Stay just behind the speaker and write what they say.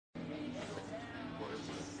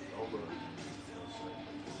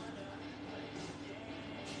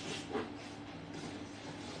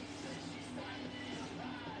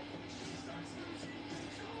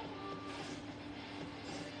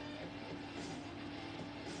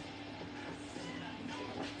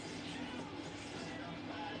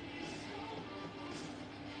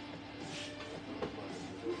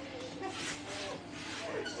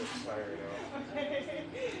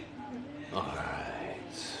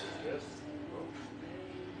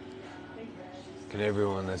Can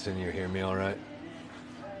everyone that's in here hear me all right?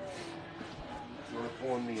 You want to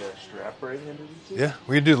pull in the strap right handed? Yeah,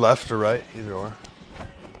 we can do left or right, either or.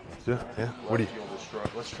 Yeah, yeah. What do you?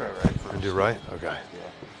 Let's try right first. Do right? Okay.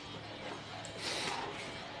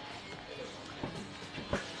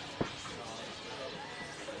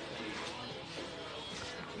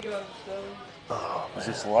 Yeah. Oh, Is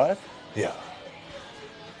this live? yeah.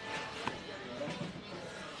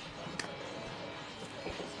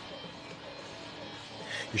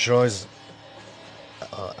 You should always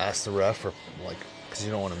ask the ref, or like, because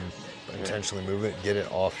you don't want to intentionally move it, get it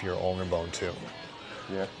off your ulnar bone too.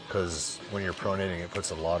 Yeah. Because when you're pronating, it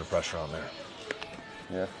puts a lot of pressure on there.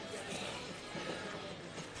 Yeah.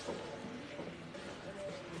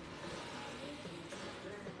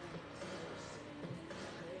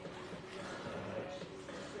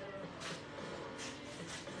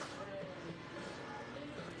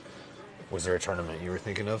 Was there a tournament you were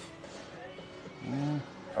thinking of?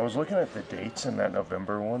 I was looking at the dates in that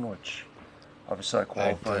November one, which obviously I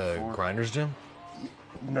qualified At for. Grinders Gym?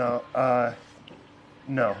 No,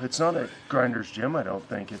 no, it's not at Grinders Gym. I don't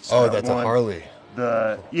think it's. Oh, that that's one, a Harley.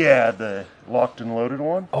 The locked and loaded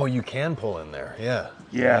one. Oh, you can pull in there. Yeah.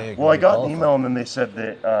 Yeah. Well, I got an email and then they said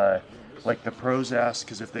that like the pros asked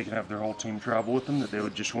because if they can have their whole team travel with them, that they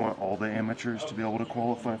would just want all the amateurs to be able to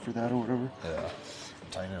qualify for that or whatever. Yeah.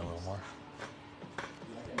 Tighten it a little more.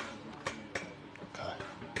 Okay.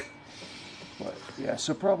 But yeah,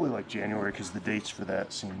 so probably like January because the dates for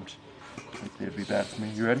that seemed like they'd be bad for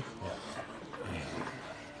me. You ready? Yeah.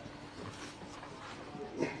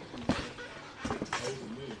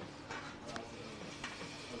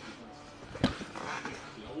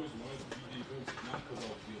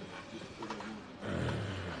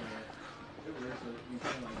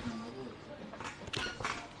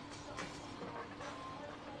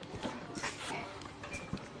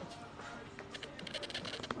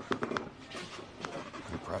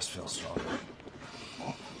 The press feels stronger.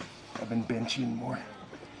 I've been benching more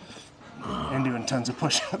and doing tons of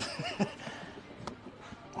push-ups.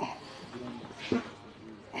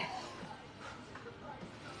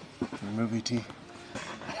 Movie T.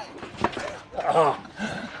 Oh.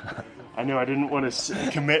 I knew I didn't want to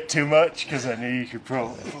commit too much because I knew you could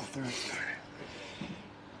probably pull through it.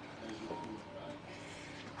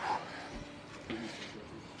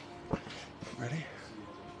 Ready?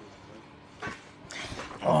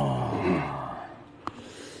 Oh.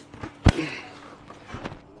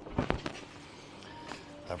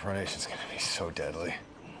 That pronation's gonna be so deadly.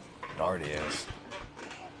 It already is.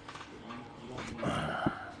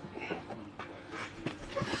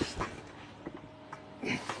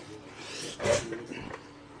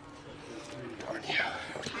 Darn you.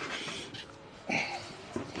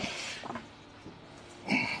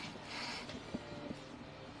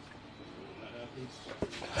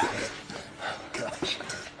 Gosh.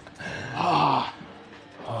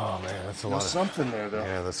 Oh man, that's a lot There's of something there though.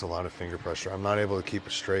 Yeah, that's a lot of finger pressure. I'm not able to keep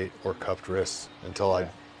it straight or cupped wrists until I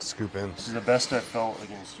scoop in. This is the best I felt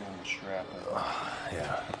against doing the strap.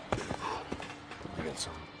 Yeah. I get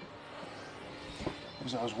some.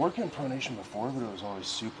 I was working pronation before, but it was always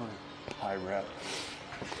super high rep.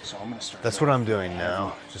 So I'm gonna start. That's what I'm doing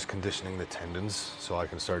now, just conditioning the tendons so I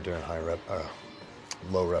can start doing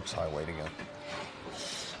low reps, high weight again.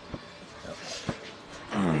 Yep.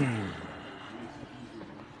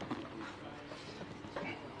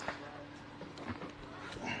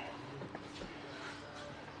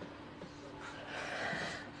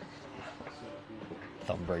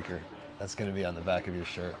 Thumb breaker. That's gonna be on the back of your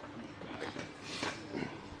shirt.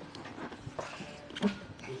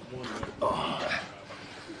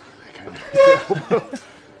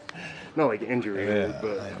 Not like injury, Yeah,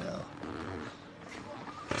 but I know.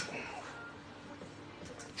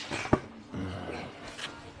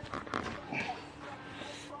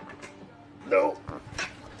 no.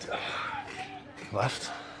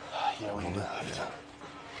 Left? Yeah, we can do left. I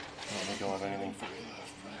don't think I'll have anything for you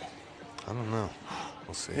left. I don't know.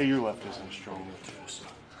 We'll see. Hey, your left isn't strong too. So.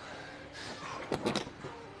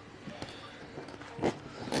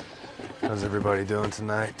 How's everybody doing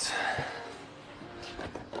tonight?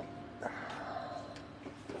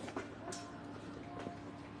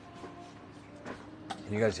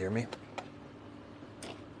 Can you guys hear me?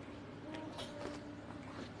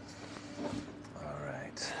 All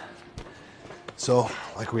right. So,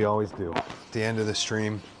 like we always do, at the end of the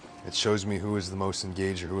stream, it shows me who is the most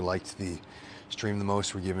engaged or who liked the stream the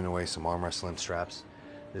most. We're giving away some arm wrestling straps.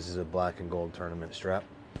 This is a black and gold tournament strap.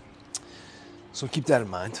 So keep that in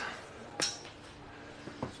mind.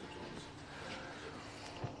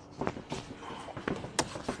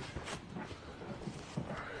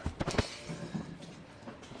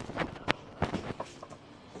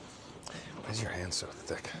 band's so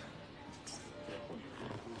thick.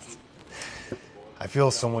 I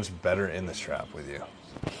feel so much better in the strap with you.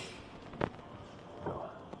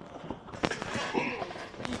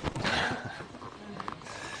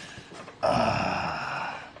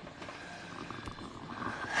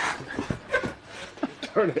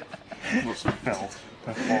 Darn it. Almost fell.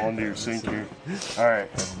 I fall into your sink here. All right.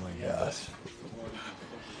 Oh my gosh.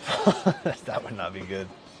 That would not be good.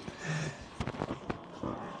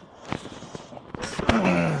 Got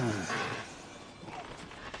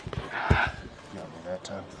me that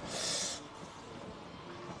time.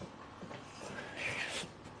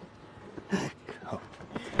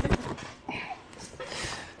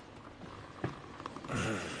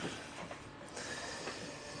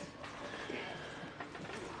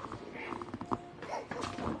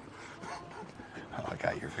 I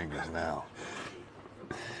got your fingers now.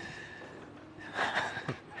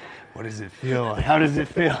 What does it feel like? How does it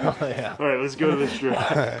feel? Yeah. All right, let's go to the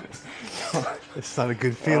strap. It's not a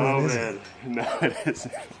good feeling, Oh, is man. it? No, it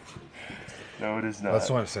isn't. No, it is not. That's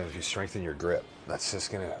what I'm saying. If you strengthen your grip, that's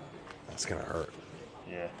gonna hurt.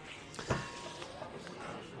 Yeah.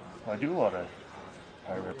 Well, I do a lot of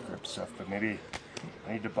high rep grip stuff, but maybe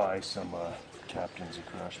I need to buy some Captain's of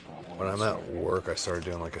Crush probably. When I'm at work, I started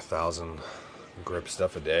doing like 1,000 grip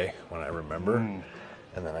stuff a day when I remember, and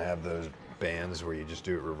then I have those bands where you just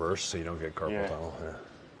do it reverse so you don't get carpal tunnel. Yeah.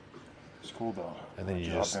 It's cool though. And then you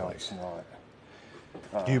Job just now, like. it's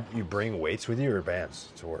not. Do you bring weights with you or bands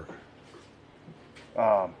to work?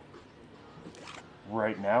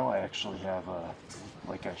 Right now, I actually have a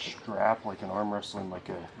strap, like an arm wrestling, like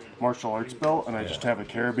a martial arts belt, and I just have a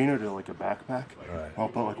carabiner to like a backpack. Right. I'll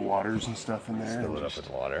put like waters and stuff in there. Fill and it up with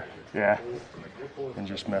water. Yeah, and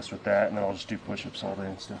just mess with that, and then I'll just do push-ups all day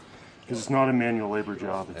and stuff. Because it's not a manual labor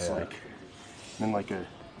job. It's like I'm in like a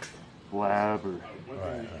lab or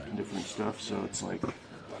different stuff. So it's like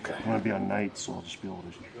I want to be on nights, so I'll just be able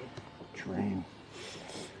to train.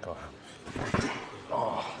 Go ahead.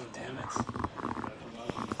 Oh, damn it.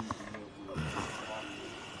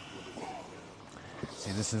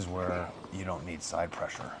 See, this is where you don't need side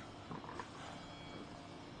pressure.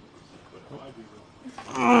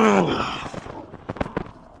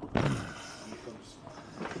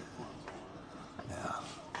 Yeah.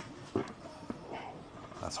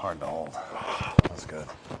 That's hard to hold. That's good.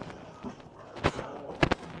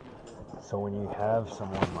 So when you have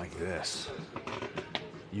someone like this,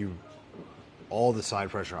 all the side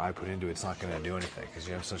pressure I put into it's not going to do anything because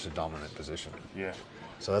you have such a dominant position. Yeah.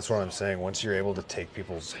 So that's what I'm saying. Once you're able to take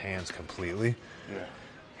people's hands completely, you're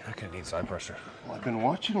not going to need side pressure. Well, I've been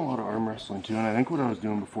watching a lot of arm wrestling too, and I think what I was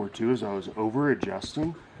doing before too is I was over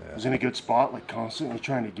adjusting. I was in a good spot, like constantly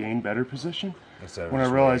trying to gain better position. When I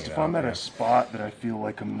realized if I'm at a spot that I feel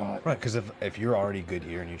like I'm not. Right, because if you're already good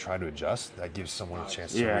here and you try to adjust, that gives someone a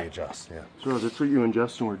chance to readjust. Yeah. So that's what you and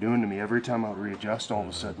Justin were doing to me. Every time I would readjust, all of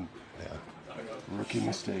a sudden, rookie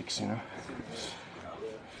mistakes, you know.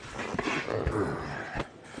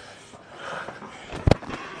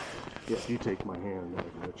 Yeah, if you take my hand, I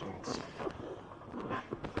have no chance.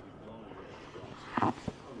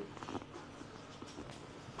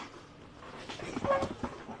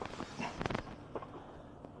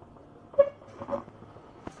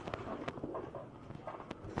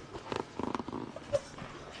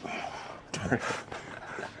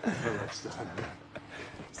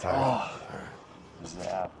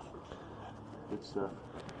 Zap. Good stuff.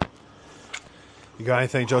 You got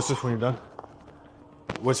anything, Joseph, when you're done?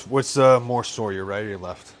 What's more sore, your right or your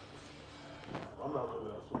left? I'm not looking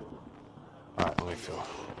at it. All right, let me feel.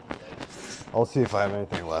 I'll see if I have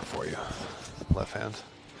anything left for you. Left hand.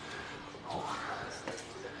 Oh.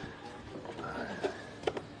 All right.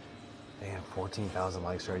 Damn, 14,000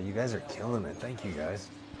 likes already. You guys are killing it. Thank you, guys.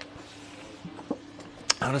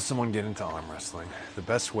 How does someone get into arm wrestling? The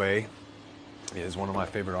best way is one of my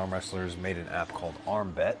favorite arm wrestlers made an app called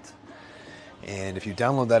Arm Bet. And if you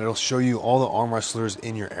download that, it'll show you all the arm wrestlers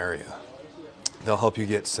in your area. They'll help you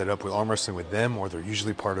get set up with arm wrestling with them, or they're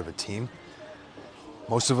usually part of a team.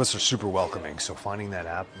 Most of us are super welcoming, so finding that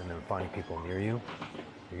app and then finding people near you,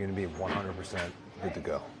 you're going to be 100% good to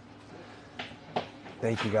go.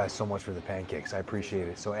 Thank you guys so much for the pancakes. I appreciate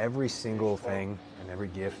it. So every single thing and every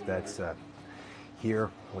gift that's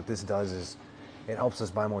here, what this does is it helps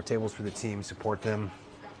us buy more tables for the team, support them.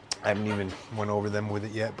 I haven't even went over them with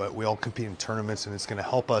it yet, but we all compete in tournaments, and it's going to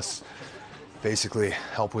help us basically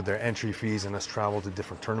help with their entry fees and us travel to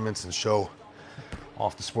different tournaments and show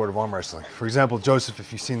off the sport of arm wrestling. For example, Joseph,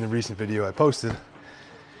 if you've seen the recent video I posted,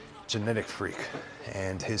 genetic freak,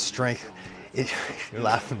 and his strength, you're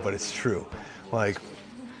laughing, but it's true. Like,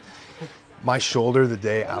 My shoulder the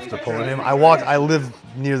day after pulling him, I live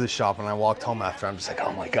near the shop, and I walked home after. I'm just like,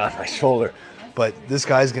 oh my God, my shoulder. But this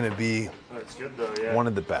guy's going to be That's good though, yeah. one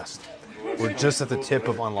of the best. We're just at the tip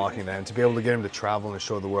of unlocking that. And to be able to get him to travel and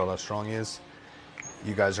show the world how strong he is,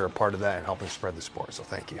 you guys are a part of that and helping spread the sport. So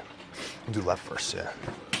thank you. We'll do left first, yeah.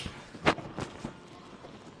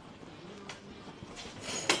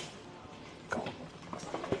 Go.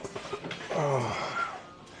 Oh.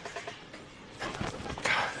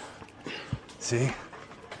 God. See?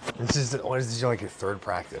 This is like your third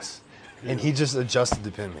practice. And he just adjusted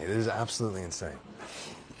to pin me. This is absolutely insane.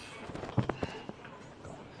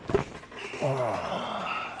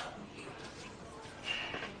 Oh.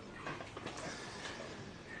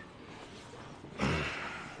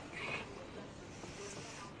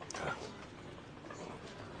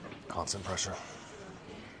 Constant pressure.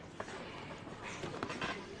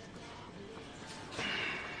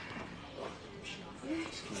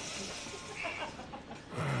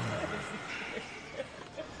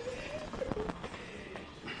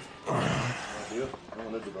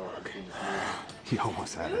 He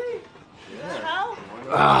almost had it.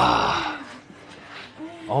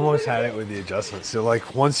 Almost had it with the adjustment. So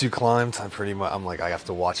like once you climbed, I'm like, I have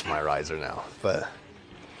to watch my riser now. But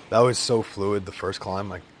that was so fluid the first climb,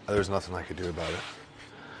 like there was nothing I could do about it.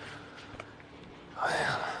 Oh,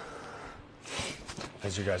 yeah.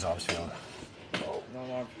 How's your guys' arms feeling?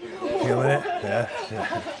 Feeling it?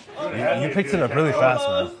 Yeah. You picked it up really fast,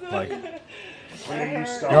 man. Like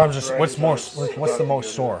your arms just what's the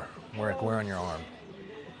most sore? Where on your arm?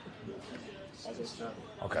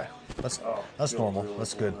 Okay. That's normal.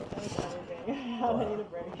 That's good.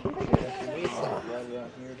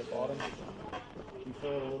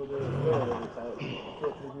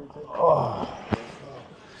 Oh.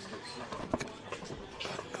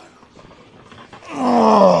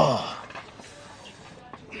 Oh.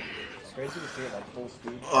 It's crazy to see it like full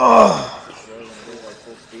speed. Oh. Like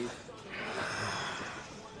full speed.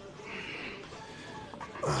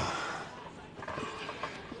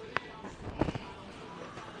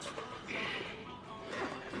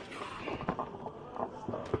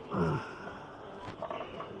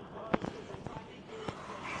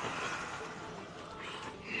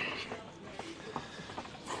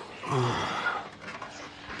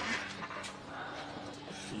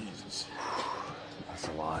 Jesus. That's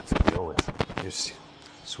a lot to deal with. You just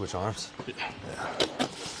switch arms? Yeah.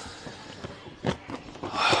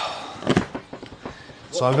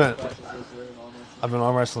 So I've been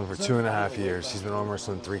arm wrestling for 2.5 years. He's been arm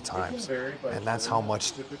wrestling 3 times. And that's how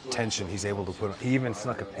much tension he's able to put on. He even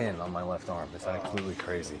snuck a pin on my left arm. It's absolutely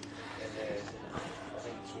crazy.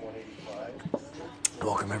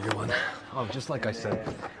 Welcome everyone. Just like I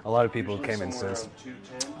said, a lot of people came in since.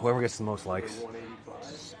 Whoever gets the most likes,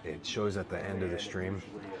 it shows at the end of the stream.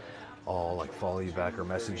 I'll like follow you back or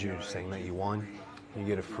message you saying that you won. You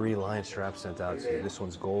get a free lion strap sent out to you. This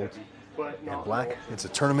one's gold and black. It's a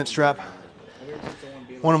tournament strap.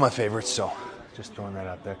 One of my favorites, so just throwing that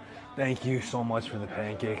out there. Thank you so much for the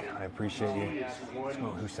pancake. I appreciate you.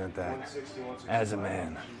 Oh, who sent that? As a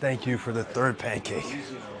man. Thank you for the 3rd pancake.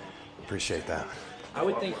 Appreciate that. I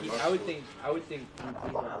would think.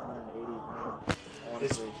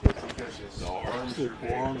 It's because his arms are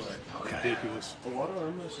big. Ridiculous. A lot of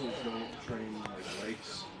arm wrestlers don't train like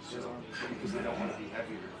legs, so because they don't want to be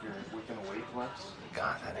heavier if you're within a weight class.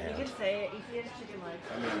 God, that You hand. could say it. He has chicken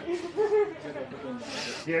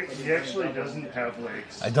legs. He actually doesn't have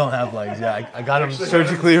legs. I don't have legs. Yeah, I got them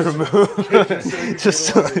surgically removed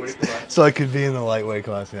just so I could be in the lightweight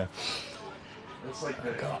class. Yeah. It's like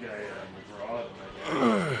that guy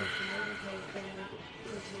McGraw.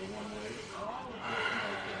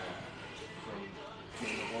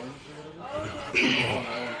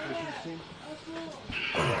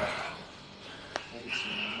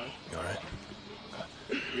 You all right?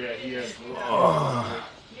 Yeah, he has.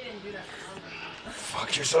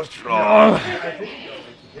 Fuck, you're so strong.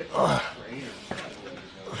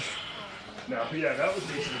 No, yeah, that was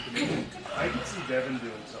decent to me. I could see Devin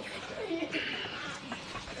doing something like that.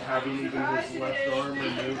 Having even his left arm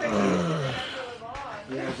removed.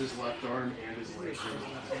 He has his left arm and his leg.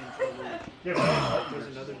 Yeah, but there's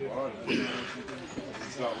another dude.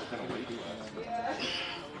 He's not within a weight class.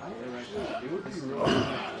 It would be really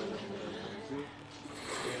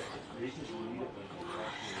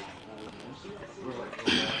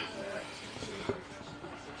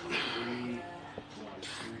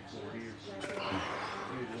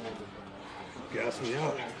Gas me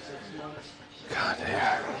out. God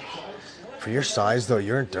damn. For your size, though,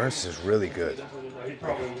 your endurance is really good.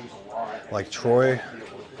 Like Troy,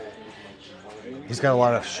 he's got a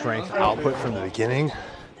lot of strength output from the beginning,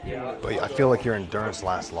 But I feel like your endurance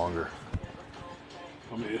lasts longer.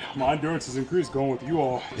 I mean, my endurance has increased going with you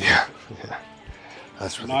all. Yeah.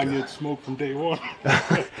 That's really And I good. get smoked from day one.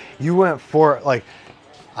 You went for, like,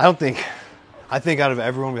 I think out of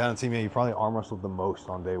everyone we had on the team, you probably arm wrestled the most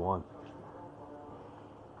on day one.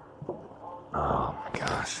 Oh my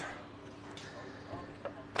gosh.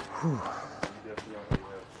 Whew.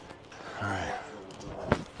 All right.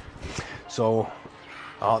 So,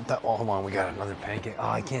 hold on, we got another pancake. Oh,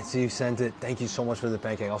 I can't see you sent it. Thank you so much for the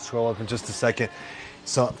pancake. I'll scroll up in just a second.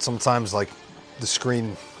 So sometimes, like, the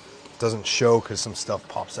screen doesn't show because some stuff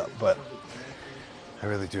pops up, but I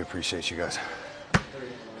really do appreciate you guys.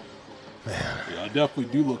 Man. Yeah, I definitely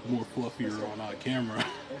do look more fluffier on camera.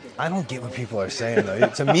 I don't get what people are saying though.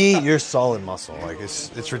 To me, you're solid muscle. Like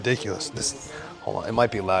it's ridiculous. This, hold on, it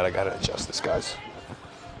might be loud. I gotta adjust this, guys.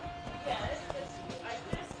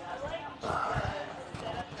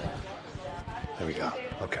 There we go.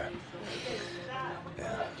 Okay.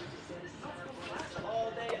 Yeah.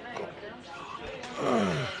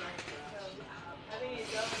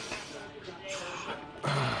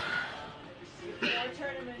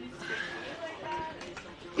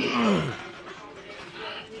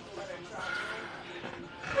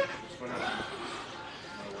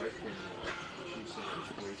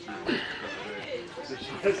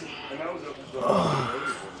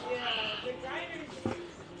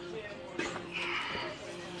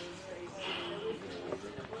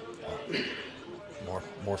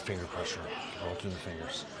 More finger pressure. Roll through the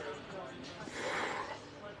fingers.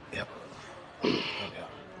 Yep. Good.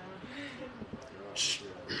 It's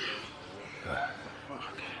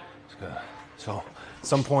good. So, at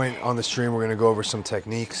some point on the stream, we're going to go over some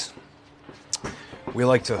techniques. We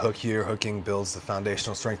like to hook here. Hooking builds the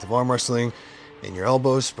foundational strength of arm wrestling in your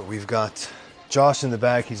elbows, but we've got Josh in the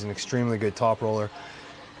back. He's an extremely good top roller.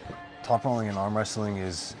 Top rolling in arm wrestling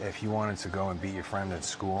is if you wanted to go and beat your friend at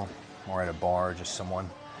school or at a bar, or just someone.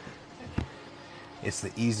 It's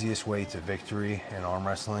the easiest way to victory in arm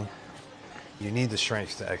wrestling. You need the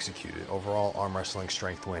strength to execute it. Overall, arm wrestling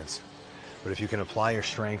strength wins. But if you can apply your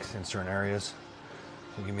strength in certain areas,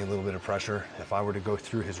 it'll give me a little bit of pressure. If I were to go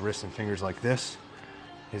through his wrists and fingers like this,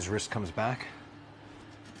 his wrist comes back,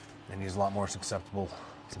 and he's a lot more susceptible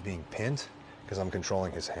to being pinned because I'm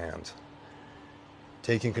controlling his hand.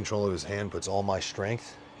 Taking control of his hand puts all my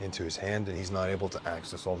strength into his hand, and he's not able to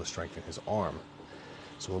access all the strength in his arm.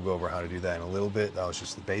 So we'll go over how to do that in a little bit. That was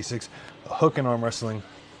just the basics. A hook in arm wrestling,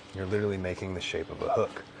 you're literally making the shape of a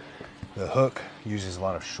hook. The hook uses a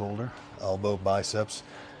lot of shoulder, elbow, biceps,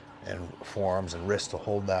 and forearms and wrists to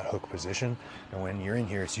hold that hook position. And when you're in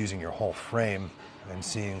here, it's using your whole frame and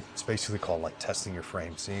seeing, it's basically called like testing your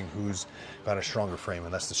frame, seeing who's got a stronger frame,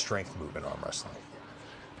 and that's the strength move in arm wrestling.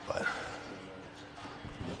 But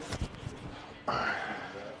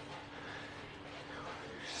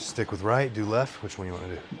stick with right, do left. Which one you want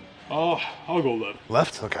to do? Oh, I'll go left.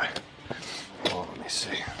 Left? Okay. Well, let me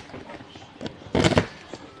see.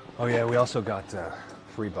 Oh yeah, we also got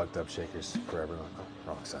free bucked up shakers for everyone. Oh,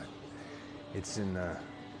 wrong side. It's in,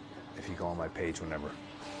 if you go on my page whenever.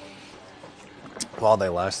 While they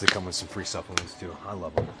last, they come with some free supplements too. I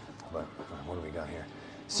love them. But what do we got here?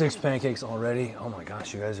 6 pancakes already. Oh my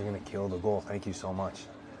gosh, you guys are gonna kill the goal. Thank you so much.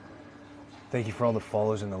 Thank you for all the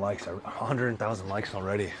follows and the likes. 100,000 likes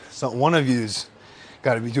already. So one of you's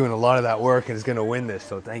got to be doing a lot of that work and is going to win this.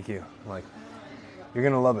 So thank you. Like, you're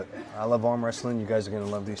going to love it. I love arm wrestling. You guys are going to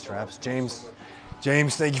love these straps. James,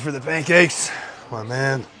 thank you for the pancakes. My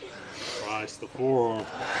man. Christ, the forearm.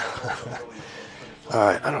 All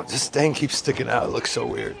right. This thing keeps sticking out. It looks so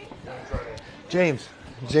weird. James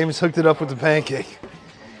hooked it up with the pancake.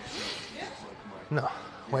 No.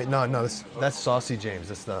 Wait, no, that's Saucy James.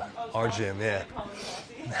 That's our gym, yeah.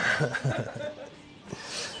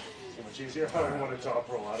 It's easier how I want to top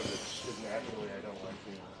roll out of it because naturally I don't like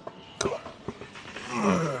to.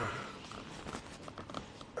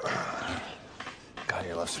 God,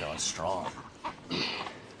 your left's feeling strong.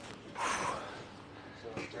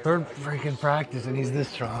 Third freaking practice and he's this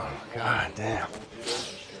strong. God damn.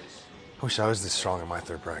 Wish I was this strong in my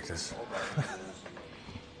third practice.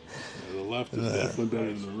 The left is definitely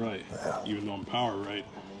better than the right, even though I'm power right.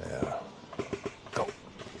 Yeah. Go.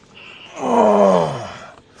 Oh.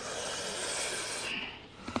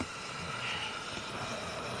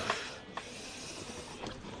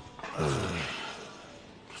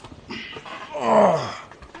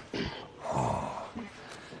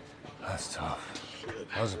 That's tough.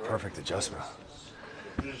 That was a perfect adjustment.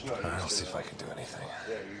 I'll see if I can do anything.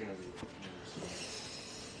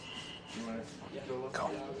 Go.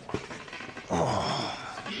 Oh.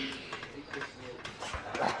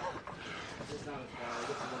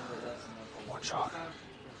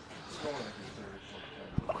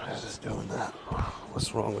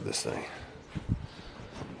 What's wrong with this thing?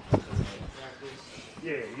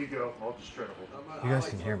 Yeah, you go. I'll just try to hold it. You guys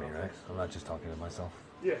can hear me, right? I'm not just talking to myself.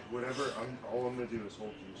 Yeah, whatever. All I'm gonna do is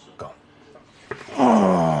hold you. So. Go.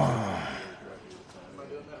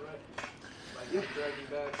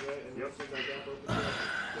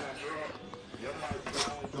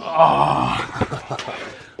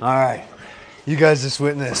 All right. You guys just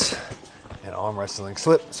witnessed an arm wrestling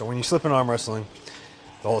slip. So when you slip in arm wrestling,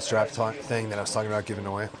 the whole strap thing that I was talking about giving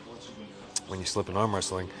away, when you slip in arm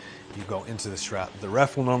wrestling, you go into the strap. The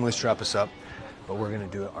ref will normally strap us up, but we're going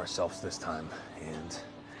to do it ourselves this time. And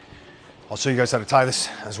I'll show you guys how to tie this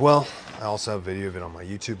as well. I also have a video of it on my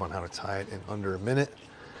YouTube on how to tie it in under a minute.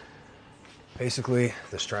 Basically,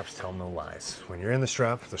 the straps tell no lies. When you're in the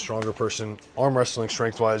strap, the stronger person, arm wrestling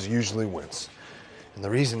strength-wise, usually wins. And the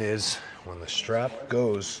reason is, when the strap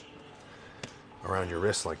goes around your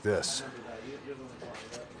wrist like this,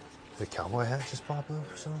 the cowboy hat just popped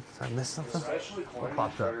up or something? Did I miss something? What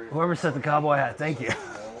popped up? Whoever said the cowboy hat, thank you.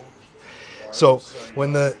 So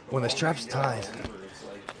when the strap's tied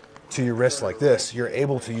to your wrist like this, you're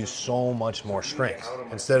able to use so much more strength.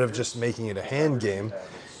 Instead of just making it a hand game,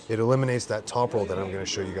 it eliminates that top roll that I'm going to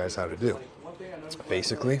show you guys how to do.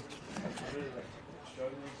 Basically,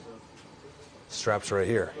 straps right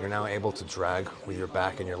here. You're now able to drag with your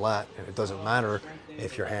back and your lat, and it doesn't matter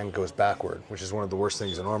if your hand goes backward, which is one of the worst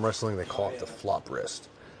things in arm wrestling. They call it the flop wrist.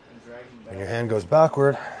 When your hand goes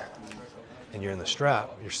backward and you're in the strap,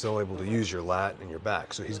 you're still able to use your lat and your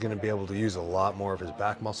back. So he's going to be able to use a lot more of his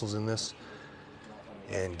back muscles in this,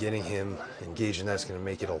 and getting him engaged in that's going to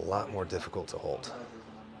make it a lot more difficult to hold.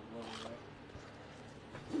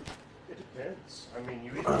 It depends. I mean,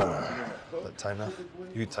 you either want to be in a hook. But tighten up?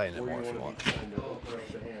 You can tighten it more if you want.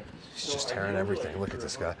 He's just tearing everything. Look at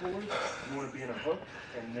this guy. You want to be in a hook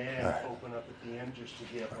and then open up at the end just to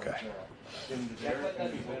get Okay. into there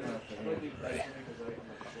and you open up the hand. Ready?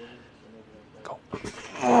 Go.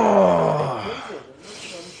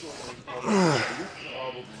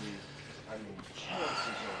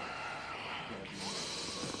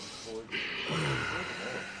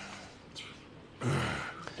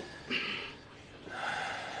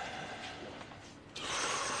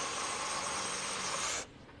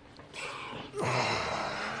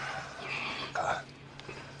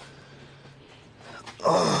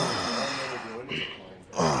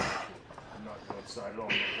 Side on,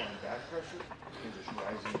 applying back pressure and just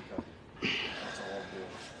rising and cutting. That's all I'm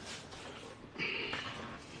doing.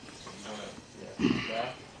 So you want to, yeah,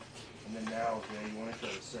 back, and then now, okay, you want to try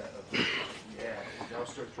to set up. Yeah, now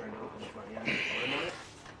start trying to open up my hand and arm on it.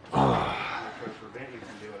 I'm trying to prevent you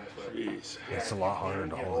from doing it, but Jeez. yeah, It's a lot harder to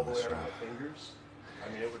get hold all the this way out of strap. my fingers. I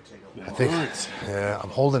mean, it would take a I lot. think, yeah, I'm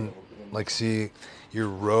holding, like, see, your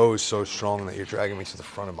row is so strong that you're dragging me to the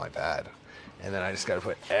front of my pad. And then I just got to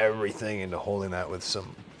put everything into holding that with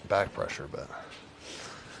some back pressure, but,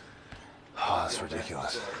 oh, that's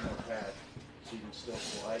ridiculous. So you can still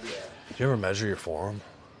slide, yeah. Do you ever measure your forearm?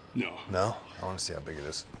 No. No? I want to see how big it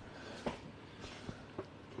is.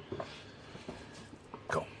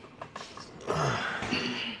 Go.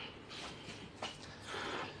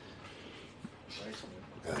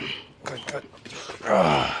 Good, good, good.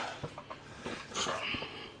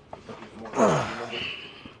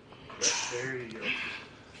 There you go.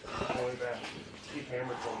 Going back. Keep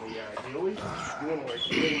hammer told me, ideally, you want to like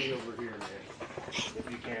really over here, man. If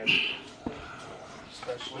you can.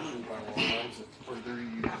 Especially with my long arms, the further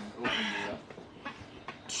you can open me up.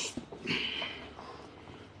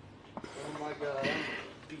 Oh my god, I'm gonna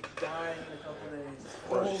be dying in a couple days.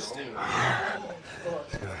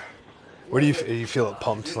 Where do you feel it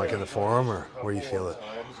pumped, like in the forearm, or where do you feel it?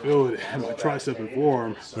 Feel it in my tricep and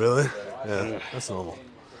forearm. Really? Yeah, that's normal.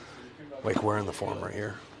 Like where in the forearm, right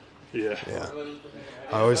here? Yeah. Yeah.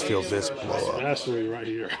 I always feel this blow up. Especially right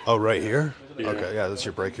here. Oh, right here? Yeah. Okay, yeah, that's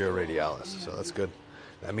your brachioradialis, so that's good.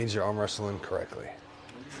 That means you're arm wrestling correctly.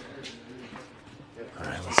 All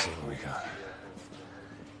right, let's see what we got.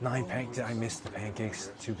 9 pancakes. I missed the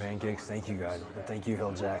pancakes. 2 pancakes. Thank you, guys. And thank you,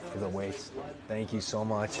 Hill Jack, for the weights. Thank you so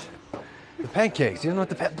much. The pancakes. You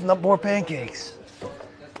don't know more pancakes.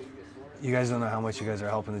 You guys don't know how much you guys are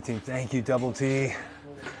helping the team. Thank you, Double T.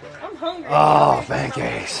 I'm hungry. Oh,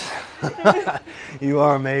 pancakes. You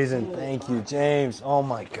are amazing. Thank you, James. Oh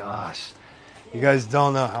my gosh. You guys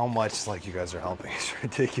don't know how much like you guys are helping. It's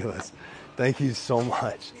ridiculous. Thank you so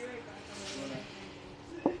much.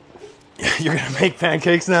 You're gonna make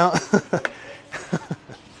pancakes now?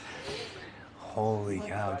 Holy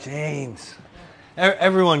cow, James.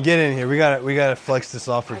 Everyone get in here. We gotta flex this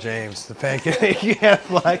off for James. The pancake. Yeah,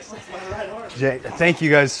 flex. Thank you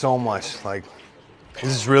guys so much. Like,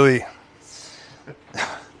 this is really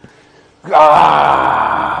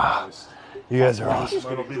Ah! You guys are awesome.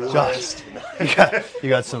 That'll be the Just, you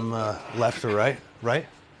got some left or right? Right?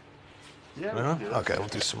 Yeah. Uh-huh. we can do it. Okay, we'll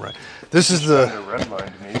do some right. This is Kinda the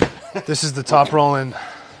redlined me. this is the top rolling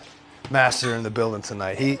master in the building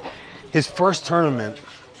tonight. His first tournament,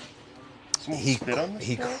 Someone he spit on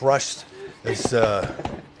this guy? crushed. It's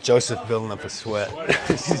Joseph building up a sweat.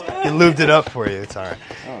 He lubed it up for you. It's all right.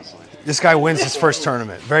 Honestly. This guy wins his first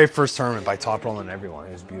tournament, very first tournament by top rolling everyone.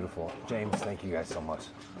 It was beautiful. James, thank you guys so much.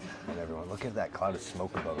 And everyone, look at that cloud of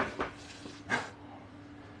smoke above him.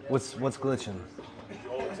 What's glitching?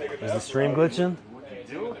 Is the stream glitching?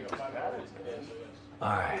 All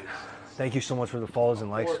right. Thank you so much for the follows and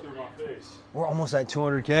likes. We're almost at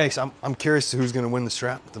 200K. So I'm curious to who's going to win the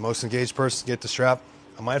strap. The most engaged person to get the strap.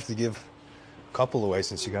 I might have to give a couple away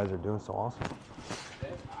since you guys are doing so awesome.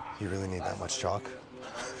 You really need that much chalk?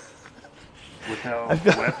 With how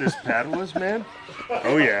wet this pad was, man?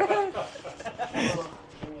 Oh, yeah.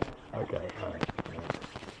 Okay. All right.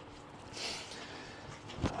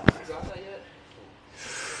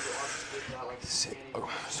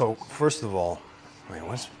 So first of all, wait,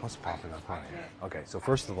 what's popping up on here? Okay, so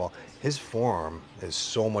first of all, his forearm is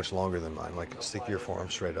so much longer than mine. Like, stick your forearm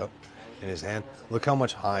straight up in his hand. Look how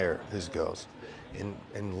much higher his goes. In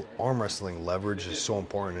arm wrestling, leverage is so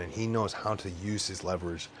important, and he knows how to use his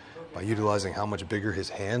leverage by utilizing how much bigger his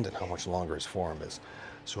hand and how much longer his forearm is.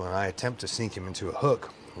 So when I attempt to sink him into a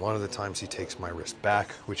hook, a lot of the times he takes my wrist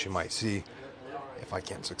back, which you might see if I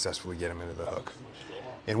can't successfully get him into the hook.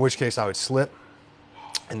 In which case I would slip,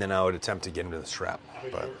 and then I would attempt to get him to the strap.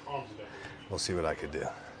 But we'll see what I could do.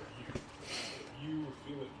 You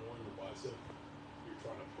feel it more in your bicep. You're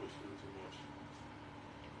trying to push through too much.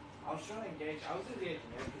 I was trying to engage. I was engaging.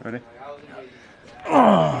 Ready? Like, I was engaging. I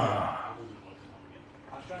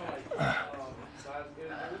was trying to so it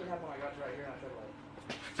really happened when I got you right here and I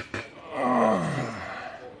tried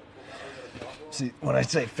to See, when I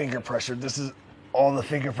say finger pressure, this is all the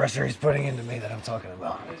finger pressure he's putting into me that I'm talking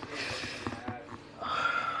about.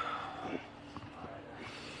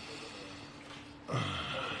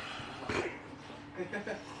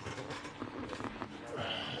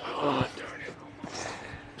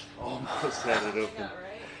 Almost had it open.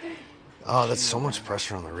 Oh, that's so much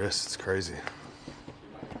pressure on the wrist. It's crazy.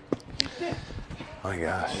 My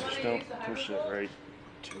gosh. Just don't push it right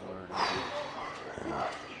too hard.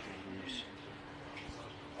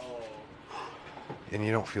 And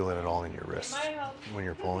you don't feel it at all in your wrist when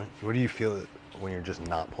you're pulling. What do you feel it when you're just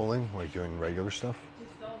not pulling, like doing regular stuff?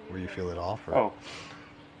 Where you feel it off? Or? Oh,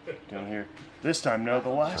 down here. This time, no. The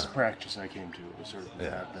last practice I came to, it was sort of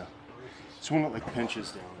bad, though. It's when it like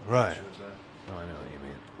pinches down. Right. Oh, I know what you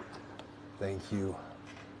mean. Thank you,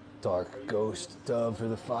 Dark Ghost Dove, for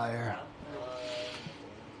the fire.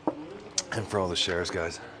 And for all the shares,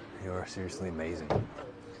 guys. You are seriously amazing.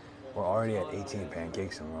 We're already at 18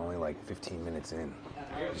 pancakes and we're only like 15 minutes in.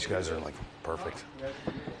 These guys are like perfect.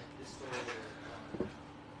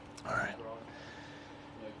 All right.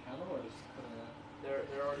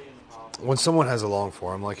 When someone has a long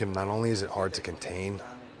forearm like him, not only is it hard to contain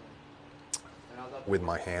with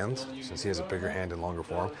my hand, since he has a bigger hand and longer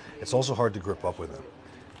forearm, it's also hard to grip up with him.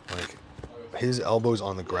 Like, his elbow's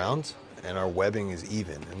on the ground and our webbing is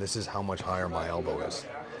even, and this is how much higher my elbow is.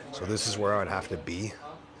 So this is where I'd have to be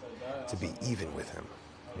even with him.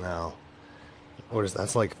 Now, what is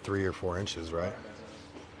that's like 3 or 4 inches, right?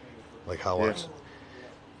 Like how much?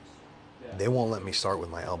 They won't let me start with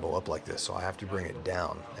my elbow up like this, so I have to bring it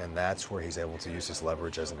down, and that's where he's able to use his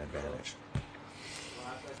leverage as an advantage.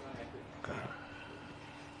 Okay.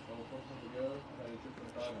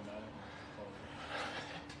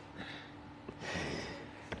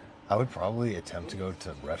 I would probably attempt to go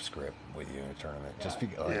to ref's grip with you in a tournament, just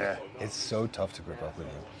because it's so tough to grip up with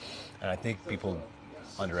you. And I think people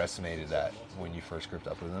underestimated that when you first gripped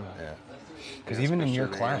up with him. Yeah. Because even in your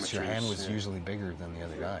class, your hand was usually bigger than the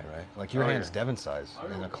other guy, right? Like your hand's Devin's size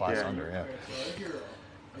in a class under, yeah.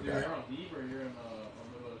 Okay.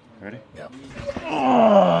 Ready? Yeah.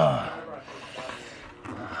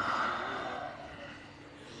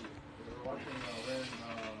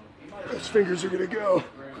 Those fingers are gonna go.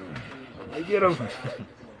 I get them.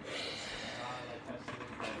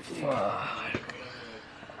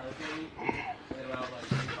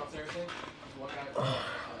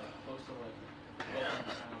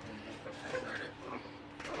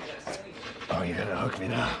 Oh, you gotta hook me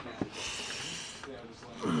now.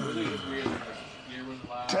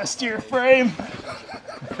 Test your frame.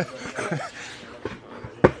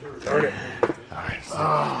 Darn it. All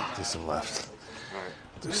right, do some left.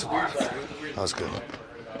 Do some more. That was good.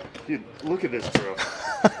 Dude, look at this, bro.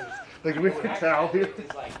 Like we have a towel here.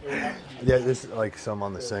 Yeah, this like some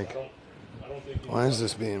on the sink. Why is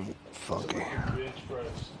this being funky?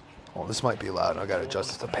 Oh, this might be loud. I gotta adjust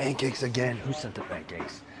this. The pancakes again. Who sent the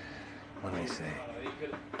pancakes? Let me see.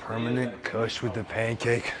 Permanent Kush with the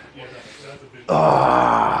pancake.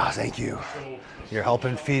 Ah, thank you. You're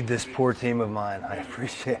helping feed this poor team of mine. I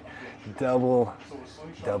appreciate it. Double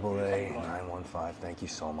A 915. Thank you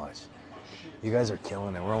so much. You guys are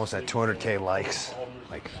killing it. We're almost at 200K likes.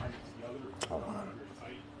 Like, hold on.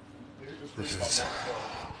 This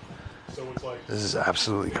is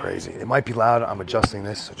absolutely crazy. It might be loud. I'm adjusting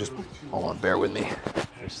this, so just hold on. Bear with me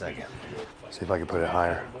for a second. See if I can put it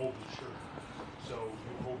higher.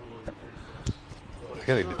 I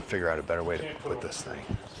gotta figure out a better way to put this thing.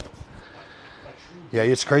 Yeah,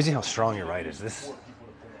 it's crazy how strong your right is.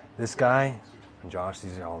 This guy and Josh,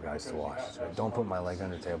 these are all guys to watch. So don't put my leg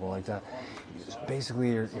under the table like that.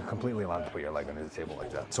 Basically, you're completely allowed to put your leg under the table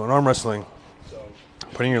like that. So in arm wrestling,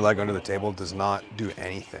 putting your leg under the table does not do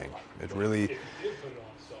anything. It really,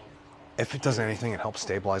 if it does anything, it helps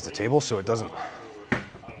stabilize the table so it doesn't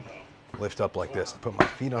lift up like this. I put my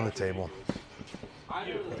feet on the table,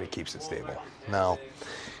 and it keeps it stable. Now,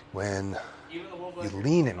 when you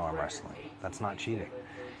lean in arm wrestling, that's not cheating.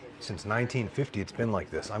 Since 1950, it's been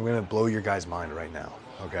like this. I'm gonna blow your guys' mind right now,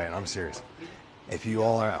 okay? And I'm serious. If you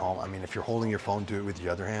all are at home, I mean, if you're holding your phone, do it with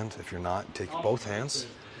your other hand. If you're not, take both hands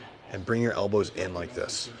and bring your elbows in like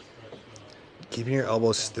this. Keeping your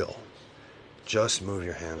elbows still. Just move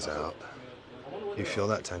your hands out. You feel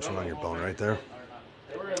that tension on your bone right there?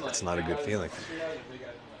 It's not a good feeling.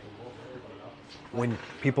 When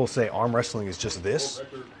people say arm wrestling is just this,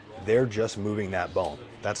 they're just moving that bone.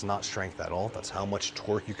 That's not strength at all. That's how much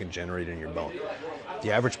torque you can generate in your bone.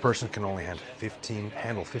 The average person can only handle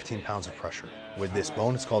 15 pounds of pressure. With this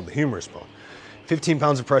bone, it's called the humerus bone. 15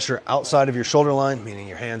 pounds of pressure outside of your shoulder line, meaning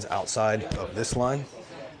your hands outside of this line,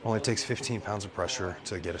 only takes 15 pounds of pressure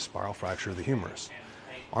to get a spiral fracture of the humerus.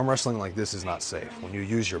 Arm wrestling like this is not safe. When you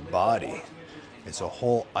use your body, it's a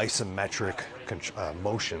whole isometric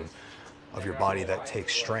motion of your body that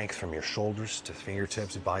takes strength from your shoulders to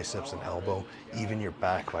fingertips, biceps, and elbow, even your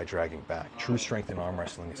back by dragging back. True strength in arm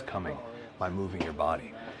wrestling is coming by moving your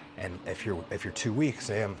body. And if you're too weak,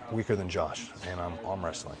 say I'm weaker than Josh and I'm arm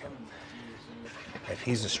wrestling him. If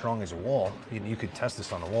he's as strong as a wall, you could test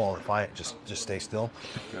this on the wall. If I just stay still,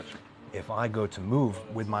 Gotcha. if I go to move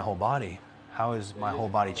with my whole body, how is my whole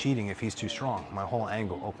body cheating if he's too strong? My whole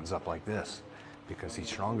angle opens up like this because he's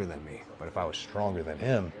stronger than me. But if I was stronger than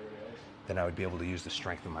him, then I would be able to use the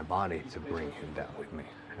strength of my body to bring him down with me.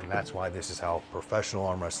 And that's why this is how professional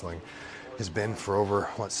arm wrestling has been for over,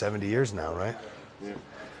 70 years now, right? Yeah.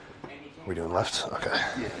 We doing left? Okay.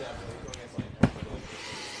 Yeah.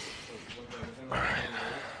 All right.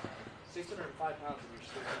 605 pounds if you're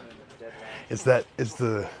still in the deadlift. It's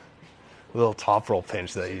the little top roll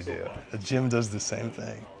pinch that you do. The gym does the same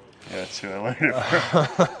thing. Yeah, that's who I learned it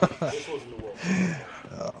from.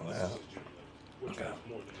 Oh, man. Okay.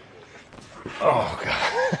 Oh,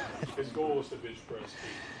 God. His goal is to bench press.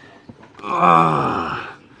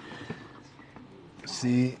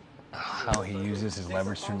 See how he uses his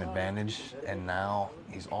leverage to an advantage, and now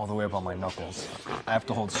he's all the way up on my knuckles. I have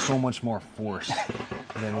to hold so much more force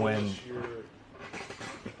than when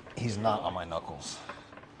he's not on my knuckles.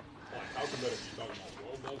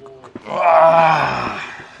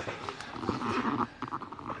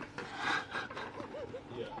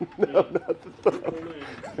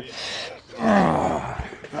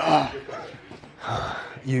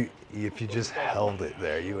 If you just held it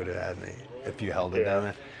there, you would have had me. If you held it down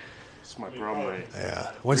there. That's my problem, right?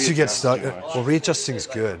 Yeah. Once you get Readjust stuck, too much. well, readjusting's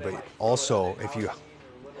good, but also if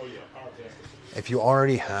you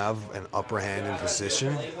already have an upper hand in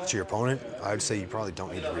position to your opponent, I'd say you probably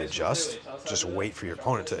don't need to readjust. Just wait for your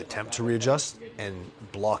opponent to attempt to readjust and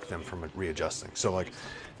block them from readjusting. So, like,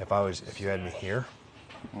 if you had me here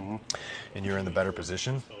and you're in the better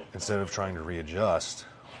position, instead of trying to readjust,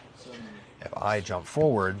 if I jump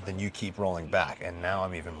forward, then you keep rolling back, and now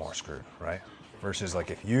I'm even more screwed, right? Versus, like,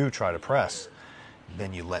 if you try to press,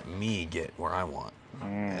 then you let me get where I want,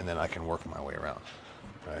 and then I can work my way around,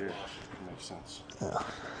 right? Yeah, that makes sense. Yeah. All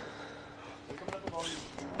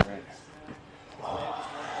right.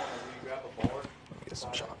 Get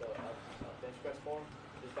some shot. Bench press bar,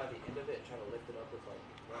 just by the end of it and try to lift it up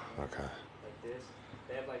with Okay. like this.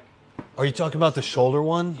 They have like Are you talking about the shoulder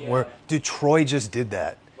one? Where, dude, Troy just did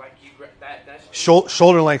that. you grab that's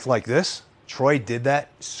Shoulder length like this. Troy did that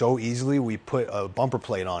so easily. We put a bumper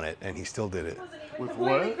plate on it, and he still did it. With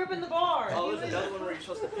Wait, what? gripping the bar. Oh, there's another one where you're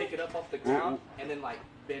supposed to pick it up off the ground and then like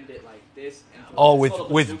bend it like this. And Oh, it's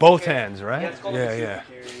called a with bazooka both carry. hands, right? Yeah, it's called a Yeah, bazooka yeah.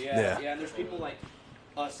 carry. Yeah. Yeah, and there's people like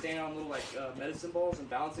standing on little like medicine balls and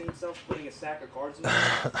balancing themselves, putting a stack of cards in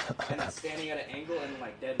there, and then standing at an angle and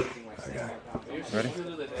like deadlifting like 600 pounds. Ready?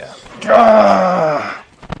 Ah!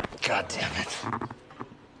 God damn it.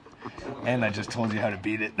 And I just told you how to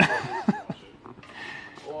beat it.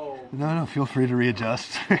 No, feel free to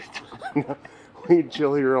readjust. We can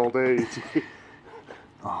chill here all day.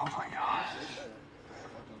 Oh my God.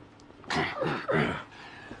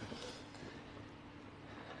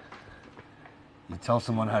 You tell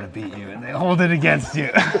someone how to beat you and they hold it against you.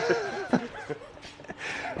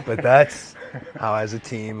 But that's how as a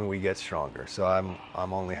team we get stronger. So I'm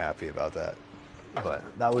only happy about that. But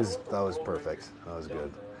that was perfect. That was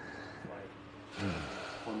good.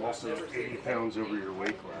 I'm also 80 pounds over your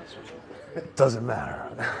weight class or something. Doesn't matter.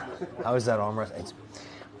 How is that arm wrestling?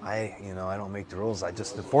 I don't make the rules. I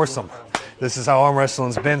just enforce them. This is how arm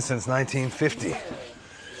wrestling's been since 1950.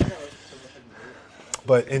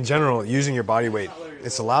 But in general, using your body weight,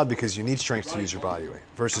 it's allowed because you need strength to use your body weight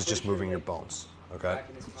versus just moving your bones. Okay?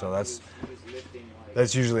 So that's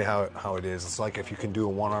usually how it is. It's like if you can do a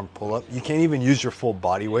one-arm pull-up, you can't even use your full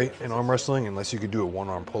body weight in arm wrestling unless you can do a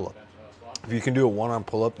one-arm pull-up. If you can do a one-arm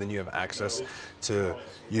pull-up, then you have access to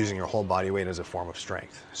using your whole body weight as a form of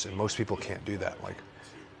strength. So most people can't do that. Like,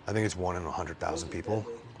 I think it's 1 in 100,000 people.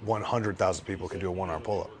 100,000 people can do a one-arm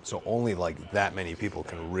pull-up. So only like that many people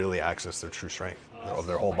can really access their true strength of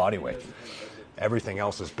their whole body weight. Everything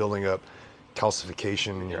else is building up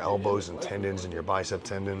calcification in your elbows and tendons and your bicep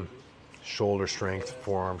tendon, shoulder strength,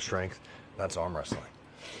 forearm strength. That's arm wrestling.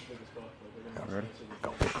 Yeah, ready?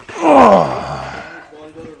 Go.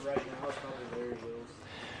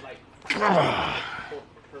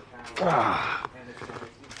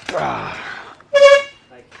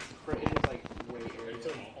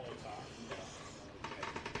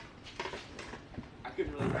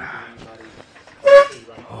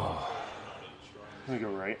 Let me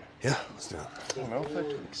go right. Yeah, let's do it. I don't know if I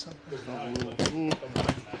tweak something.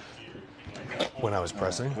 When I was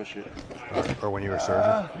pressing, Push it. or when you were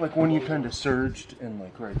serving. Like when you kind of surged and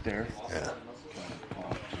like right there. Yeah.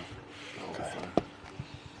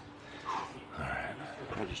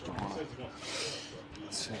 I just don't want to.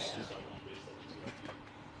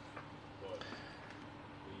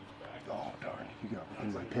 Oh darn! You got me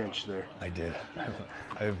in my pinch there. I did.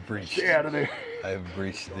 I have breached. Stay out of there. I have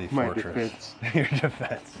breached the My fortress. defense. Your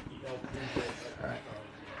defense.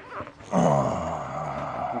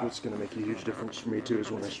 I think it's gonna make a huge difference for me too.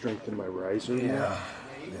 Is when I strengthen my riser. Yeah,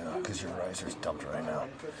 because your riser's dumped right now.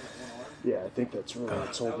 Yeah, I think that's really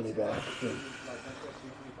what's holding me back.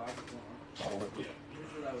 Hold it.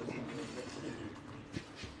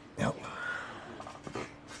 Yep.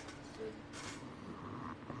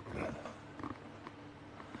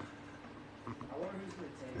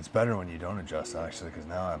 It's better when you don't adjust, actually, because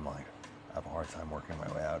now I'm like, I have a hard time working my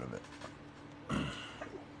way out of it.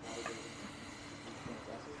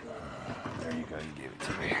 There you go, you gave it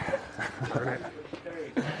to me.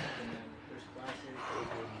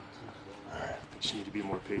 Just need to be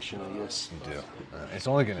more patient, I guess. You do. It's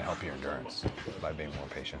only going to help your endurance by being more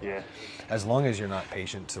patient. Yeah. As long as you're not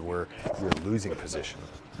patient to where you're losing position,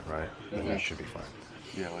 right? Then you should be fine.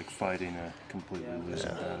 Yeah, like fighting a completely losing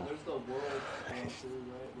battle. There's the world too, right?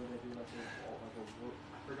 Where they do like I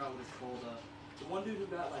forgot what it's called. The one dude who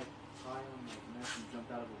got like high on like mess and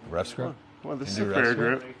jumped out of a window. Ref grip? Well, this is You a do fair ref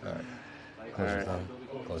grip? grip. All right. Like, Close your Alright. thumb.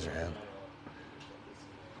 Close your hand.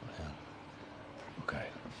 Okay.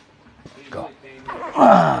 Go.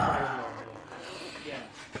 Yeah.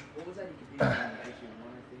 What was that you competed in? Asian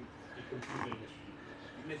one, I think.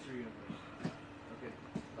 Mystery Universe. Okay.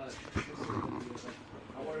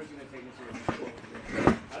 I wonder who's gonna take Mystery.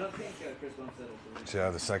 I don't think Chris wants to. So yeah,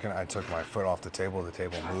 the second I took my foot off the table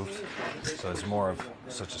moved. So it's more of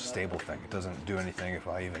such a stable thing. It doesn't do anything if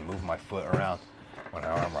I even move my foot around when I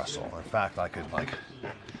arm wrestle. In fact, I could like,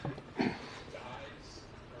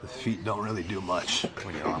 the feet don't really do much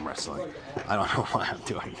when you're arm wrestling. I don't know why I'm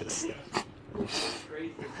doing this.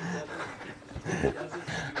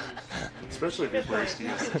 Especially if you're braced to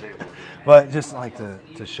use the table. But just like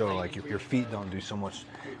to show like your feet don't do so much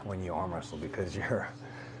when you arm wrestle because your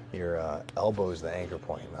elbow is the anchor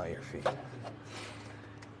point, not your feet.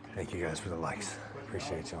 Thank you guys for the likes.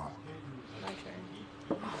 Appreciate y'all.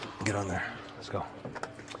 Get on there. Let's go.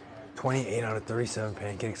 28 out of 37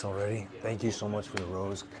 pancakes already. Thank you so much for the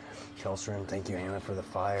rose, Kelstrom. Thank you, Anna, for the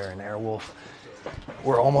fire and Airwolf.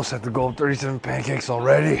 We're almost at the goal of 37 pancakes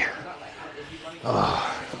already.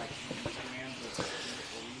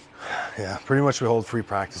 Yeah, pretty much we hold free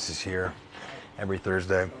practices here every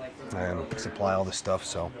Thursday and supply all the stuff,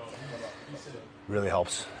 so really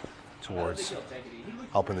helps towards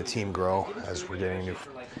helping the team grow as we're getting new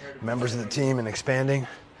members of the team and expanding.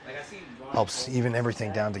 Helps even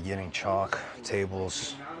everything down to getting chalk,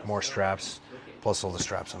 tables, more straps, plus all the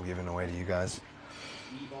straps I'm giving away to you guys.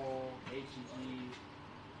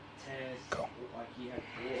 Go.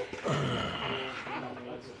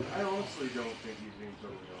 I honestly don't think he's being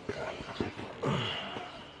totally honest.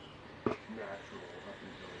 Natural up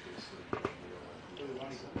until this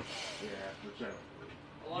yeah, which I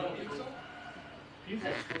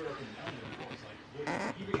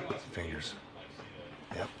Fingers.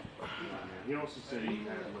 Yep. he also said he had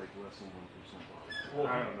like less than 1% body.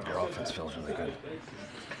 I don't know. Your offense feels really good.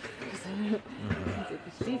 His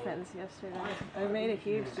defense yesterday. It made a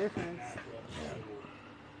huge difference.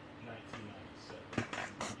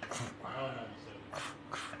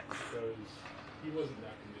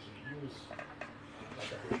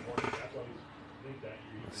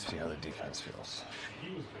 Let's see how the defense feels.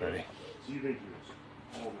 Ready? So you think he was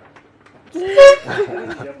all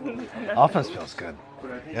Offense feels good.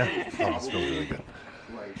 But I think Yeah, offense feels really good.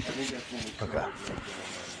 like I think that's when we started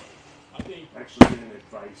Okay. actually getting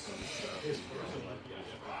advice on stuff.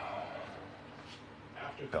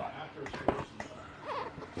 Go.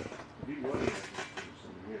 He was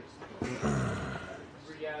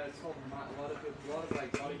Yeah, it's called a lot of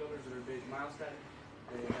like bodybuilders that are big milestone.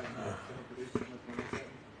 They have different producers like when they say.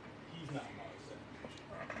 He's not milestone.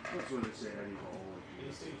 That's what they say. How do you call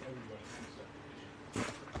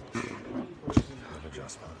Good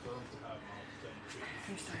adjustment.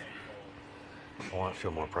 I want to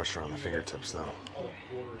feel more pressure on the fingertips though.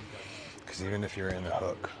 Because even if you're in the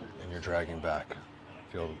hook and you're dragging back,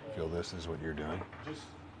 feel this is what you're doing.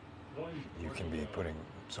 You can be putting,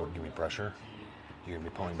 so give me pressure. You're going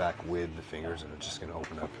to be pulling back with the fingers and it's just going to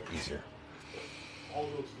open up easier. All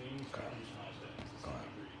those things Okay. Go ahead.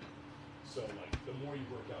 So like the more you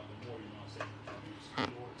work out, the more you I'm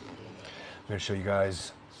going to show you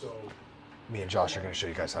guys, me and Josh are going to show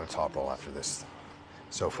you guys how to top roll after this.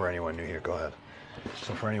 So for anyone new here, go ahead.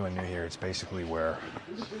 So for anyone new here, it's basically where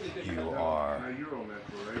you are, you're all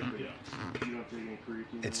natural, right? But you don't take any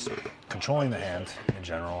creatine. it's controlling the hand in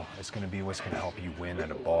general. It's going to be what's going to help you win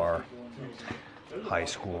at a bar, high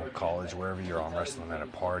school, college, wherever you're arm wrestling, at a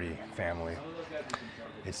party, family.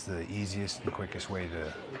 It's the easiest and quickest way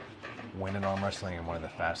to win in arm wrestling and one of the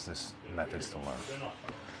fastest methods to learn.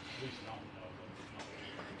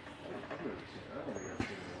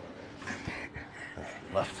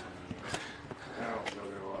 Left.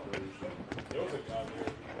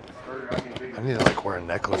 I need to like wear a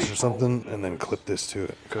necklace or something and then clip this to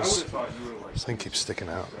it because this thing keeps sticking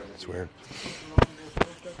out. It's weird.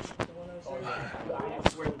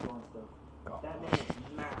 That man is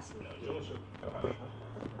massive.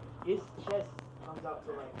 His chest comes out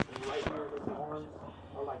to like right here with his arms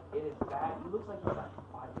or like in his back. He looks like he's like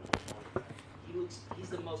 5 he's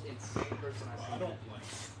the most insane person I've seen.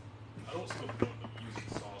 I don't smoke dope using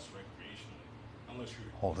sauce recreationally unless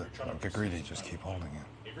you're Hold it. trying Don't to get greedy. Just keep holding it.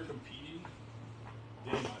 If you're competing,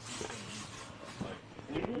 then I see them using it. Like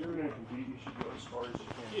If you're going to compete, you should go as far as you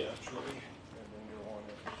can. yeah, And then go on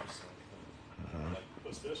it. like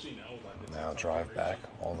especially now like the Now drive back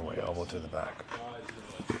all the way, elbow to the back. guys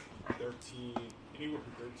that are like 13, anywhere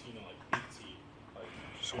from 13 to like 18. Like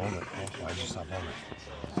Just hold it. Oh, why'd you stop holding it?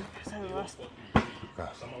 I lost Go.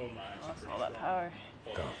 some of them are actually all that power.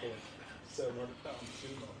 Go. 700-pound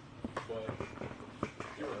sumo, but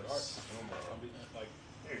you're an artist. I mean, like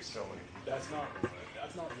There's so many. that's not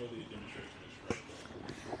really a demonstration of strength.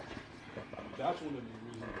 I mean, that's one of the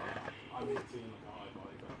reasons why I maintain like a high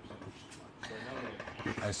body fat percentage. So now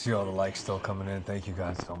like I see all the likes still coming in. Thank you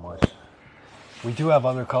guys so much. We do have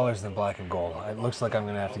other colors than black and gold. It looks like I'm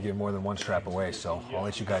going to have to give more than one strap away, so I'll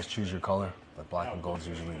let you guys choose your color, but black and gold is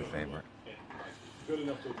usually the favorite.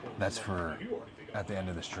 That's for at the end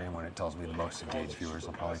of the stream when it tells me the most engaged viewers.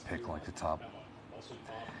 I'll probably pick like the top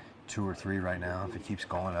 2 or 3 right now. If it keeps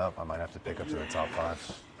going up, I might have to pick up to the top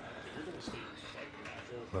 5.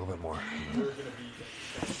 A little bit more.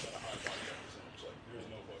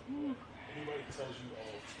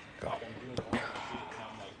 Go.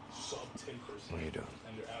 What are you doing?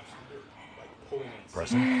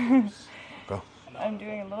 Pressing? Go. I'm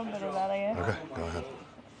doing a little bit of that, I guess. Okay, go ahead.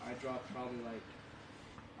 I dropped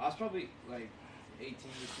I was probably like 18%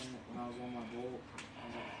 when I was on my bowl. I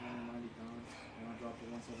was like 190 pounds. And I dropped to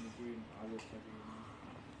 173 and I was heavier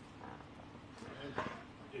than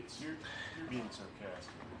It's you're being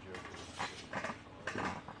sarcastic or joking.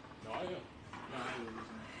 no, I am. No, I was using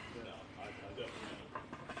it. No, I definitely am.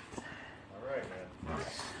 right, man.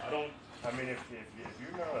 I don't. I mean, if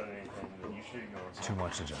you're not on anything, then you should go. Too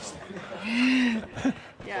much adjusting.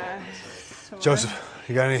 Yeah. Joseph,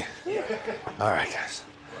 you got any? All right, guys.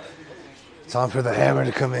 Time for the hammer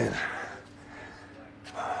to come in.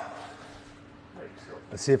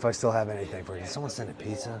 Let's see if I still have anything for you. Did someone send a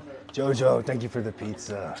pizza? Jojo, thank you for the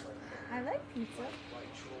pizza. I like pizza.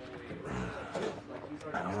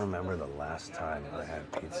 I don't remember the last time I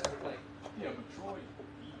had pizza.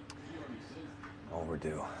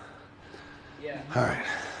 Overdue. All right.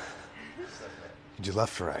 Did you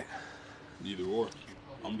left or right? Either or.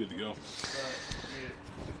 I'm good to go.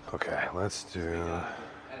 Okay, let's do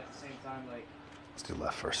At the same time, like,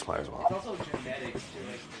 left first. Might as it's well. also genetics too,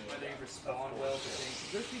 like whether you respond well to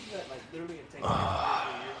things. There's people that like literally have taken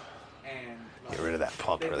years and like, Get rid of that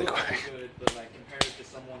pump they really look quick. good, but like compared to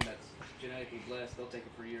someone that's genetically blessed, they'll take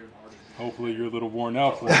it for a year and already. Hopefully you're a little worn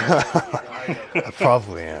out for it. I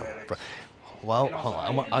probably am. Well, hold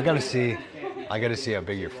on. I gotta see how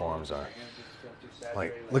big your forearms are.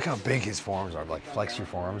 Like, look how big his forearms are. Like, flex your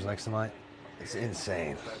forearms next to mine. It's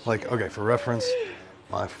insane. Like, okay, for reference,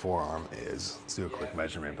 my forearm is. Let's do a quick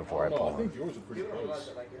measurement before I Oh, I pull him. think yours are pretty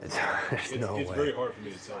close. There's no It's way. very hard for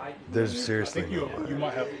me to tell. There's I seriously think no you way.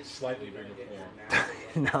 might have slightly bigger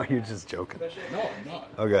form. No, you're just joking. No, I'm not.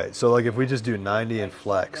 Okay, so like if we just do 90 and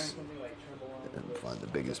flex, and find the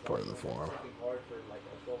biggest part of the forearm.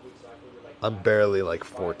 I'm barely like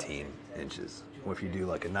 14 inches. If you do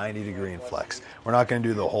like a 90 degree and flex, we're not going to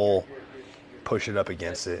do the whole push it up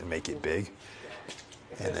against it and make it big.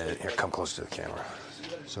 And then here, come close to the camera.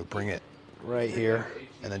 So bring it right here,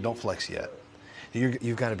 and then don't flex yet.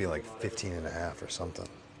 You've got to be like 15 and a half or something.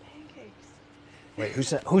 Wait,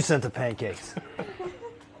 who sent the pancakes?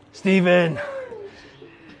 Steven!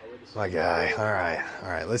 My guy. All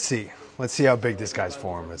right. Let's see how big this guy's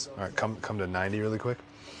forearm is. All right, come to 90 really quick.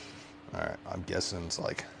 All right, I'm guessing it's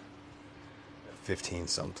like 15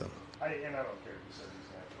 something. And I don't care if you said he's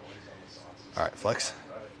natural. He's on the sauces. All right, flex.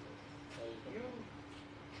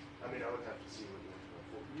 I mean, I would have to see what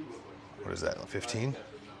you look like. What is that? 15?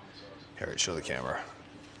 Here, show the camera.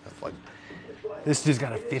 Like, this dude's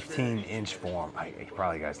got a 15-inch form.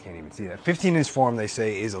 Probably you guys can't even see that. 15-inch form, they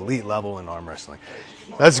say, is elite level in arm wrestling.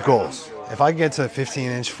 That's goals. If I get to a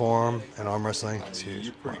 15-inch form in arm wrestling, it's huge.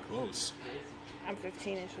 You're pretty close. I'm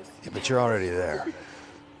 15 inches. Yeah, but you're already there.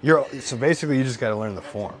 So basically, you just got to learn the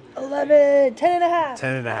form. 11, 10 and a half.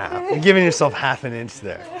 10 and a half. You're giving yourself half an inch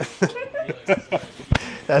there.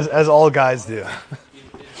 as all guys do.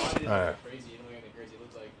 All right.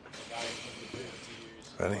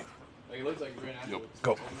 Ready? Like it looks like ran afterwards.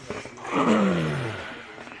 Go.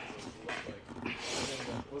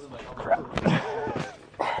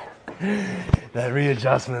 That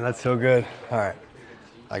readjustment, that's so good. All right.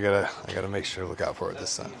 I gotta make sure to look out for it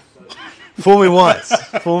this time. Fool me once.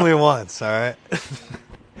 Fool me once, all right?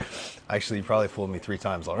 Actually, you probably fooled me 3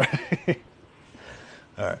 times already.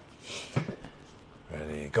 All right.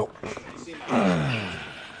 Ready, go.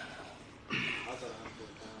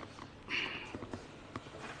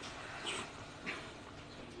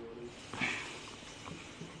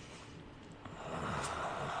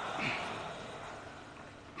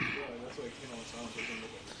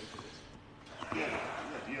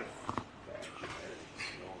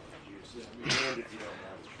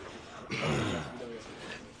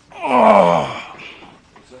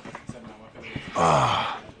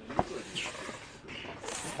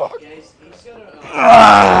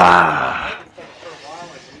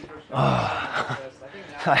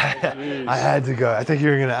 I had to go. I think you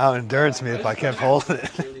were going to out-endurance me if I kept holding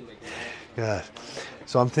it. God.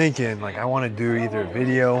 So I'm thinking, like, I want to do either a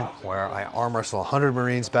video where I arm wrestle 100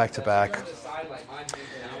 Marines back-to-back,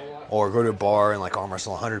 or go to a bar and, like, arm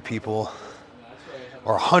wrestle 100 people,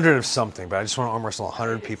 or 100 of something, but I just want to arm wrestle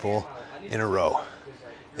 100 people in a row.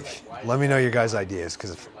 Let me know your guys' ideas,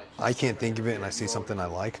 because if I can't think of it and I see something I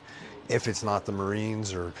like, if it's not the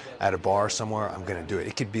Marines or at a bar somewhere, I'm going to do it.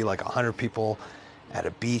 It could be like 100 people at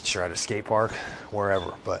a beach or at a skate park,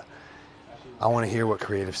 wherever. But I want to hear what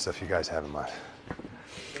creative stuff you guys have in mind.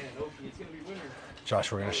 Josh,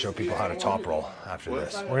 we're going to show people how to top roll after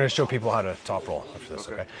this. We're going to show people how to top roll after this,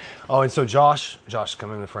 okay? Oh, and so Josh,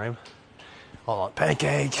 come in the frame. Hold on,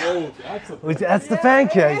 pancake. Oh, That's the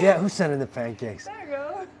pancake. Yeah, who's sending the pancakes? There you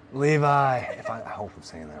go. Levi. I hope I'm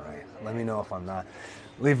saying that right. Let me know if I'm not.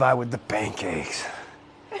 Levi with the pancakes.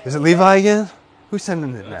 Is it Levi again? Who's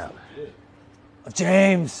sending it now?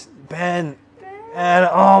 James, Ben, and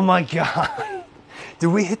oh my God. Did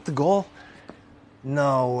we hit the goal?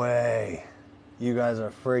 No way. You guys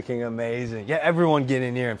are freaking amazing. Yeah, everyone get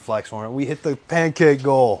in here and flex for it. We hit the pancake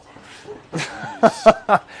goal.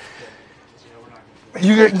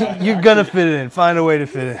 You're gonna fit it in. Find a way to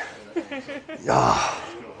fit it. Ah.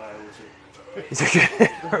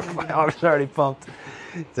 My arm's already pumped.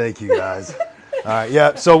 Thank you, guys. All right,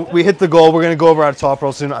 yeah. So we hit the goal. We're gonna go over our top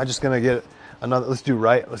roll soon. I'm just gonna get another. Let's do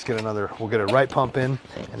right. Let's get another. We'll get a right pump in,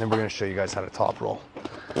 and then we're gonna show you guys how to top roll.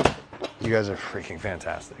 You guys are freaking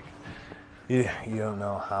fantastic. You don't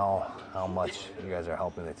know how much you guys are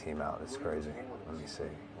helping the team out. It's crazy. Let me see.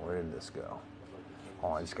 Where did this go?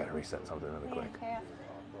 Oh, I just got to reset something really quick.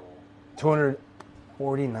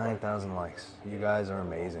 249,000 likes. You guys are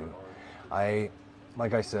amazing.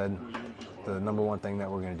 Like I said, the number one thing that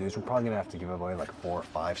we're going to do is we're probably going to have to give away like 4 or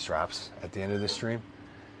 5 straps at the end of this stream.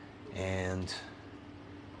 And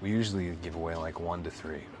we usually give away like 1 to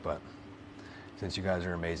 3. But since you guys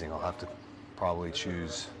are amazing, I'll have to probably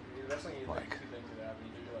choose like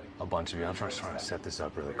a bunch of you. I'm just trying to set this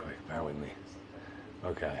up really quick. Bear with me.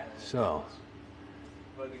 Okay, so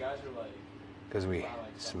because we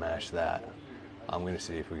smashed that, I'm going to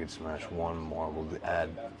see if we can smash one more. We'll add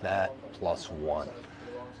that plus 1.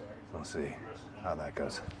 Let's see how that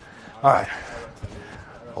goes. All right.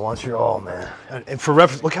 I want your all, man. And for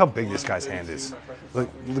reference, look how big this guy's hand is.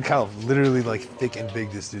 Look how literally like thick and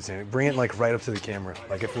big this dude's hand is. Bring it like right up to the camera.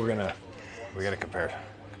 Like if we gotta compare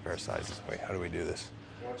sizes. Wait, how do we do this?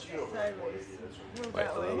 Wait,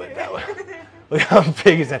 a little bit that way. Look how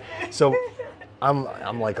big his hand. So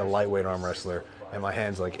I'm like a lightweight arm wrestler, and my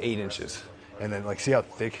hand's like 8 inches. And then like see how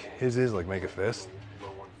thick his is, like make a fist.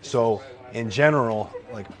 So in general,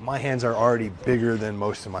 like my hands are already bigger than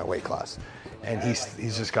most of my weight class, and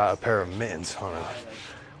he's just got a pair of mittens on it,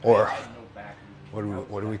 or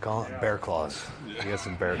what do we call it? Bear claws. He got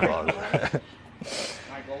some bear claws.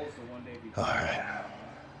 All right.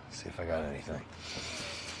 See if I got anything.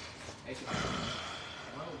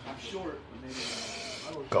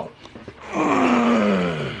 Go.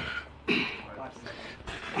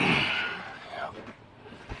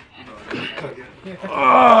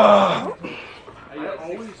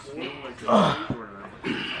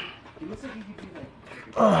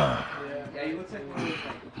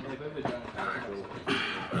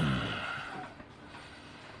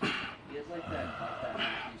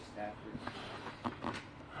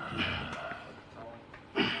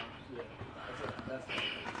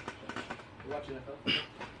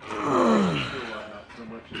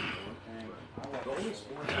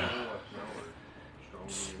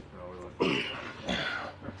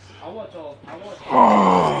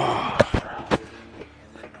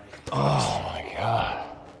 Oh my God.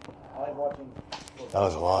 That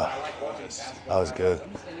was a lot. That was good.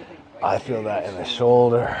 I feel that in the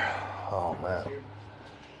shoulder. Oh man.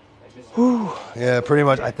 Whew. Yeah, pretty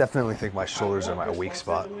much. I definitely think my shoulders are my weak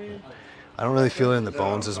spot. I don't really feel it in the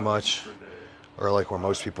bones as much, or like where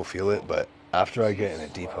most people feel it, but after I get in a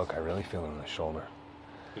deep hook, I really feel it in the shoulder.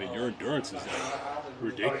 I mean, your endurance is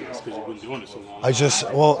ridiculous because you've been doing it so long.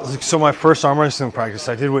 So my first arm wrestling practice,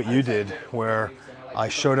 I did what you did, where I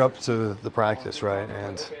showed up to the practice, right,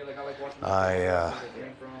 and I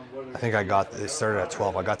think it started at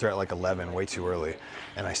 12. I got there at like 11, way too early,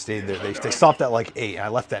 and I stayed there. They stopped at like 8. I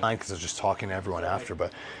left at 9 because I was just talking to everyone after,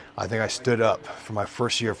 but I think I stood up for my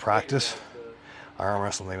first year of practice. I arm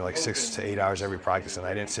wrestled maybe like 6 to 8 hours every practice, and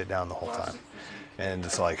I didn't sit down the whole time. And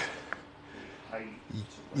it's like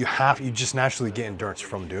you just naturally get endurance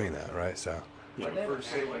from doing that, right? So I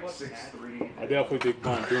definitely think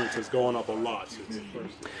my endurance is going up a lot since the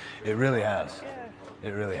first. It really has.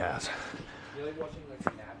 It really has.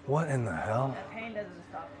 What in the hell?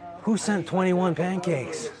 Who sent 21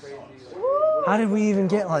 pancakes? How did we even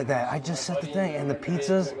get like that? I just set the thing, and the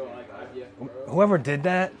pizzas. Whoever did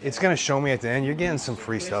that, it's going to show me at the end. You're getting some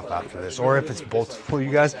free stuff after this. Or if it's both for you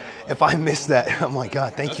guys. If I missed that, oh my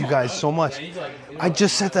God, thank you guys so much. I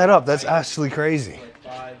just set that up. That's actually crazy.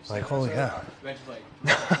 Like, holy cow.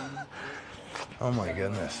 Oh my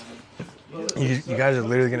goodness. You guys are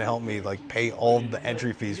literally going to help me like pay all the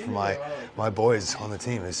entry fees for my boys on the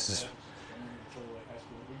team. It's just,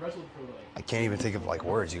 I can't even think of like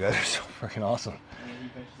words. You guys are so freaking awesome.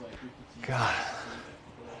 God.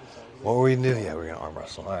 What were we going to do? Yeah, we're going to arm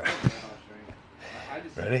wrestle. All right.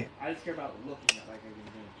 Ready? I just care about looking at like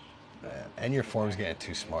a bench. And your form's getting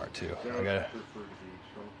too smart too.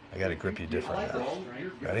 I gotta grip you different now.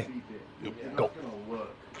 Ready? Yep. Go.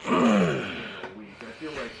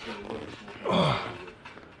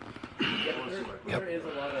 There is a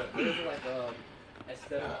lot of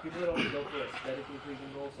aesthetic. People don't go for aesthetically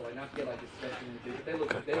pleasing goals, so like not to get like aesthetically big,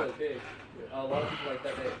 but they look big. A lot of people like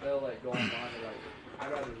that they'll like go online and like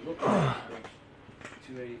I'd rather look at bench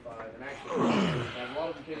 285 and actually a lot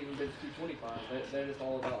of them can't even bench 225. They're just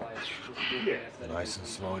all about like just being aesthetic. Nice and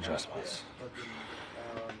slow adjustments.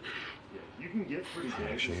 can get pretty big.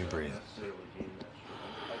 Make sure you breathe.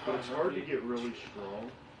 But it's hard to get really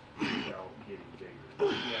strong without getting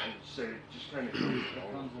bigger. So it just kind of goes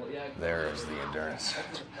along. There is the endurance.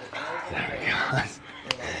 There we go.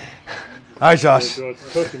 All right, Josh. So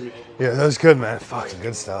it's cooking me. Yeah, that was good, man. Fucking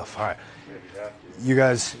good stuff. All right. You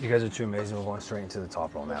guys are too amazing. We're going straight into the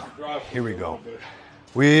top roll now. Here we go.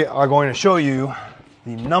 We are going to show you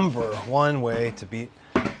the number one way to beat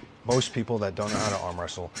most people that don't know how to arm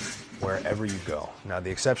wrestle wherever you go. Now,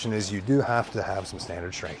 the exception is you do have to have some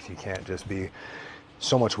standard strength. You can't just be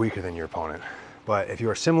so much weaker than your opponent. But if you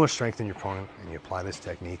are similar strength than your opponent and you apply this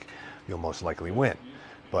technique, you'll most likely win.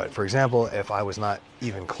 But for example, if I was not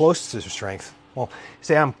even close to his strength, well,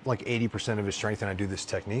 say I'm like 80% of his strength and I do this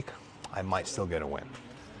technique, I might still get a win.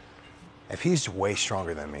 If he's way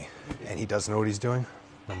stronger than me and he doesn't know what he's doing,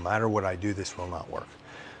 no matter what I do, this will not work.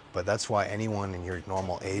 But that's why anyone in your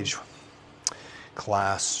normal age,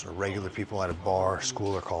 class, or regular people at a bar,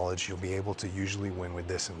 school, or college, you'll be able to usually win with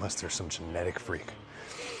this unless there's some genetic freak.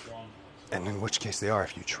 And in which case they are.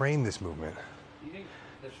 If you train this movement,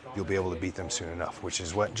 you'll be able to beat them soon enough, which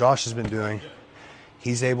is what Josh has been doing.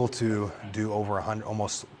 He's able to do over 100,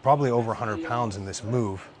 probably over 100 pounds in this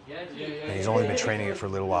move. And he's only been training it for a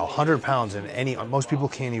little while. 100 pounds in most people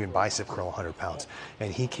can't even bicep curl 100 pounds.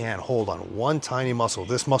 And he can hold on one tiny muscle.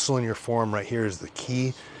 This muscle in your forearm right here is the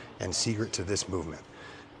key and secret to this movement.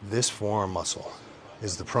 This forearm muscle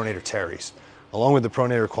is the pronator teres, along with the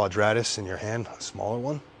pronator quadratus in your hand, a smaller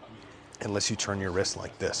one, unless you turn your wrist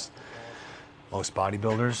like this. Most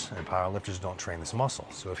bodybuilders and powerlifters don't train this muscle.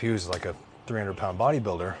 So if he was like a 300-pound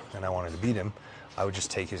bodybuilder and I wanted to beat him, I would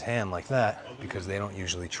just take his hand like that because they don't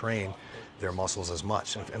usually train their muscles as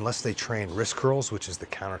much. Unless they train wrist curls, which is the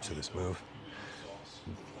counter to this move,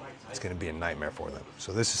 it's going to be a nightmare for them.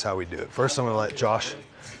 So this is how we do it. First, I'm going to let Josh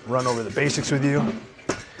run over the basics with you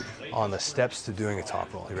on the steps to doing a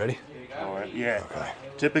top roll. You ready? All right, yeah. Okay.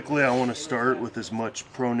 Typically, I want to start with as much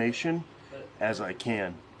pronation as I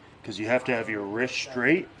can because you have to have your wrist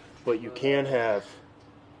straight, but you can have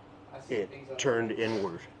it turned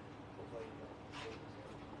inward.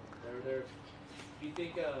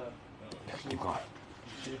 Keep going.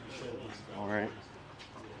 All right.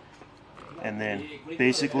 And then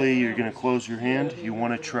basically you're going to close your hand. You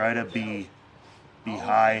want to try to be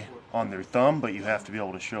high on their thumb, but you have to be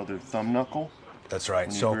able to show their thumb knuckle. That's right.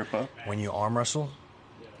 When you So grip up. when you arm wrestle,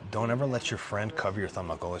 don't ever let your friend cover your thumb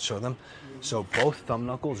knuckle. Let's show them. So both thumb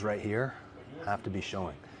knuckles right here have to be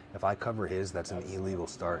showing. If I cover his, that's an illegal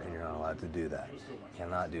start and you're not allowed to do that. You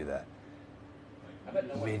cannot do that.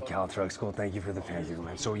 Made Cal Truck School, thank you for the pancake,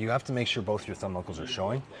 man. So you have to make sure both your thumb knuckles are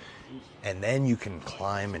showing, and then you can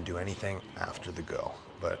climb and do anything after the go.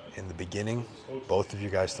 But in the beginning, both of you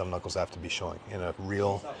guys' thumb knuckles have to be showing in a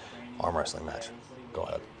real arm wrestling match. Go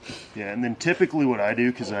ahead. Yeah, and then typically what I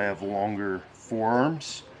do, because I have longer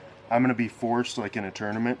forearms, I'm going to be forced, like in a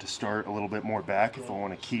tournament, to start a little bit more back if I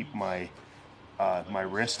want to keep my my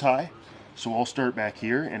wrist high. So I'll start back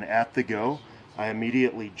here, and at the go, I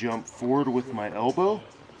immediately jump forward with my elbow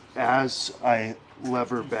as I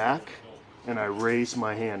lever back, and I raise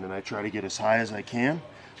my hand, and I try to get as high as I can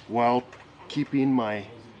while keeping my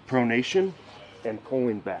pronation and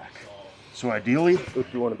pulling back. So ideally,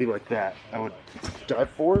 if you want to be like that, I would dive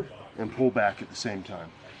forward and pull back at the same time.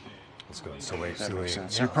 That's good. So That basically, makes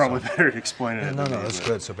sense. yeah, You're probably so- better at explaining it. No, than no, me, that's but-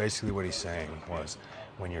 good. So basically what he's saying was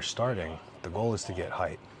when you're starting, the goal is to get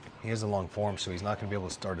height. He has a long form, so he's not going to be able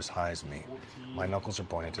to start as high as me. My knuckles are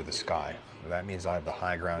pointing to the sky. That means I have the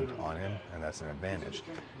high ground on him, and that's an advantage.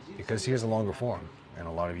 Because he has a longer form. And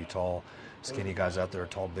a lot of you tall, skinny guys out there,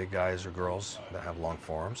 tall, big guys or girls that have long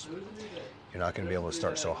forearms, you're not going to be able to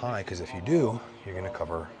start so high, because if you do, you're going to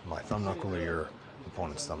cover my thumb knuckle or your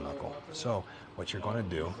opponent's thumb knuckle. So what you're going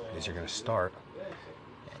to do is you're going to start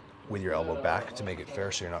with your elbow back to make it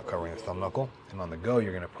fair so you're not covering the thumb knuckle. And on the go,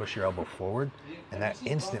 you're going to push your elbow forward. And that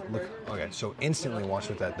so instantly watch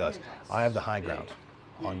what that does. I have the high ground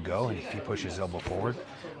on go, and if he pushes his elbow forward,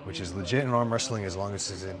 which is legit in arm wrestling as long as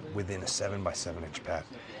it's within a 7x7 inch pad.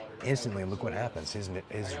 Instantly, look what happens. His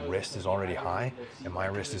wrist is already high, and my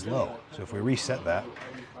wrist is low. So if we reset that,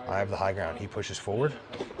 I have the high ground. He pushes forward,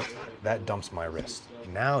 that dumps my wrist.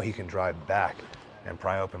 Now he can drive back and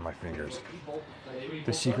pry open my fingers.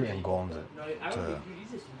 The secret and goal to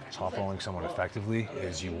top rolling someone effectively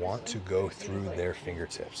is you want to go through their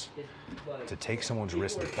fingertips. To take someone's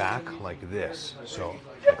wrist back like this. So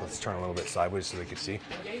let's turn a little bit sideways so they can see.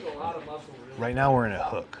 Right now we're in a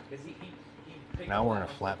hook. Now we're in a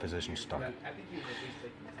flat position start.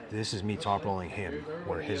 This is me top rolling him,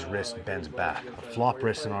 where his wrist bends back. A flop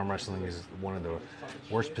wrist in arm wrestling is one of the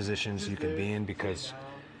worst positions you can be in because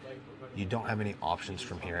you don't have any options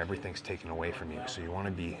from here. Everything's taken away from you. So you want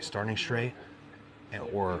to be starting straight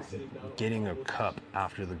or getting a cup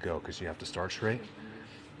after the go, because you have to start straight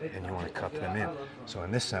and you want to cup them in. So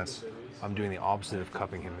in this sense, I'm doing the opposite of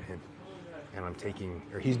cupping him in, and I'm taking,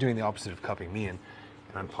 or he's doing the opposite of cupping me in,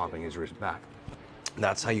 and I'm popping his wrist back.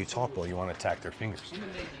 That's how you top roll. You want to attack their fingers.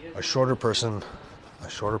 A shorter person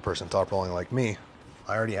top rolling like me,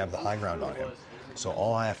 I already have the high ground on him. So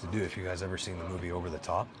all I have to do, if you guys ever seen the movie Over the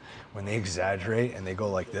Top, when they exaggerate and they go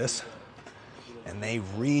like this, and they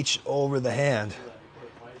reach over the hand,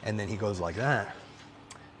 and then he goes like that,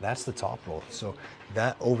 that's the top roll. So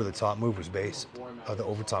that over the top move was based, the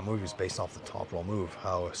over top move was based off the top roll move,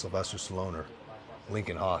 how Sylvester Stallone or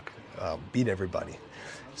Lincoln Hawk beat everybody.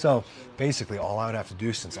 So basically all I would have to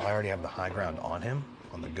do, since I already have the high ground on him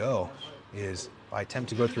on the go, is if I attempt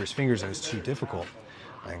to go through his fingers and it's too difficult,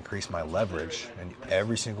 I increase my leverage, and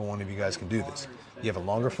every single one of you guys can do this. You have a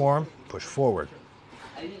longer forearm, push forward,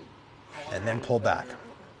 and then pull back,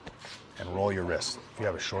 and roll your wrist. If you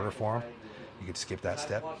have a shorter forearm, you could skip that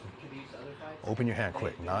step. Open your hand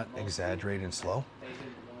quick, not exaggerate and slow.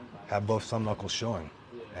 Have both thumb knuckles showing,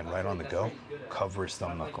 and right on the go, cover his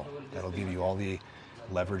thumb knuckle. That'll give you all the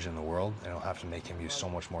leverage in the world, and it'll have to make him use so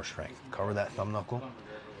much more strength. Cover that thumb knuckle,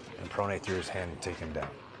 and pronate through his hand and take him down.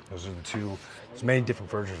 Those are the two. There's many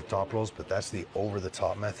different versions of top rolls, but that's the over the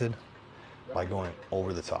top method, by going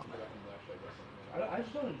over the top.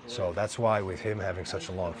 So that's why with him having such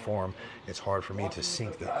a long form, it's hard for me to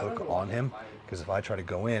sink the hook on him, because if I try to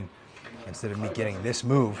go in, instead of me getting this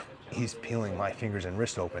move, he's peeling my fingers and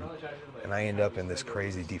wrist open, and I end up in this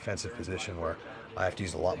crazy defensive position where I have to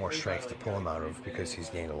use a lot more strength to pull him out of, because he's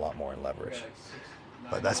gained a lot more in leverage.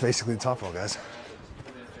 But that's basically the top roll, guys.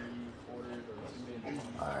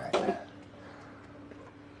 Alright.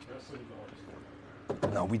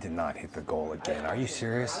 No, we did not hit the goal again. Are you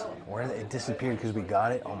serious? It disappeared because we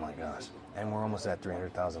got it? Oh my gosh. And we're almost at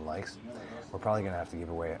 300,000 likes. We're probably going to have to give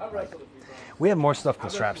away it. Like, we have more stuff than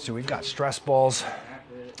straps too. We've got stress balls.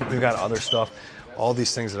 We've got other stuff. All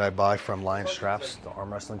these things that I buy from Lion Straps, the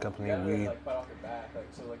arm wrestling company,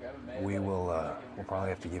 we'll probably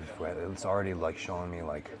have to give it away. It's already like showing me,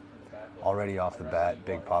 like, already off the bat,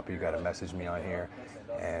 Big Papa, you got to message me on here,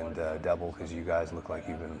 and Double, because you guys look like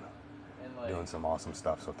you've been doing some awesome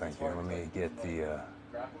stuff, so thank you. Let me get the,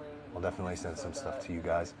 I'll definitely send some stuff to you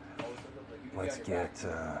guys. Let's get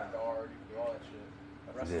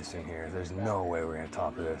this in here. There's no way we're going to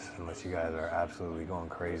top this unless you guys are absolutely going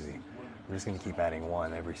crazy. We're just going to keep adding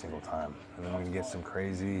one every single time. And then we can get some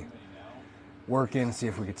crazy work in, see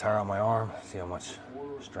if we can tire out my arm, see how much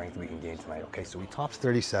strength we can gain tonight. Okay, so we topped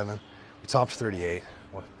 37, we topped 38.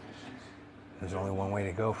 Well, there's only one way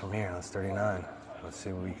to go from here, that's 39. Let's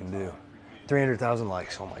see what we can do. 300,000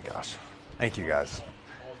 likes, oh my gosh. Thank you guys.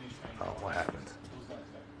 Oh, what happened?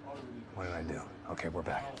 What did I do? Okay, we're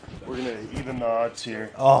back. We're gonna even the odds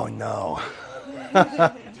here. Oh no.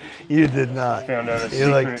 You did not. Found out a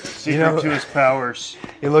You're secret to his powers.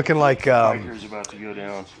 You're looking like Biker's about to go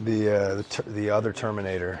down. the other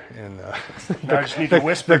Terminator in I just need to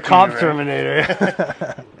whisper the to cop you, right?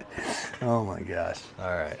 Terminator. Oh my gosh.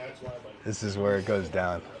 All right. This is where it goes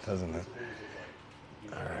down, doesn't it?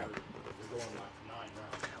 All right.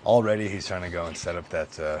 Already he's trying to go and set up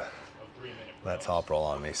that top roll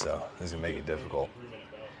on me, so this is gonna make it difficult.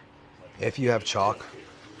 If you have chalk,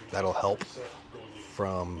 that'll help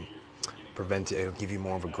from prevent it. It'll give you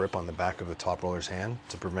more of a grip on the back of the top roller's hand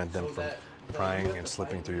to prevent them from prying and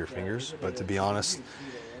slipping through your fingers. But to be honest,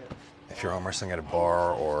 if you're arm wrestling at a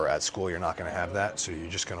bar or at school, you're not going to have that. So you're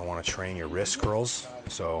just going to want to train your wrist curls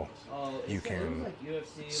so you can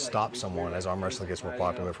stop someone as arm wrestling gets more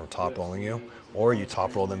popular from top rolling you, or you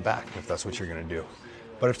top roll them back if that's what you're going to do.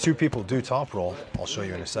 But if two people do top roll, I'll show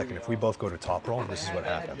you in a second. If we both go to top roll, this is what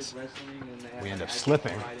happens. We end up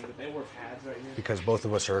slipping because both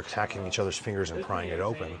of us are attacking each other's fingers and prying it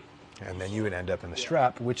open. And then you would end up in the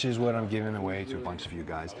strap, which is what I'm giving away to a bunch of you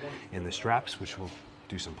guys in the straps, which will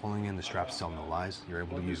do some pulling in. The straps tell no lies. You're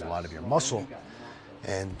able to use a lot of your muscle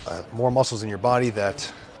and more muscles in your body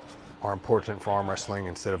that are important for arm wrestling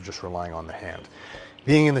instead of just relying on the hand.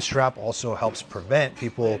 Being in the strap also helps prevent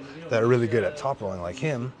people that are really good at top rolling like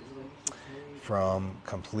him from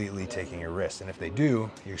completely taking your wrist. And if they do,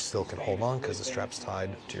 you still can hold on because the strap's tied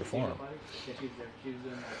to your forearm.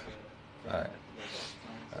 All right.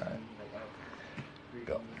 All right.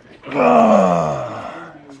 Go.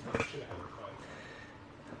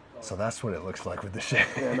 So that's what it looks like with the shape.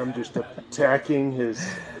 And I'm just attacking his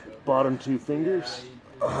bottom two fingers.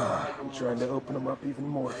 I'm trying to open them up even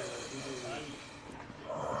more.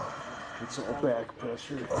 It's all back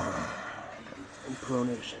pressure and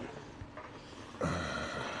pronation.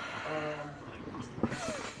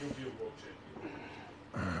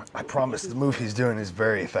 I promise the move he's doing is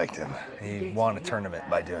very effective. He won a tournament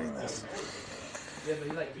by doing this. Yeah,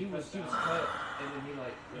 but he was cut, and then he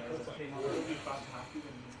came out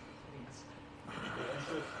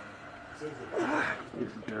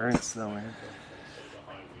Endurance though, man.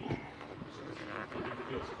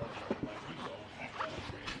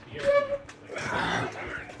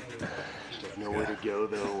 Just have nowhere to go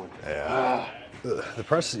though. Yeah. The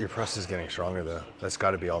press, your press is getting stronger though. That's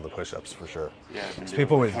got to be all the push-ups for sure. Yeah, I've been doing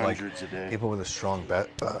People with like hundreds a day. people with a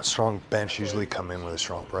strong bench usually come in with a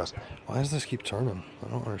strong press. Why does this keep turning? I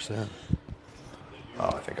don't understand. Oh,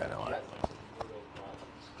 I think I know why.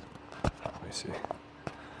 Let me see.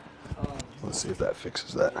 Let's see if that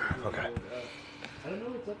fixes that. Okay. I don't know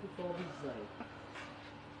what's up with all these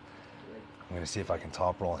I'm gonna see if I can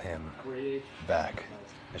top roll him British. back.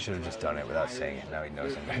 I should have just done it without saying it. Now he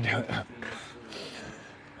knows I'm gonna do it.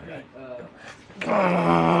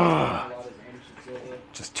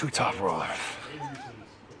 Just 2 top rollers.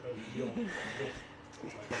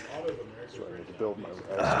 Sorry to build my.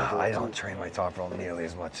 I don't train my top roll nearly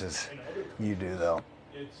as much as you do, though.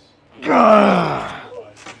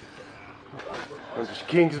 There's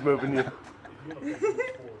kings moving you.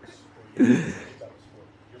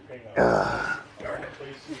 Darn it.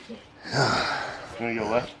 You wanna go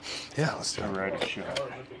left? Yeah, let's do Or it. right? Sure.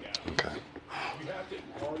 Okay.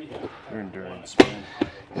 Your endurance, man.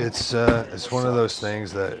 It's one of those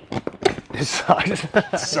things that it sucks.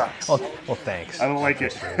 Sucks. Well, thanks. I don't like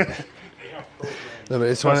it. No, but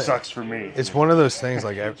it's That one. sucks for me. It's one of those things.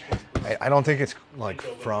 Like I don't think it's like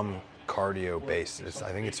from cardio based.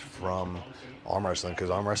 I think it's from arm wrestling,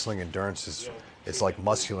 because arm wrestling endurance it's like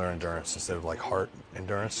muscular endurance instead of like heart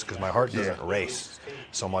endurance. Because my heart doesn't race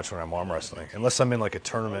so much when I'm arm wrestling, unless I'm in like a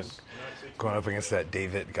tournament going up against that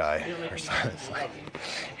David guy or something. It's like,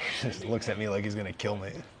 he just looks at me like he's gonna kill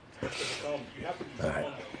me. All right,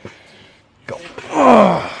 go. Just because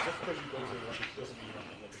you go to the Olympics doesn't mean you're on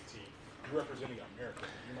the Olympic team. You're representing America.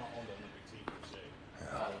 You're not on the Olympic team per se.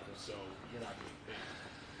 So you're not getting paid.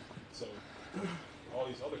 So all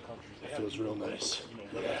these other countries, they have Feels real nice.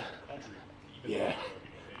 country. Yeah.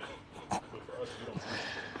 But for us, we don't do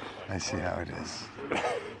that. I see how it is.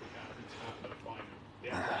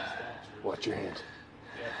 Watch your hand.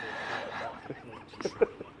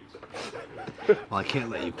 Well, I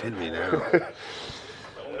can't let you pin me now.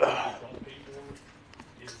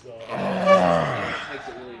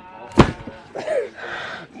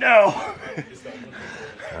 No.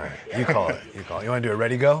 All right, you call it. You call it. You want to do a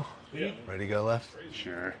ready go? Yeah. Ready go left?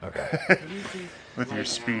 Sure. Okay. With your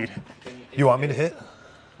speed. You want me to hit?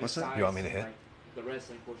 What's that? You want me to hit? The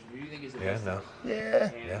wrestling portion. Do you think is the Yeah, best? no.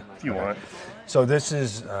 Yeah. Yeah. If you want. So this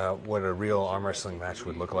is what a real arm wrestling match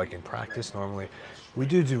would look like in practice. Normally, we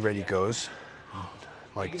do ready goes,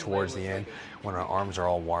 like towards the end when our arms are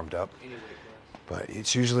all warmed up. But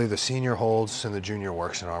it's usually the senior holds and the junior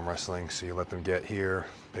works in arm wrestling. So you let them get here,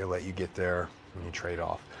 they let you get there, and you trade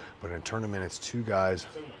off. But in a tournament, it's 2 guys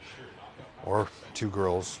or 2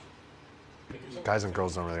 girls. Guys and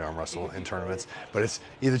girls don't really arm wrestle in tournaments, but it's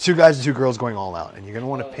either 2 guys and 2 girls going all out, and you're going to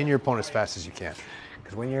want to pin your opponent as fast as you can.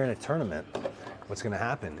 Because when you're in a tournament, what's going to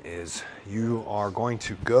happen is you are going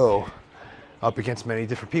to go up against many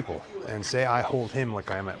different people. And say I hold him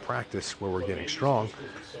like I am at practice where we're getting strong.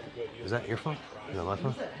 Is that your phone? Is that my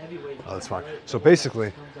phone? Oh, that's fine. So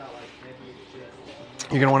basically,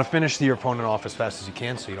 you're going to want to finish your opponent off as fast as you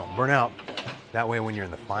can so you don't burn out. That way, when you're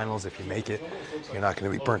in the finals, if you make it, you're not going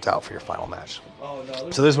to be burnt out for your final match.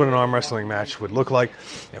 So this is what an arm wrestling match would look like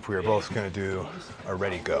if we were both going to do a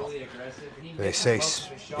ready go. They say,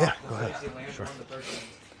 yeah, go ahead. Sure.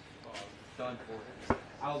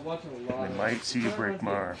 We might see you break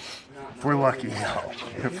my arm. If we're lucky. No.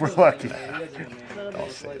 If we're lucky. I'll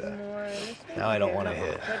say that. Now I don't want to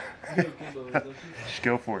hit. Just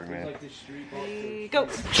go for it, man. Go.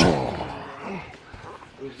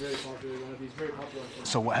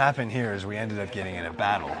 So what happened here is we ended up getting in a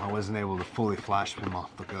battle. I wasn't able to fully flash him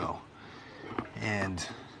off the go. And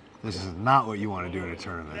this is not what you want to do in a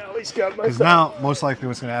tournament. Because now, most likely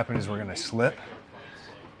what's going to happen is we're going to slip.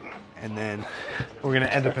 And then we're going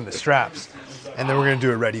to end up in the straps. And then we're going to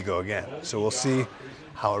do a ready go again. So we'll see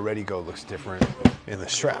how a ready go looks different in the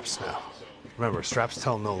straps now. Remember, straps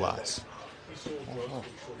tell no lies.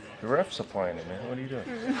 The ref's applying it, man. What are you doing?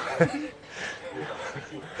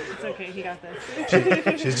 It's okay, he got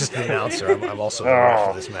this. She's just the announcer. I'm also the ref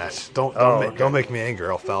for this match. Don't make me angry.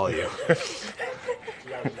 I'll foul you.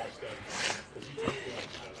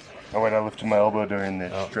 Oh wait, I lifted my elbow during the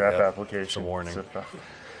strap yeah. application. It's a warning.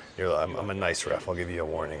 So, I'm a nice ref. I'll give you a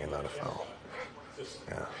warning and not a foul.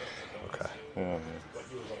 Yeah. Okay. yeah,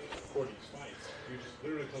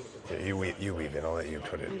 Yeah, you weave it. I'll let you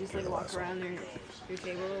put it. And just do like the walk last one. around your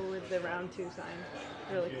table with the round 2 sign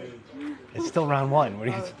really quick. It's still round 1. What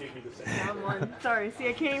do you? Round 1. Sorry, see,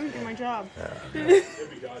 I can't even do my job.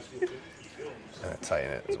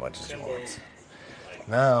 Tighten it as much as you want.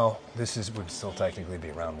 Now, would still technically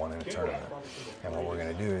be round 1 in a tournament. And what we're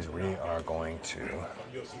going to do is we are going to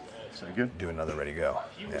Is that good? do another ready go.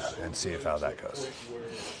 Yeah, and see how that goes.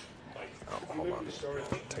 Oh, hold on.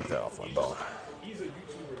 Take that off my bone.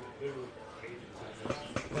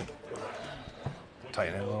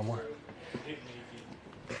 Tighten it a little more.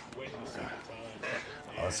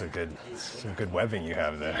 Oh, that's some good webbing you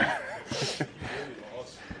have there.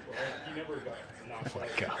 Oh my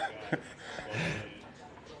God.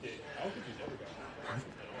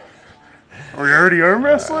 Are we already arm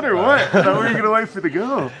wrestling or what? I thought we were going to wait for the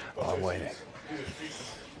go. Oh, I'm waiting.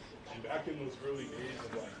 Back in those early days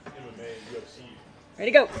of like MMA and UFC,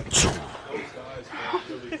 Ready, go. those guys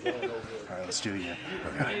were really going over All right, let's do it again.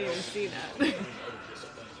 I didn't even see that.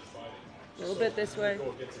 A little bit this way.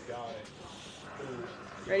 against a guy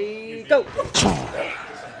who Ready, go.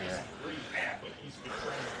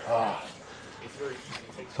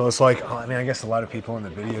 So it's like, I mean, I guess a lot of people in the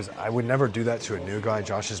videos, I would never do that to a new guy.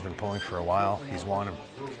 Josh has been pulling for a while. He's won a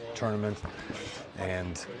tournament,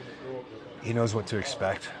 and he knows what to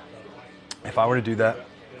expect. If I were to do that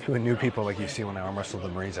to a new people like you see when I arm wrestle the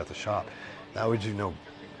Marines at the shop, that would do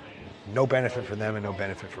no benefit for them and no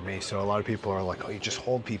benefit for me. So a lot of people are like, oh, you just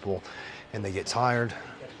hold people and they get tired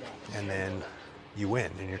and then you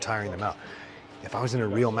win and you're tiring them out. If I was in a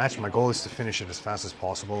real match, my goal is to finish it as fast as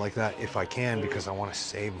possible like that if I can, because I want to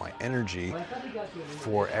save my energy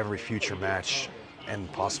for every future match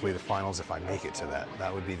and possibly the finals if I make it to that.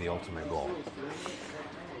 That would be the ultimate goal.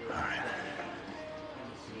 All right.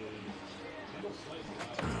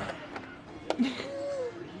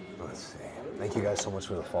 Let's see. Thank you guys so much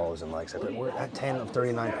for the follows and likes. We're at 10 of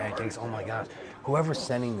 39 pancakes. Oh my gosh. Whoever's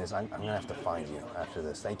sending this, I'm going to have to find you after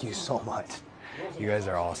this. Thank you so much. You guys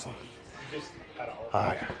are awesome. All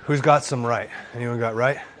right. Who's got some right? Anyone got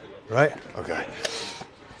right? Right? Okay.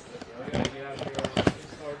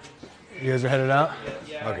 You guys are headed out?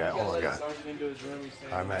 Okay. Oh my God.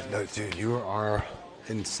 All right, man. No, dude, you are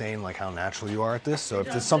insane, like how natural you are at this. So if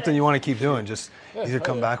there's something you want to keep doing, just either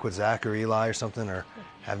come back with Zach or Eli or something, or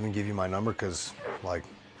have him give you my number, because like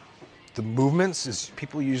the movements is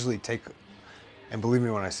people usually take, and believe me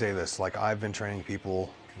when I say this, like I've been training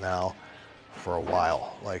people now for a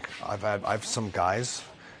while. Like I've some guys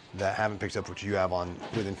that haven't picked up what you have on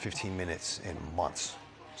within 15 minutes in months.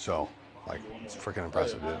 So like it's freaking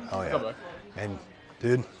impressive, dude. Oh yeah. And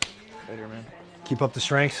dude, Later, man. keep up the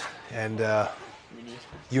strength, and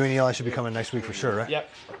you and Eli should be coming next week for sure, right? Yep.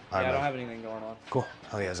 All right, I don't man. have anything going on. Cool.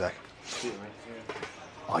 Hell yeah, Zach.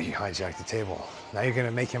 Oh, you hijacked the table. Now you're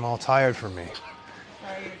gonna make him all tired for me.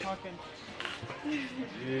 Sorry, you're talking.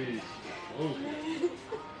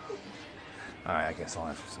 All right, I guess I'll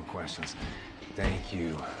answer some questions. Thank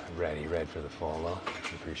you, Red, for the follow.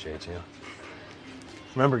 Appreciate you.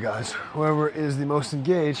 Remember, guys, whoever is the most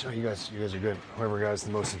engaged, you guys are good. Whoever guys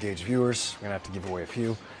the most engaged viewers, we're gonna have to give away a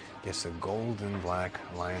few. Gets a gold and black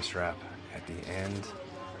lion strap at the end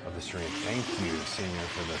of the stream. Thank you, Senior,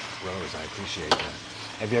 for the rose. I appreciate that.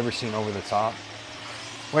 Have you ever seen Over the Top?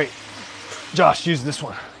 Wait, Josh, use this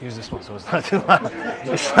one. Use this one so it's not too loud.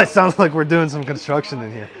 It sounds like we're doing some construction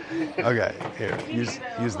in here. Okay, here,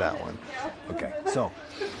 use that one. Okay, so,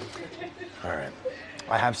 all right.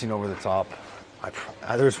 I have seen Over the Top.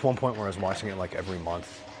 There was one point where I was watching it like every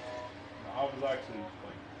month. I was actually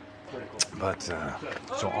like critical. But,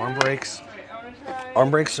 so arm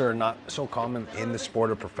breaks are not so common in the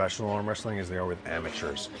sport of professional arm wrestling as they are with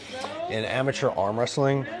amateurs. In amateur arm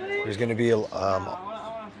wrestling, there's going to be a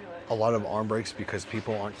lot of arm breaks because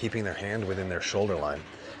people aren't keeping their hand within their shoulder line.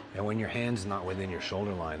 And when your hand's not within your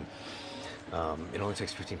shoulder line, it only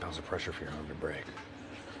takes 15 pounds of pressure for your arm to break.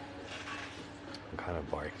 What kind of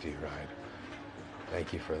bike do you ride?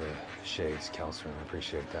 Thank you for the shades, Kelser. I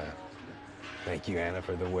appreciate that. Thank you, Anna,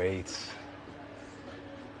 for the weights.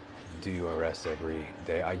 Do you rest every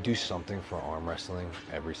day? I do something for arm wrestling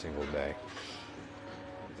every single day.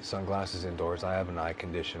 Sunglasses indoors. I have an eye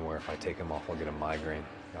condition where if I take them off, I'll get a migraine.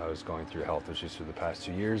 I was going through health issues for the past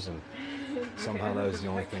 2 years, and somehow that was the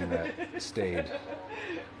only thing that stayed.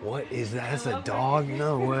 What is that? That's a dog?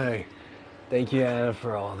 No way. Thank you, Anna,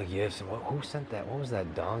 for all the gifts. And who sent that? What was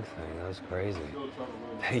that dog thing? That was crazy.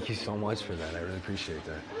 Thank you so much for that. I really appreciate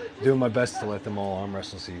that. Doing my best to let them all arm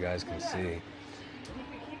wrestle so you guys can see.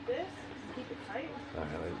 All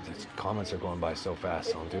right, these comments are going by so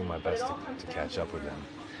fast, so I'm doing my best to catch up with them.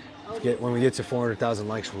 when we get to 400,000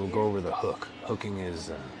 likes, we'll go over the hook. Hooking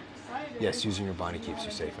is, yes, using your body keeps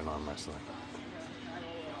you safe in arm wrestling.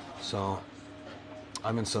 So,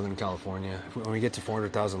 I'm in Southern California. When we get to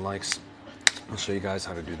 400,000 likes, I'll show you guys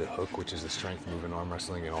how to do the hook, which is the strength move in arm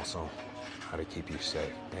wrestling, and also how to keep you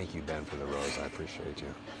safe. Thank you, Ben, for the rose. I appreciate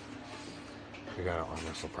you. We got to arm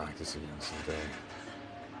wrestle practice again someday.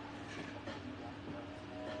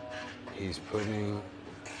 He's putting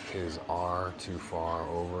his R too far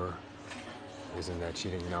over. Isn't that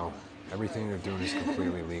cheating? No. Everything they're doing is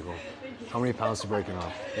completely legal. How many pounds to break an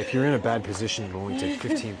arm? If you're in a bad position, it will only take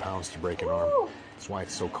 15 pounds to break an arm. That's why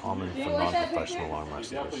it's so common for non-professional arm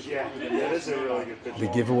wrestlers. Yeah, that is a really good picture.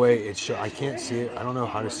 The giveaway, I can't see it. I don't know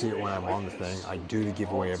how to see it when I'm on the thing. I do the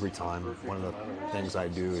giveaway every time. One of the things I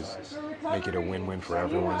do is make it a win-win for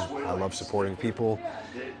everyone. I love supporting people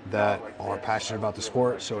that are passionate about the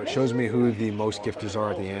sport. So it shows me who the most gifters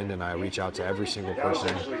are at the end, and I reach out to every single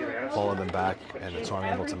person, follow them back, and so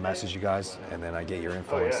I'm able to message you guys, and then I get your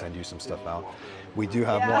info and send you some stuff out. We do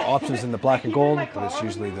have more options in the black and gold, but it's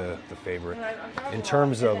usually the favorite. In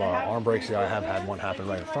terms of arm breaks, I have had one happen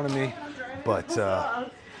right in front of me, but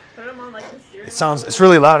it's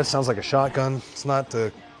really loud. It sounds like a shotgun. It's not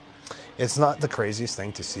the craziest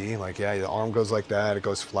thing to see. Like, yeah, the arm goes like that, it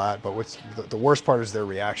goes flat, but what's the worst part is their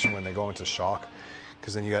reaction when they go into shock,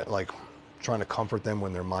 because then you got like trying to comfort them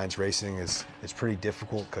when their mind's racing it's pretty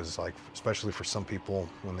difficult, because like especially for some people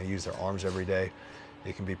when they use their arms every day,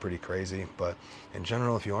 it can be pretty crazy. But in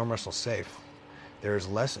general, if you arm wrestle safe, there's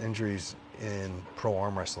less injuries in pro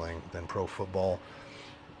arm wrestling than pro football,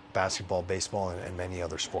 basketball, baseball, and many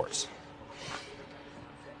other sports.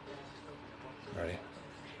 Ready?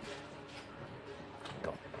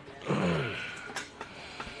 Go.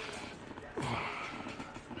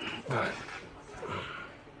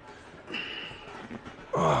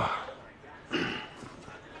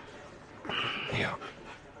 Yeah.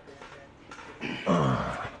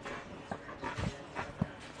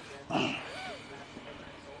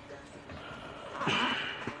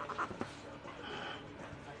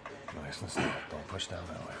 Nice and slow. Don't push down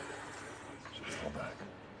that way. Just pull back.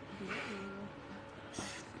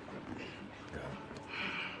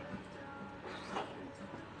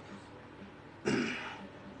 Good.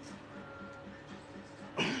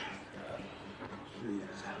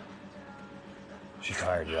 She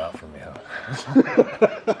tired you out for me, huh?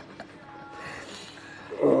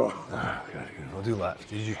 Good. We'll do left.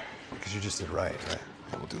 Because you just did right?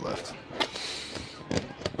 We'll do left.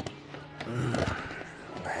 Man.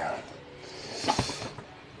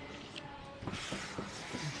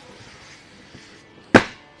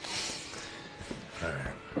 All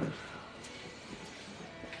right.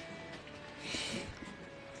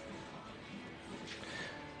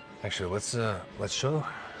 Actually, let's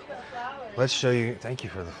show you. Thank you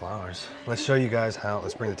for the flowers. Let's show you guys how.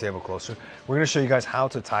 Let's bring the table closer. We're going to show you guys how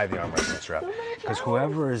to tie the arm wrestling strap. Because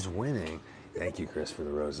whoever is winning, thank you, Chris, for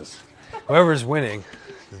the roses. Whoever is winning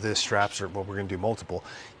the straps, or what we're going to do multiple,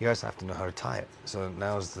 you guys have to know how to tie it. So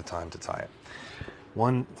now is the time to tie it.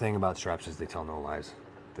 One thing about straps is they tell no lies.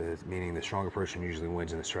 Meaning the stronger person usually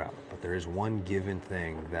wins in the strap. But there is one given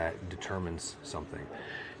thing that determines something.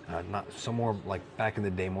 Not some more like back in the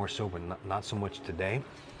day, more so, but not so much today.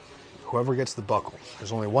 Whoever gets the buckle.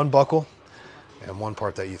 There's only one buckle and one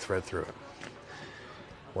part that you thread through it.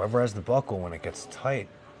 Whoever has the buckle, when it gets tight,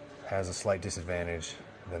 has a slight disadvantage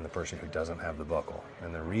than the person who doesn't have the buckle.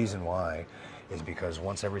 And the reason why is because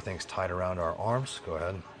once everything's tied around our arms, go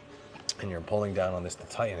ahead, and you're pulling down on this to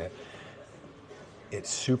tighten it, it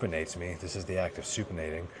supinates me. This is the act of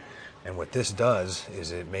supinating. And what this does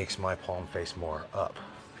is it makes my palm face more up.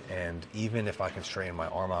 And even if I can straighten my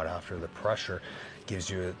arm out after, the pressure gives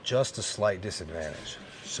you just a slight disadvantage.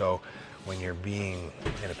 So when you're being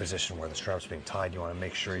in a position where the strap's being tied, you want to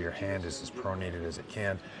make sure your hand is as pronated as it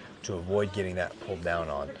can to avoid getting that pulled down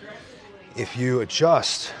on. If you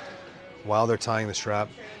adjust while they're tying the strap,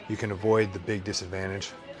 you can avoid the big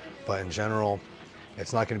disadvantage. But in general,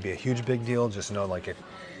 it's not going to be a huge big deal. Just know, like,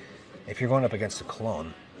 if you're going up against a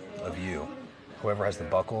clone of you, whoever has the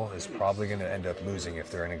buckle is probably going to end up losing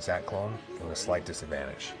if they're an exact clone from a slight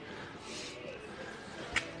disadvantage.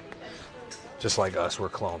 Just like us, we're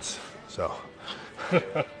clones. So,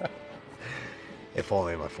 if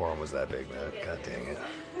only my forearm was that big, man. God dang it.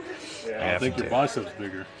 Yeah, I think your bicep's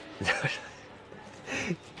bigger.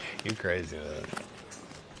 You crazy,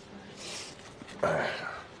 man.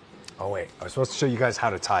 Oh wait, I was supposed to show you guys how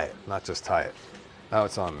to tie it, not just tie it. Now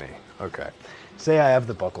it's on me. Okay. Say I have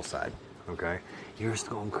the buckle side. Okay. You're just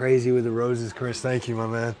going crazy with the roses, Chris. Thank you, my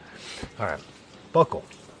man. All right. Buckle.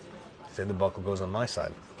 Say the buckle goes on my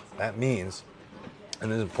side. That means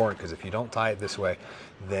And it's important because if you don't tie it this way,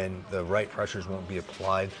 then the right pressures won't be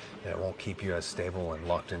applied and it won't keep you as stable and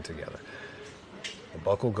locked in together. The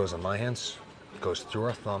buckle goes on my hands, goes through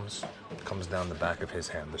our thumbs, comes down the back of his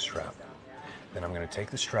hand, the strap. Then I'm going to take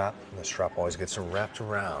the strap, and the strap always gets wrapped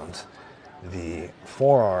around the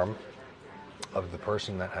forearm of the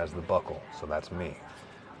person that has the buckle. So that's me.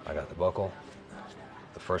 I got the buckle.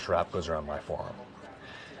 The first wrap goes around my forearm.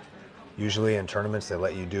 Usually in tournaments, they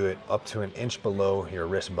let you do it up to an inch below your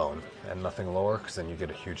wrist bone and nothing lower, because then you get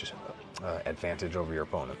a huge advantage over your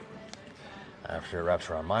opponent. After it wraps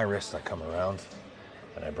around my wrist, I come around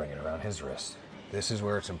and I bring it around his wrist. This is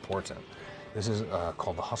where it's important. This is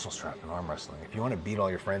called the hustle strap in arm wrestling. If you want to beat all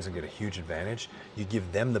your friends and get a huge advantage, you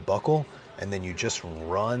give them the buckle and then you just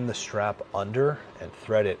run the strap under and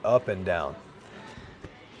thread it up and down.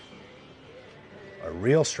 A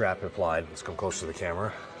real strap applied, let's come close to the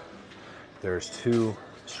camera. There's two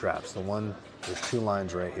straps. There's two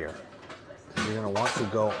lines right here. You're gonna want to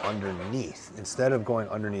go underneath. Instead of going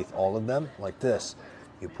underneath all of them like this,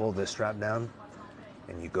 you pull this strap down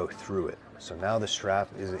and you go through it. So now the strap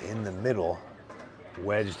is in the middle,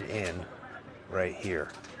 wedged in right here,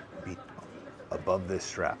 above this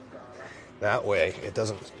strap. That way it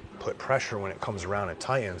doesn't put pressure when it comes around and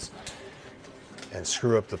tightens and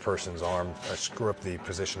screw up the person's arm, or screw up the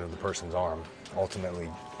position of the person's arm, ultimately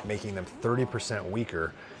making them 30%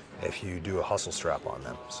 weaker if you do a hustle strap on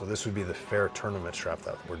them. So this would be the fair tournament strap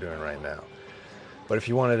that we're doing right now. But if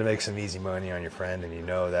you wanted to make some easy money on your friend and you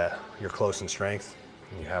know that you're close in strength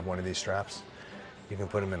and you have one of these straps, you can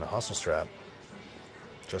put him in a hustle strap.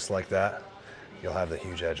 Just like that, you'll have the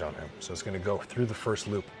huge edge on him. So it's gonna go through the first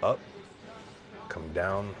loop up, come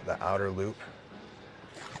down the outer loop,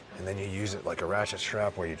 and then you use it like a ratchet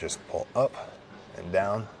strap where you just pull up and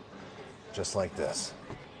down, just like this.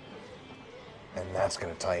 And that's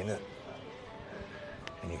gonna tighten it.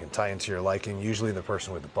 And you can tighten to your liking. Usually the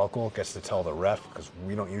person with the buckle gets to tell the ref, because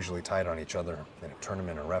we don't usually tie it on each other in a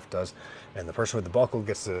tournament, a ref does. And the person with the buckle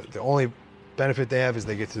gets to, the only benefit they have is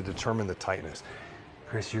they get to determine the tightness.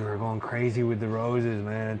 Chris, you were going crazy with the roses,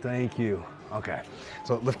 man. Thank you. Okay,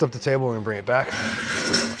 so lift up the table, we're gonna bring it back. That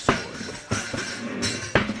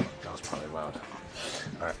was probably loud.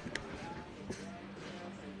 All right.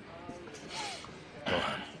 Go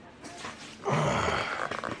ahead.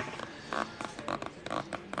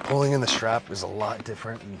 Pulling in the strap is a lot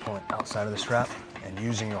different than pulling outside of the strap and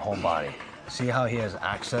using your whole body. See how he has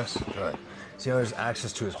access? Good. See how there's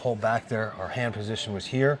access to his whole back there? Our hand position was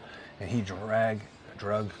here, and he dragged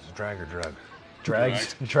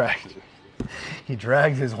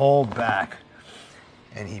his whole back,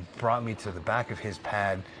 and he brought me to the back of his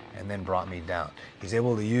pad and then brought me down. He's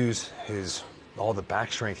able to use all the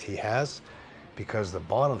back strength he has, because the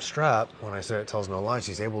bottom strap, when I say it tells no lies,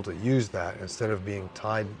 he's able to use that instead of being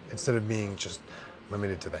tied, instead of being just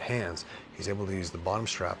limited to the hands. He's able to use the bottom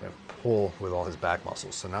strap and pull with all his back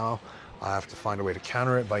muscles. So now I have to find a way to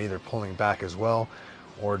counter it by either pulling back as well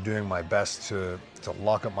or doing my best to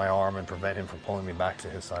lock up my arm and prevent him from pulling me back to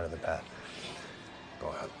his side of the pad. Go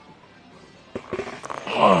ahead.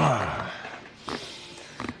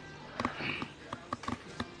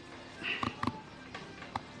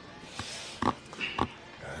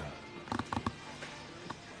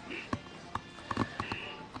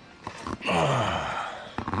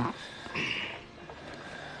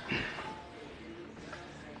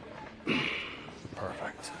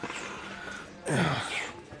 Perfect.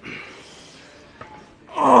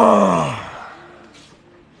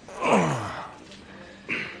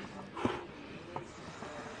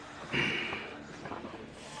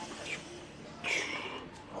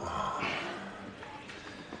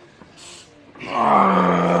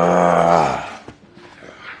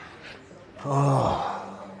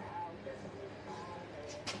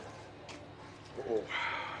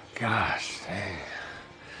 Gosh, dang.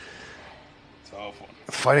 It's awful.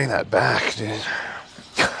 Fighting that back, dude.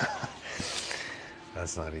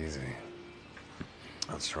 That's not easy.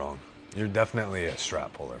 That's strong. You're definitely a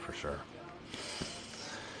strap puller for sure.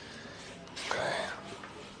 Okay.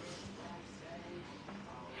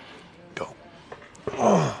 Go.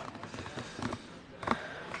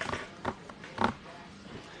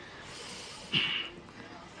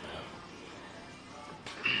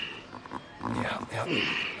 Yeah.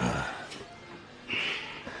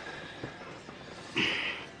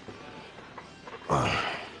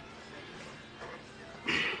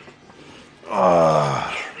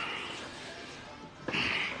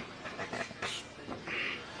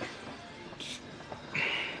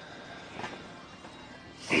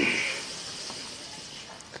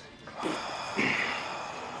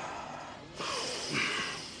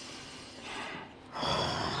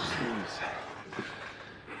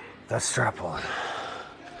 That's strap on.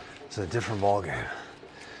 It's a different ball game.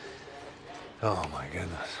 Oh my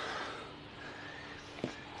goodness.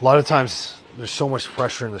 A lot of times there's so much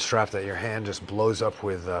pressure in the strap that your hand just blows up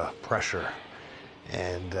with pressure,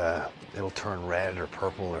 and it'll turn red or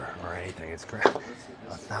purple or anything. It's great.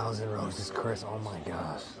 1,000 roses, Chris. Oh my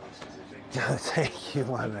gosh. Thank you,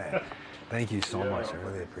 my man. Thank you so much. I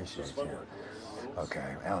really appreciate you.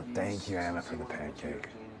 Okay. Well, thank you, Anna, for the pancake.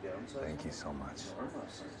 Thank you so much.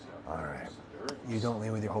 All right. You don't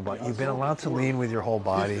lean with your whole body. You've been allowed to lean with your whole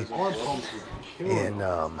body His arm pumps were in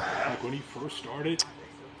like when he first started.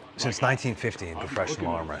 since 1950 in professional looking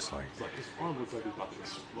arm at wrestling. It's like his arm looks like he's about to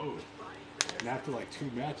explode. And after like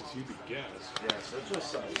 2 matches, you'd be gassed.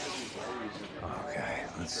 Okay,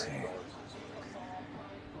 let's see.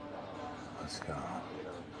 Let's go.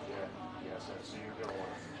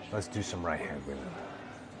 Let's do some right hand with it.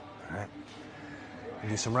 All right.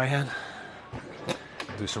 Do some right hand.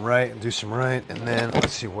 Do some right, and then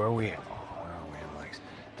let's see where are we in likes.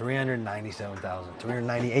 397,000,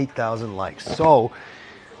 398,000 likes. So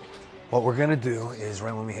what we're gonna do is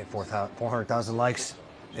right when we hit 400,000 likes,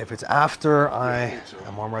 if it's after I'm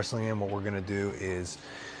arm wrestling in, what we're gonna do is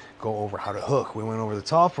go over how to hook. We went over the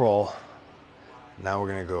top roll. Now we're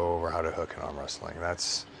gonna go over how to hook in arm wrestling.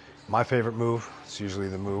 That's my favorite move. It's usually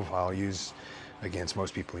the move I'll use against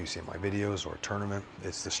most people you see in my videos or tournament.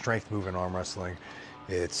 It's the strength move in arm wrestling.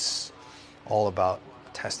 It's all about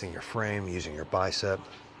testing your frame, using your bicep,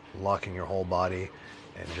 locking your whole body,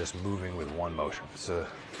 and just moving with one motion. So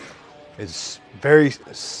it's very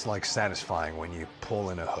like satisfying when you pull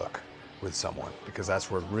in a hook with someone, because that's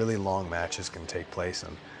where really long matches can take place,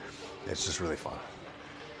 and it's just really fun.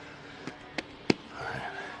 All right.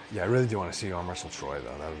 Yeah, I really do want to see you arm wrestle Troy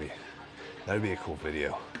though. That'd be a cool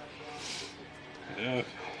video. Yeah,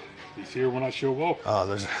 he's here when I show up.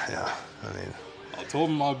 Oh, yeah. I mean, I told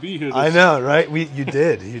him I'd be here. I know, right? You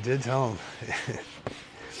did tell him.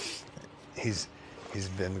 He's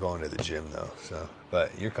been going to the gym though, so.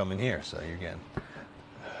 But you're coming here, so you're getting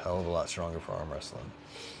a hell of a lot stronger for arm wrestling.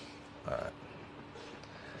 All right.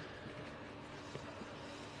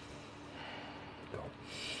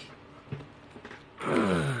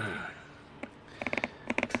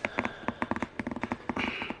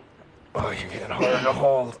 Oh, you're getting harder to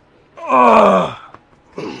hold. Oh!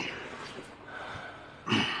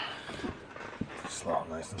 Slow,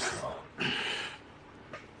 nice and slow.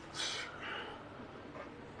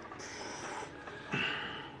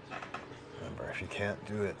 Remember, if you can't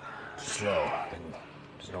do it slow, then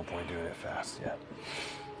there's no point doing it fast yet.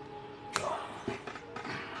 Go.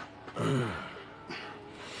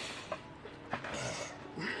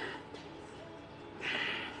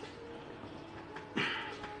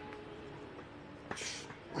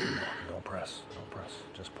 Don't press,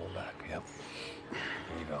 just pull back, yep.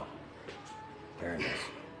 There you go. Very nice.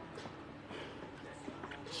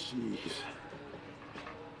 Jeez.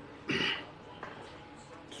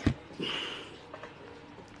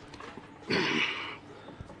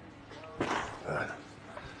 Good.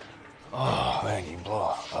 Oh man, you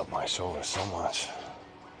blow up my shoulder so much.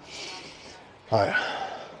 All right.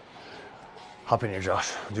 Hop in here,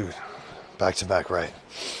 Josh. Dude, back to back right.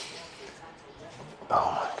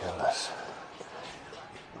 Oh my goodness.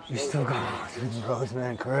 You still going through the roads,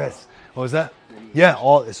 man, Chris. What was that? Yeah,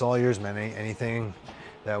 it's all yours, man. Anything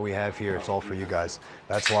that we have here, it's all for you guys.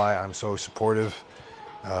 That's why I'm so supportive,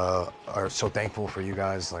 or so thankful for you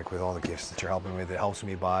guys, like with all the gifts that you're helping with. It helps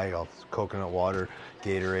me buy coconut water,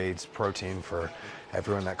 Gatorades, protein for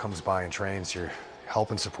everyone that comes by and trains. You're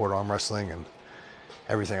helping support arm wrestling and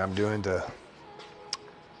everything I'm doing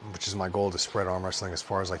which is my goal, to spread arm wrestling as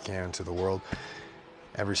far as I can into the world.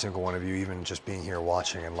 Every single one of you, even just being here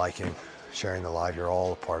watching and liking, sharing the live, you're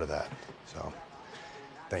all a part of that. So,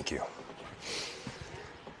 thank you.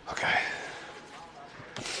 Okay.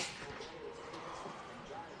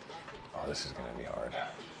 Oh, this is gonna be hard.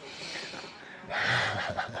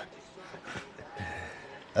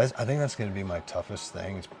 I think that's gonna be my toughest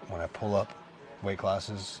thing, is when I pull up weight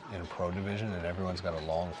classes in pro division and everyone's got a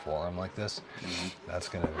long forearm like this. Mm-hmm. That's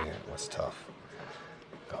gonna be what's tough.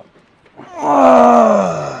 Go.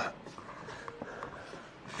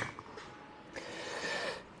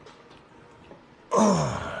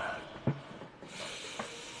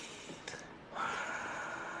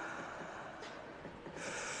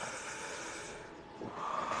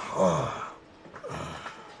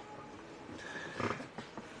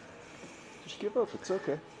 Just give up. It's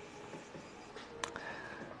okay.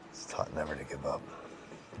 It's taught never to give up.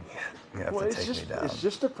 You have Well, to take me down. it's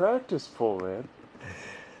just a practice pull, man.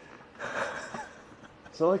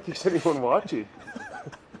 It's not like there's anyone watching.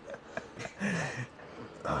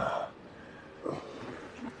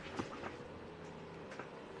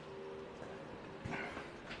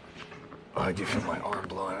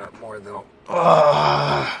 though.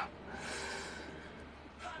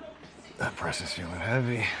 That press is feeling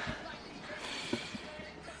heavy.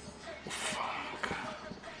 Fuck.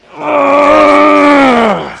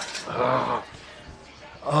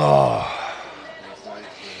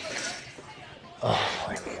 Oh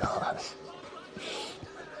my god.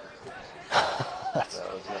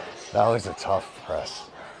 That was a tough press.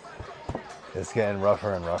 It's getting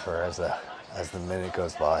rougher and rougher as the minute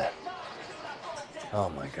goes by. Oh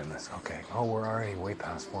my goodness. Okay. Oh, we're already way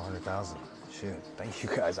past 400,000. Shoot. Thank you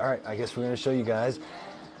guys. All right. I guess we're going to show you guys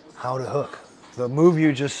how to hook. The move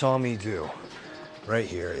you just saw me do right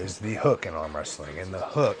here is the hook in arm wrestling. And the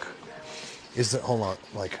hook is the, hold on,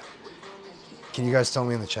 like, can you guys tell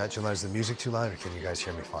me in the chat too loud? Is the music too loud or can you guys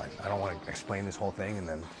hear me fine? I don't want to explain this whole thing and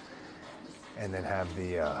then have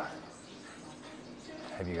you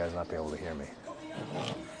guys not be able to hear me.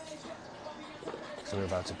 So we're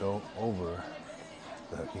about to go over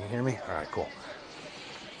the hook. You can hear me? All right, cool.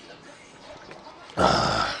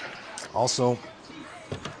 Also,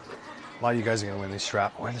 a lot of you guys are going to win this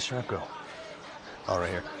strap. Where'd the strap go? Oh, right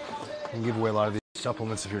here. You can give away a lot of these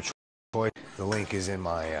supplements of your choice. The link is in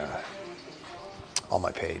my on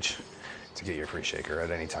my page to get your free shaker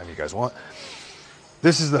at any time you guys want.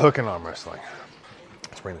 This is the hook and arm wrestling.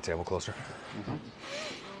 Let's bring the table closer.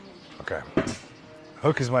 Okay.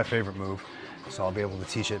 Hook is my favorite move, so I'll be able to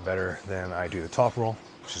teach it better than I do the top roll,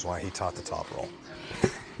 which is why he taught the top roll.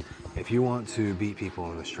 If you want to beat people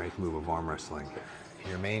in the strength move of arm wrestling,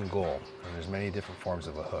 your main goal, and there's many different forms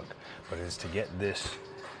of a hook, but it is to get this.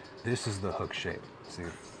 This is the hook shape. See,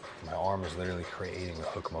 my arm is literally creating the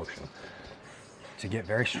hook motion. To get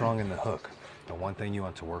very strong in the hook, the one thing you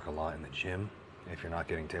want to work a lot in the gym, if you're not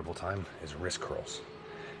getting table time, is wrist curls.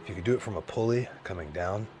 If you could do it from a pulley coming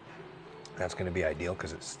down, that's going to be ideal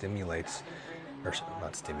because it stimulates, or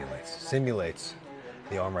not stimulates, simulates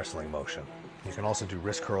the arm wrestling motion. You can also do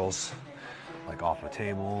wrist curls like off a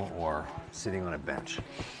table or sitting on a bench.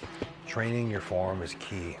 Training your forearm is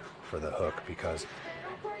key for the hook because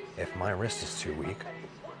if my wrist is too weak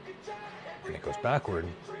and it goes backward,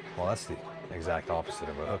 well, that's the exact opposite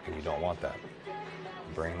of a hook and you don't want that.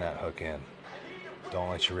 Bring that hook in. Don't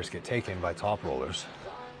let your wrist get taken by top rollers.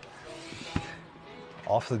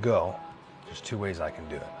 Off the go, there's two ways I can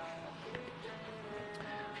do it.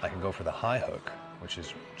 I can go for the high hook, which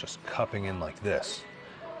is just cupping in like this,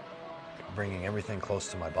 bringing everything close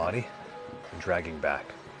to my body and dragging back.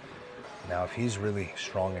 Now, if he's really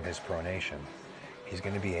strong in his pronation, he's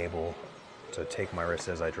going to be able to take my wrist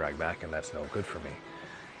as I drag back, and that's no good for me.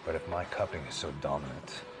 But if my cupping is so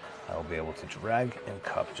dominant, I'll be able to drag and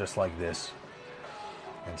cup just like this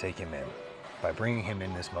and take him in. By bringing him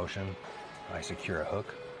in this motion, I secure a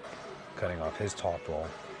hook, cutting off his top roll,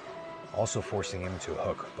 also forcing him to a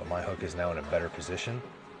hook, but my hook is now in a better position.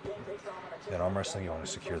 In arm wrestling, you want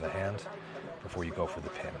to secure the hand before you go for the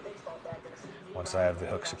pin. Once I have the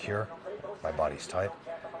hook secure, my body's tight,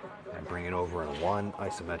 I bring it over in one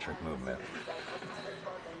isometric movement.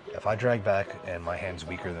 If I drag back and my hand's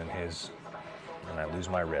weaker than his, and I lose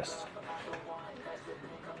my wrist,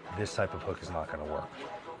 this type of hook is not going to work.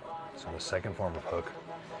 So the second form of hook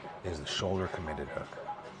is the shoulder committed hook.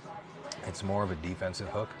 It's more of a defensive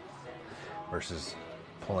hook versus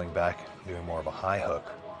pulling back, doing more of a high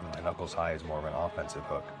hook. My knuckles high is more of an offensive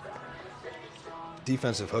hook.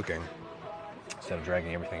 Defensive hooking, instead of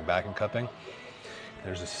dragging everything back and cupping,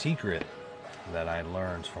 there's a secret that I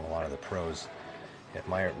learned from a lot of the pros. If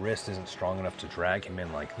my wrist isn't strong enough to drag him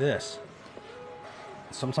in like this,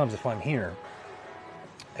 sometimes if I'm here,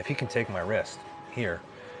 if he can take my wrist here,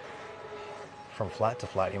 from flat to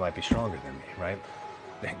flat, he might be stronger than me, right?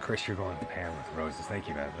 And Chris, you're going ham with roses. Thank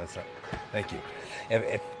you, man. Thank you.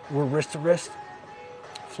 If we're wrist to wrist,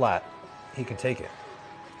 flat, he can take it.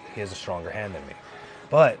 He has a stronger hand than me.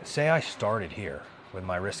 But say I started here with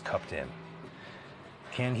my wrist cupped in.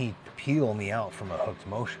 Can he peel me out from a hooked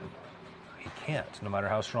motion? He can't, no matter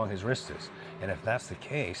how strong his wrist is. And if that's the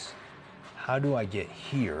case, how do I get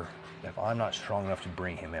here if I'm not strong enough to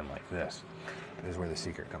bring him in like this? This is where the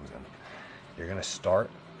secret comes in. You're going to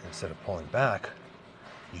start, instead of pulling back,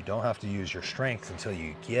 you don't have to use your strength until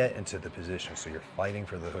you get into the position. So you're fighting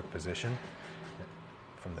for the hook position.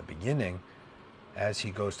 From the beginning, as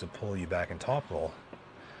he goes to pull you back in top roll,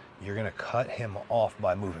 you're going to cut him off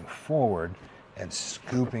by moving forward and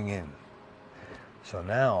scooping in. So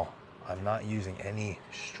now I'm not using any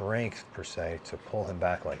strength per se to pull him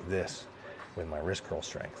back like this with my wrist curl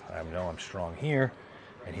strength. I know I'm strong here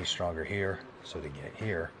and he's stronger here. So to get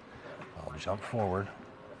here, I'll jump forward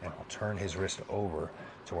and I'll turn his wrist over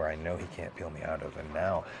to where I know he can't peel me out of. And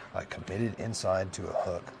now I committed inside to a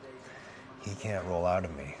hook. He can't roll out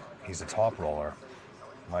of me. he's a top roller.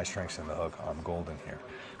 My strength's in the hook. I'm golden here.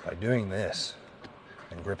 By doing this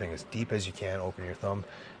and gripping as deep as you can, open your thumb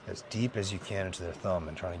as deep as you can into their thumb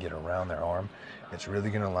and trying to get around their arm, it's really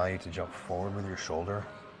going to allow you to jump forward with your shoulder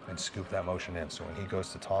and scoop that motion in. So when he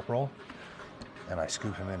goes to top roll and I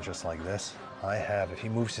scoop him in just like this, I have, if he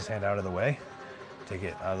moves his hand out of the way, to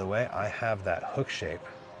get out of the way, I have that hook shape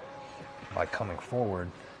by coming forward,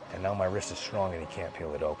 and now my wrist is strong and he can't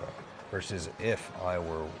peel it open. Versus if I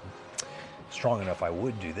were strong enough, I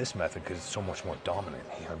would do this method because it's so much more dominant.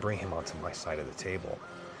 I bring him onto my side of the table.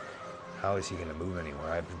 How is he going to move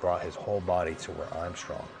anywhere? I've brought his whole body to where I'm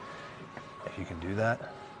strong. If you can do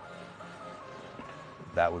that,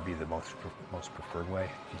 that would be the most preferred way.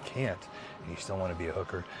 If you can't, and you still want to be a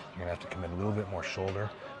hooker, you're going to have to come in a little bit more shoulder,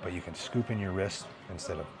 but you can scoop in your wrist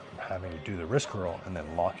instead of having to do the wrist curl and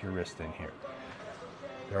then lock your wrist in here.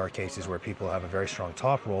 There are cases where people have a very strong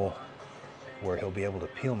top roll where he'll be able to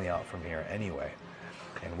peel me out from here anyway.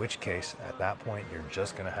 In which case, at that point, you're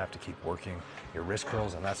just going to have to keep working your wrist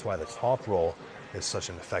curls, and that's why the top roll is such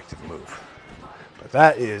an effective move. But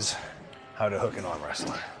that is how to hook an arm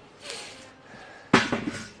wrestler.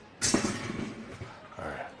 All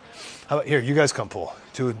right. How about here? You guys come pull.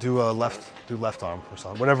 Do left arm or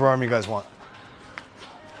something. Whatever arm you guys want.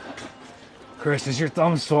 Chris, is your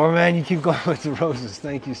thumb sore, man? You keep going with the roses.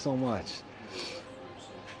 Thank you so much.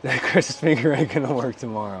 That Chris's finger ain't gonna work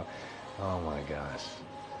tomorrow. Oh my gosh.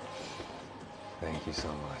 Thank you so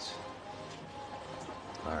much.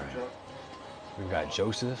 All right. We've got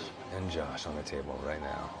Joseph and Josh on the table right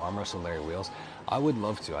now. Arm wrestle Larry Wheels. I would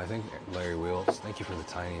love to. I think Larry Wheels, thank you for the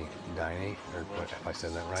tiny Diney, or if I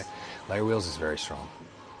said that right. Larry Wheels is very strong.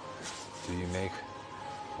 Do they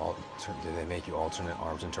make you alternate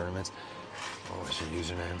arms in tournaments? What was your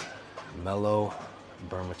username? Mello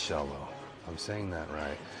Bermacello. I'm saying that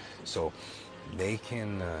right. So they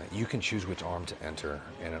can, you can choose which arm to enter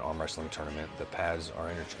in an arm wrestling tournament. The pads are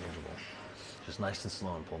interchangeable. Just nice and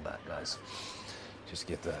slow and pull back, guys. Just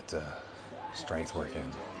get that strength work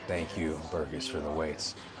in. Thank you, Burgess, for the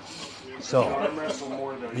weights. So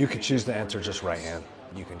you can choose to enter just right hand.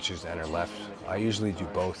 You can choose to enter left. I usually do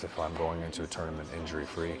both if I'm going into a tournament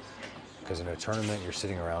injury-free. Because in a tournament, you're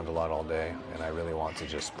sitting around a lot all day, and I really want to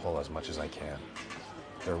just pull as much as I can.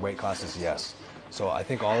 Their weight classes, yes. So I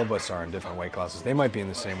think all of us are in different weight classes. They might be in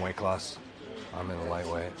the same weight class. I'm in the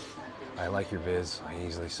lightweight. I like your vids. I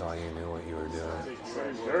easily saw you knew what you were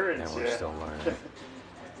doing. And we're still learning.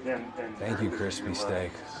 Thank you, Crispy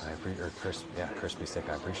Steak. Crispy Steak.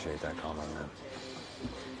 I appreciate that comment, man.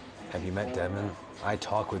 Have you met Devin? I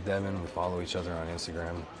talk with Devin. We follow each other on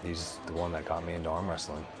Instagram. He's the one that got me into arm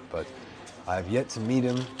wrestling. But I've yet to meet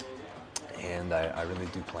him, and I really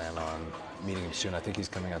do plan on meeting him soon. I think he's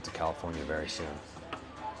coming out to California very soon.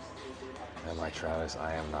 Am I Travis?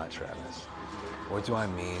 I am not Travis. What do I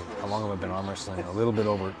mean? How long have I been arm wrestling? A little bit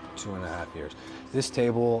over 2.5 years. This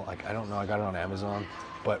table, like, I don't know, I got it on Amazon,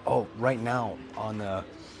 but right now on the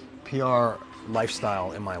PR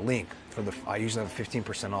Lifestyle in my link, I usually have a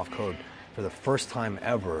 15% off code. For the first time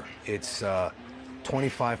ever, it's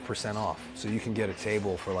 25% off. So you can get a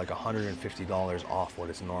table for like $150 off what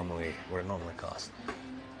it normally costs.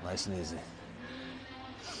 Nice and easy.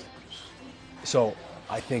 So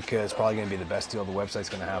I think it's probably going to be the best deal the website's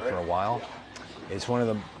going to have for a while. It's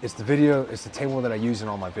the table that I use in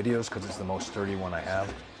all my videos because it's the most sturdy one I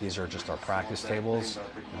have. These are just our practice tables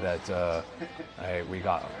that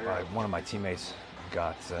one of my teammates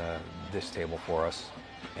got this table for us,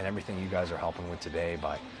 and everything you guys are helping with today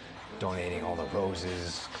by donating all the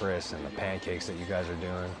roses, Chris, and the pancakes that you guys are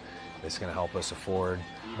doing. It's going to help us afford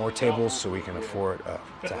more tables so we can afford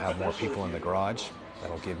to have more people in the garage.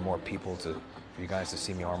 That'll give more people for you guys to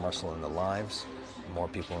see me arm wrestle in the lives, more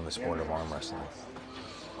people in the sport of arm wrestling.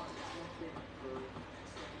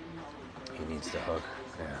 He needs to hook.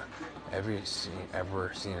 Yeah.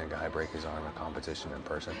 Ever seen a guy break his arm in a competition in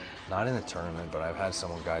person? Not in a tournament, but I've had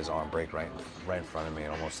someone guy's arm break right in front of me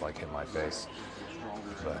and almost like hit my face.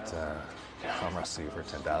 But I'm wrestling for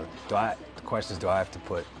 $10,000. The question is, do I have to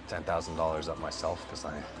put $10,000 up myself? Because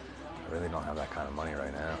I really don't have that kind of money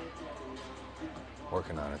right now.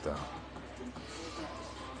 Working on it though.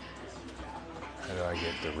 How do I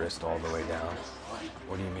get the wrist all the way down?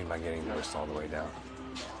 What do you mean by getting the wrist all the way down?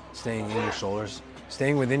 Staying in your shoulders.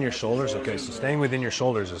 Staying within your shoulders. Okay, so staying within your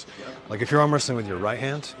shoulders is like if you're arm wrestling with your right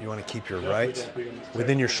hand, you want to keep your right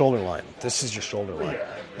within your shoulder line. This is your shoulder line.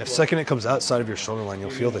 If the second it comes outside of your shoulder line, you'll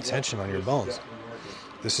feel the tension on your bones.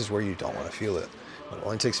 This is where you don't want to feel it. It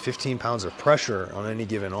only takes 15 pounds of pressure on any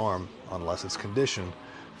given arm, unless it's conditioned,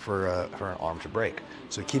 for an arm to break.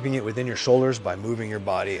 So keeping it within your shoulders by moving your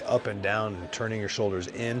body up and down and turning your shoulders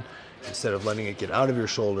in instead of letting it get out of your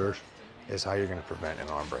shoulders is how you're going to prevent an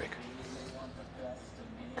arm break.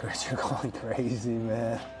 Chris, you're going crazy,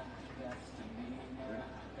 man.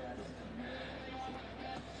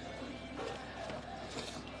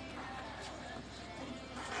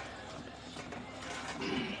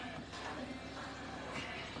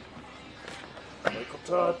 Michael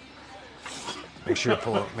Todd. Make sure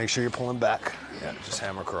you're pulling back. Yeah, just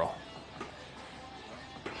hammer curl.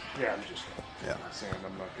 Yeah, I'm just saying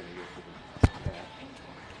I'm not going to go for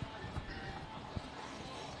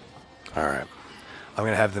the All right. I'm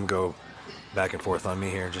going to have them go back and forth on me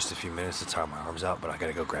here in just a few minutes to tire my arms out, but I got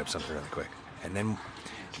to go grab something really quick. And then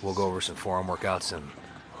we'll go over some forearm workouts and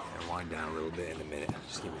wind down a little bit in a minute.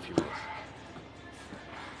 Just give me a few minutes.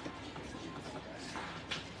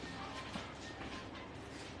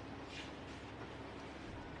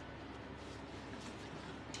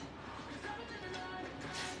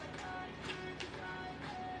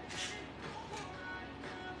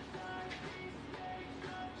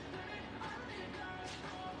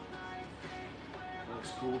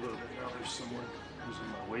 It's cool though that now there's someone who's in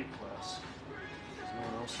my weight class. There's no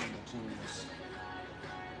one else on the team that's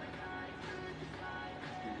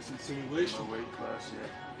in Simulation. my weight class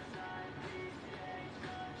yet.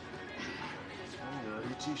 It's funny though,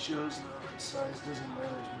 ET shows that size doesn't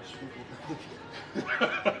matter as much as people think.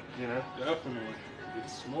 You know? Definitely. Get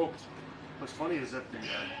smoked. What's funny is at the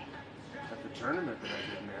tournament that I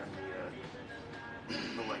did, man,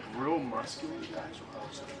 the like real muscular guys were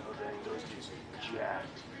always like, oh dang, those dudes are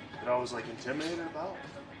jacked. That I was like intimidated about.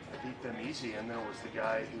 I beat them easy, and then it was the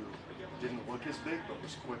guy who didn't look as big but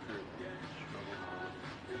was quicker.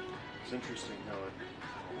 It's interesting how it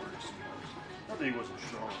works sometimes. Not that he wasn't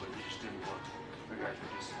strong, but he just didn't look. The guys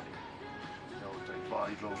were just like, like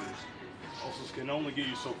bodybuilders. Also, can only get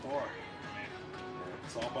you so far.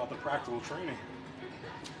 It's all about the practical training.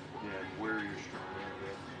 Yeah, and where you're strong.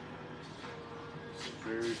 It's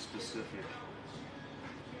very specific.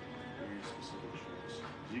 Very specific strengths.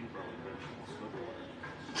 You can probably bench almost everywhere.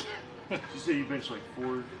 Did you say you bench like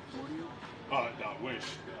 440? No, I wish.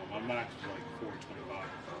 My max was like 425.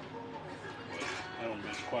 But I don't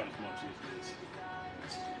bench quite as much these days.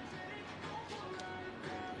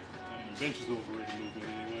 I mean, bench is overrated movement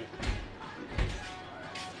anyway.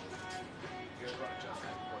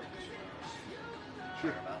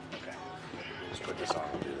 Sure. Okay. Just put this on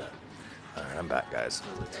and do that. All right, I'm back, guys.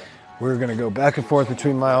 We're going to go back and forth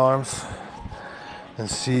between my arms and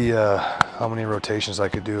see how many rotations I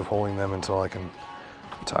could do of holding them until I can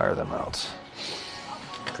tire them out.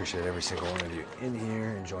 Appreciate every single one of you in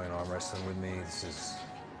here enjoying arm wrestling with me. This is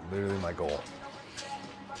literally my goal.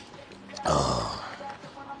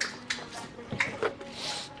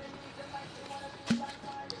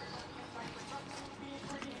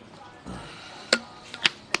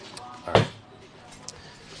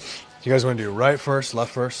 You guys want to do right first,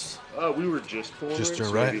 left first? We were just forward. Just do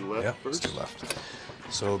so right. maybe left Yeah, first. let's do left.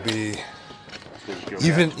 So it'll be Go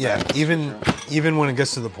even. back, Yeah, back, even when it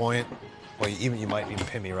gets to the point, well, you might even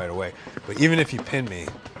pin me right away. But even if you pin me,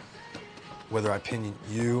 whether I pin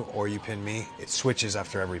you or you pin me, it switches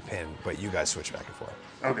after every pin. But you guys switch back and forth.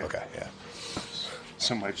 Okay. Okay. Yeah.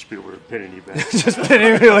 Some might just be able to pin you back. Just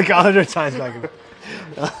pinning me like 100 times back and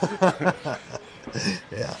forth.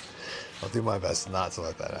 Yeah. I'll do my best not to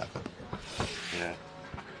let that happen. Yeah.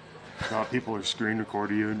 Now people are screen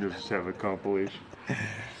recording you and just have a compilation.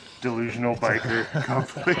 Delusional biker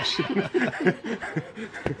compilation.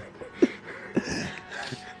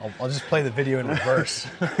 I'll just play the video in reverse.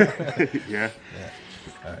 Yeah.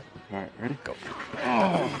 All right. All right, ready? Go.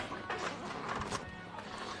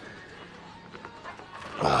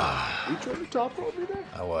 You trying to top roll me there?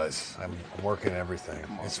 I was. I'm working everything.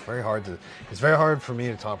 It's very hard for me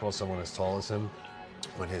to top roll someone as tall as him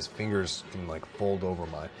when his fingers can like fold over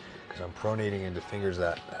mine, because I'm pronating into fingers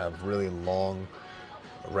that have really long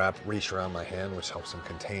reach around my hand, which helps them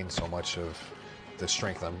contain so much of the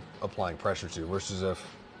strength I'm applying pressure to, versus if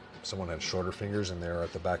someone had shorter fingers and they're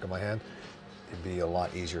at the back of my hand, it'd be a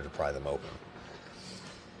lot easier to pry them open.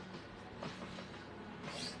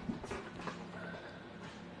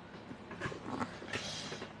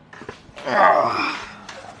 All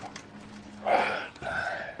right,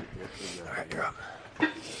 you're up.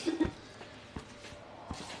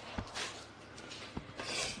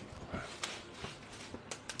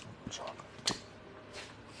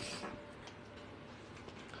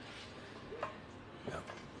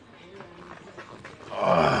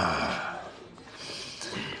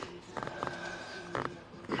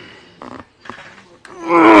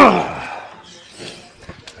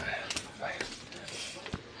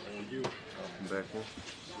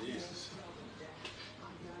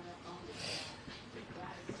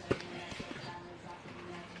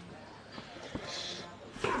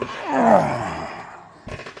 I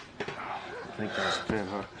think that was a pin,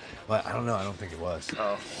 huh? But I don't know. I don't think it was.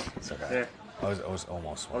 Oh, It's okay. yeah. I was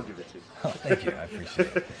almost I'll one. give it to you. Oh, thank you. I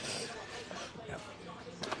appreciate it. Yeah.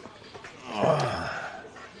 Oh.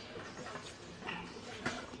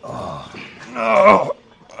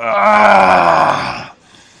 Ah.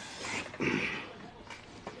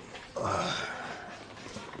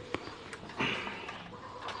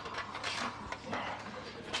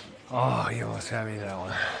 Oh, you almost had me that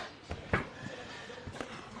one.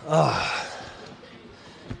 Oh.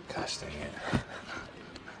 Gosh dang it.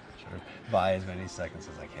 Try to buy as many seconds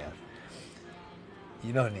as I can.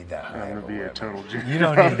 You don't need that high. I'm of gonna be a weapon. total You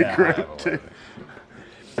don't need that high grip, of a too. weapon.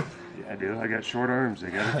 Yeah, I do. I got short arms. I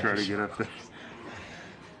gotta try to get up there.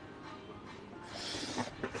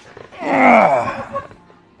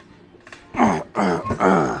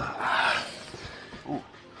 Ooh.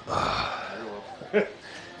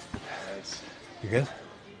 Nice. You good?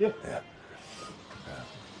 Yeah. Yeah.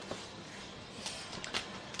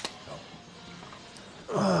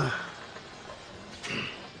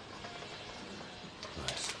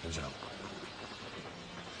 Nice. Good job.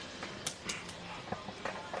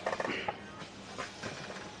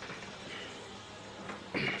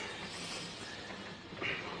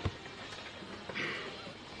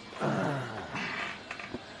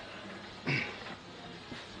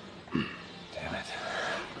 Damn it.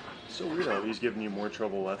 So weird how he's giving you more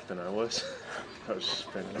trouble left than I was. I was just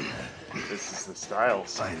spinning. This is the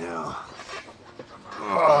styles. I know.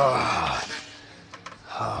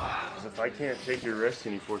 'Cause if I can't take your wrist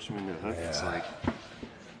and you force me into the hook, it's Yeah. like,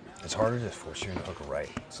 It's harder to force you into hook right,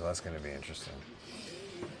 so that's going to be interesting.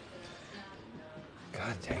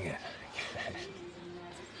 God dang it.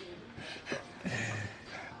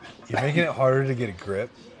 You're making it harder to get a grip,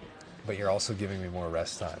 but you're also giving me more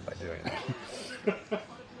rest time by doing that.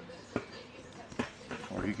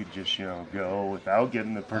 or you could just, go without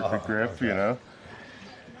getting the perfect grip, okay. you know?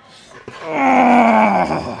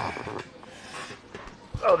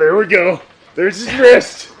 Oh, there we go. There's his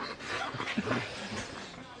wrist.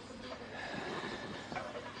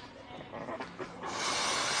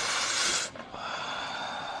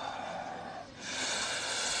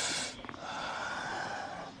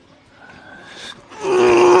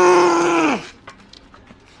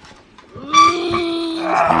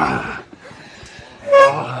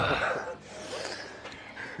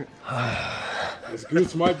 This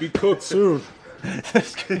goose might be cooked soon.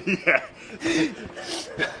 Yeah.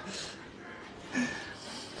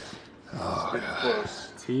 Pretty close.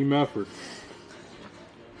 Team effort.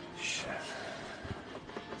 Shit.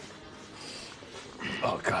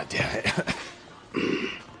 Oh, God damn it.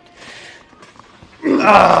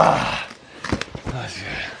 That's good.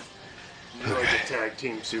 You're like a tag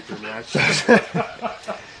team super match.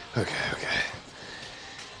 Okay.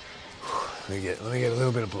 Let me get a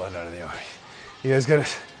little bit of blood out of the arm. You guys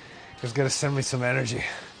gotta send me some energy.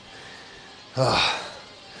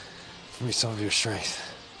 Give me some of your strength.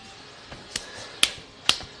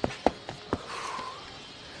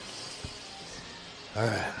 All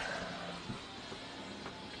right.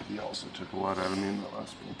 He also took a lot out of me in the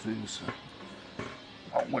last one too, so.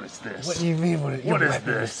 Oh, what is this? What do you mean? What What your is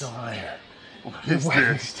weapon this? Still higher. What Your is weapon's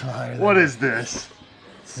this? still higher than What me. is this?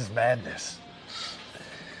 This is madness.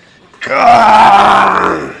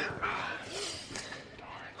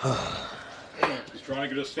 He's trying to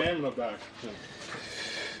get his stamina back.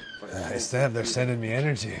 They're sending me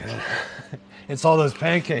energy. It's all those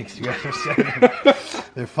pancakes you guys are sending.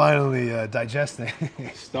 They're finally digesting.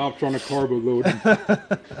 Stop trying to carbo load him. All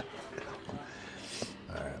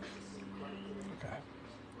right. Okay.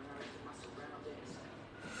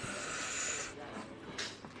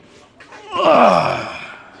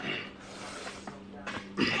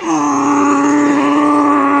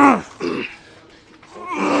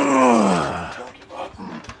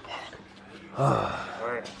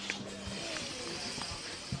 Alright.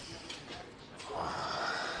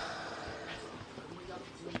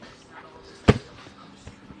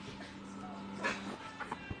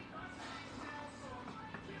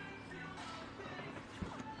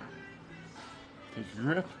 Take your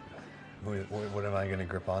grip. What am I going to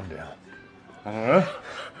grip onto? I don't know.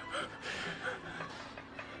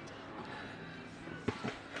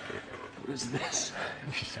 What is this?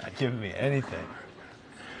 You're not giving me anything.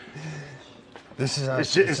 This is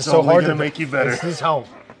It's so only hard gonna to make you better. This is how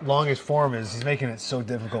long his form is. He's making it so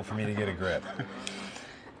difficult for me to get a grip.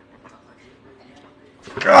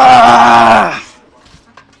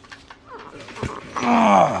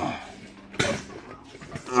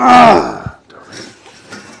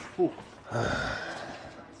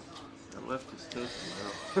 I left his toast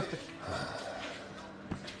tomorrow.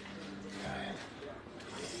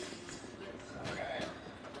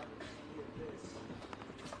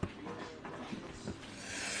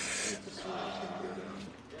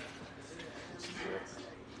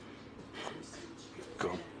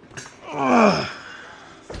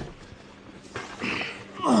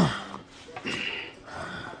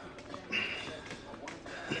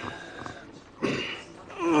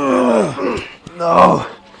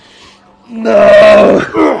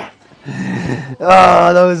 No!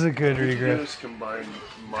 Ah, that was a good You regrip. just combine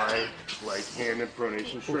my like hand and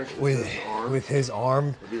pronation strength With his arm. with his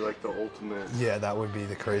arm, It'd be like the ultimate. yeah, that would be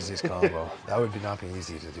the craziest combo. That would be not be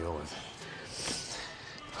easy to deal with.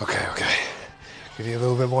 Okay. We need a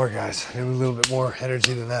little bit more, guys. We need a little bit more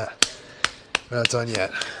energy than that. We're not done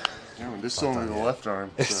yet. Yeah, and this is only the left arm.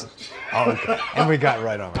 So. Oh, okay. And we got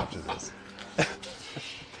right arm after this.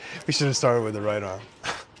 We should have started with the right arm.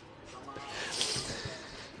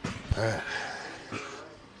 All right.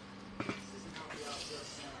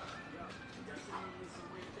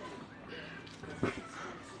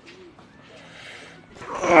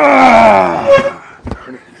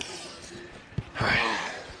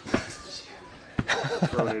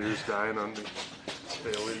 Pronator's dying on me.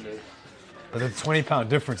 Failing me. But the 20-pound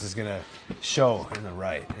difference is gonna show in the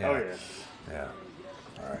right. Yeah. Oh yeah. Yeah.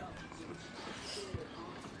 All right.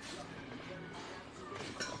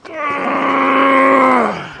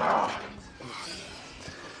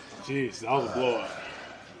 Jeez, that was a blowout.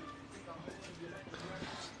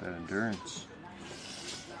 That endurance.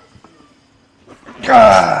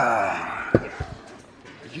 Are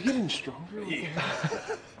you getting stronger?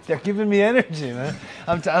 They're giving me energy, man.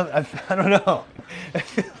 I don't know.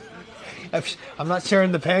 I'm not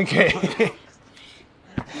sharing the pancake.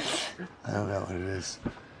 I don't know what it is.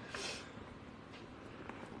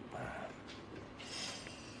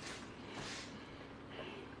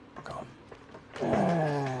 Go.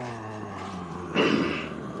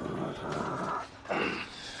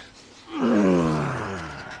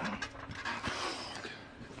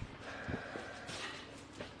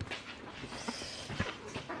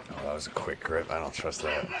 Oh, that was a quick grip. I don't trust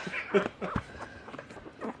that.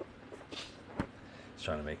 He's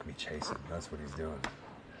trying to make me chase him. That's what he's doing.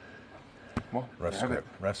 Well, Ref's have grip.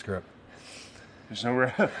 it. Ref's grip. There's no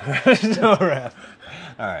rep. There's no ref.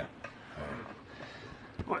 All right.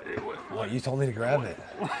 Well, you told me to grab it.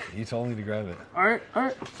 You told me to grab it. All right.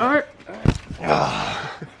 All right.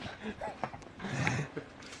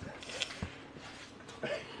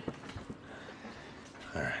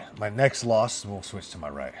 My next loss, we'll switch to my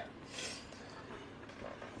right.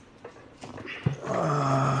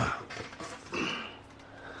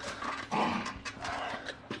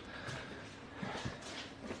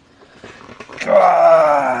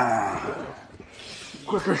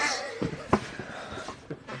 Quicker.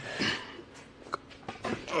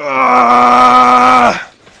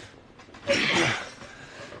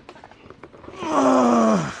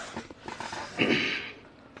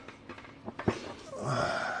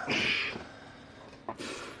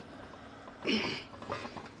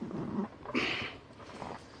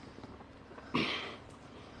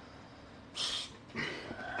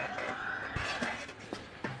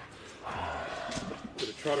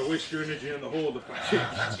 Try to waste your energy in the hole if I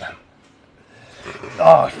can.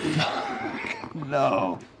 Oh, fuck.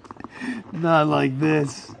 No. Not like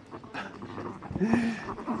this.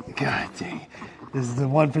 God dang. This is the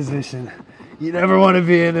one position you never want to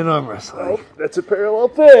be in arm wrestling. Oh, that's a parallel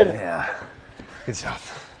pin. Yeah. Good job.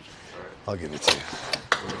 I'll give it to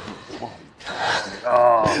you.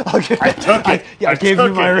 Oh, I'll give I took it. I gave took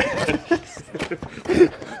you my it. wrist.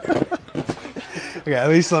 Okay, at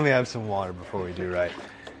least let me have some water before we do right.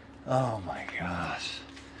 Oh my gosh.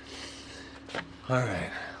 All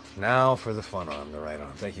right. Now for the fun arm, the right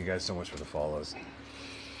arm. Thank you guys so much for the follows.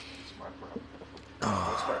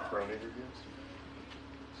 That's my pronator gives.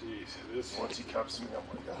 Jeez, this Once he cups me, I'm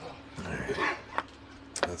like, oh.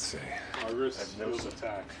 Let's see. my wrist feels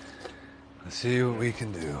attack. Let's see what we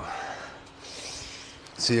can do.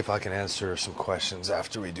 See if I can answer some questions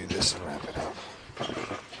after we do this and wrap it up.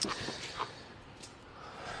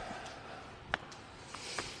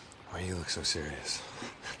 Why you look so serious?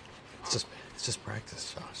 It's just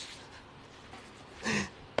practice, Josh.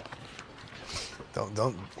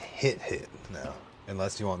 Don't hit now,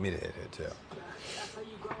 unless you want me to hit too.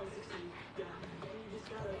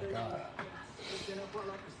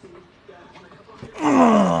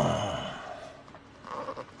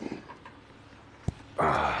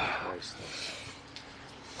 Nice.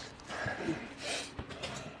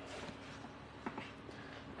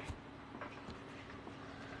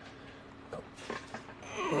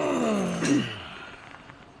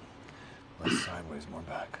 Less sideways, more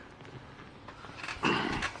back.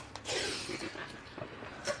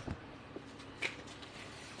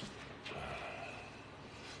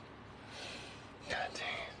 God dang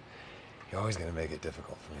it. You're always going to make it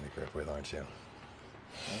difficult for me to grip with, aren't you?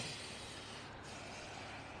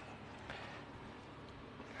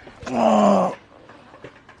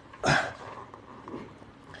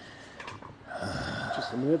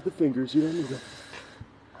 Just let me have the fingers. You don't need them.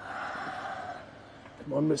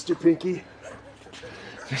 Come on, Mr. Pinky.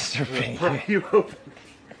 Mr. Pinky. Pry you open.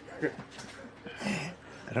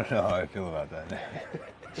 I don't know how I feel about that.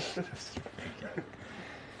 Mr. Pinky.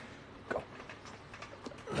 Go.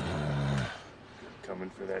 Coming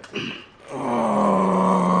for that thing.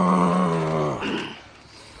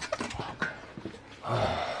 How's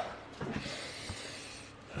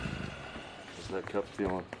that cup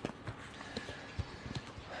feeling? I'll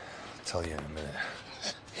tell you in a minute.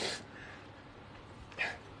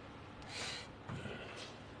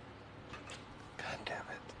 God damn it.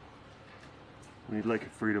 We need like a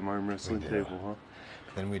freedom arm wrestling We do. table, huh?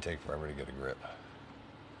 Then we take forever to get a grip.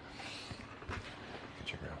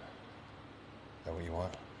 Get your grip. Is that what you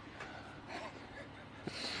want?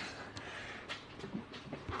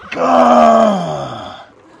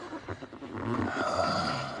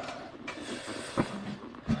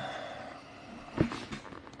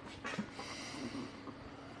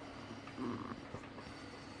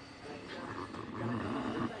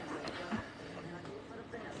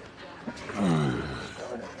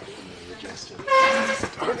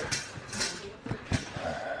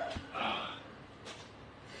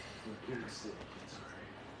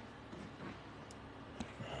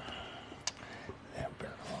 Damn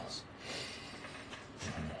bear claws.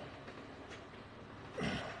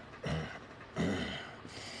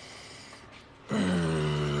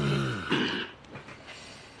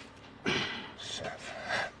 Shit.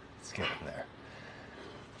 Let's get in there.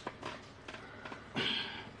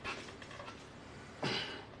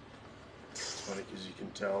 It's funny because you can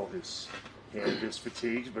tell his hand is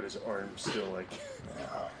fatigued, but his arm's still like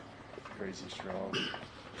crazy strong.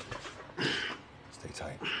 Stay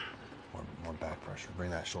tight. More back pressure.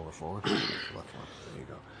 Bring that shoulder forward. Left one. There you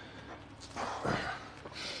go.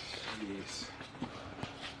 Jeez.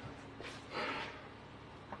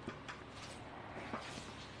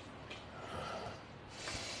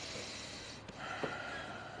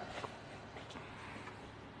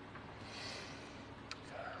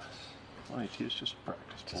 Why, it's just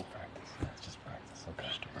practice. Just practice. It's just practice. Okay.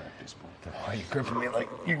 Just a practice ball. Then why are you gripping me like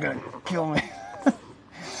you're gonna kill me?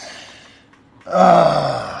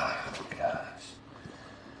 Ah, gosh.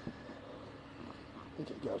 I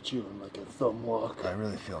think I got you in like a thumb lock. I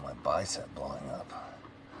really feel my bicep blowing up.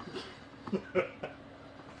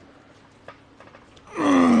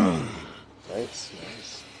 Nice,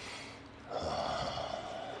 nice.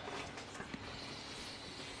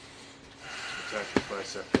 Attack your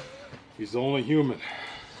bicep. He's the only human.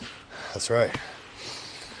 That's right.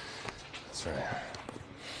 That's right.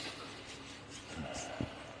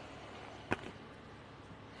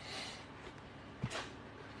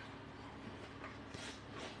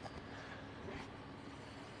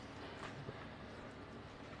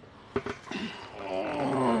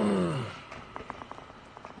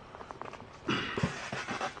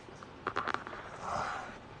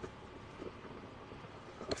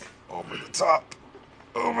 Over the top.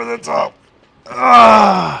 Over the top.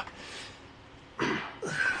 Ah! Bring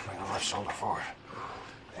the left shoulder forward.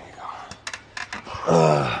 There you go.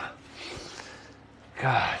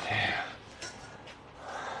 God damn.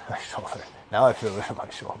 My shoulder. Now I feel it in my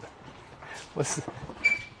shoulder. What's the...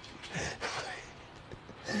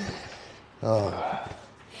 Oh.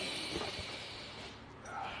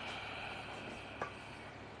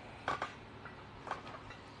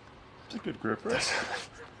 It's a good grip, right?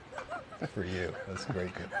 For you. That's a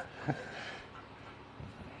great grip. It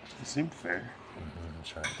seemed fair. I'm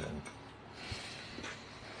trying to...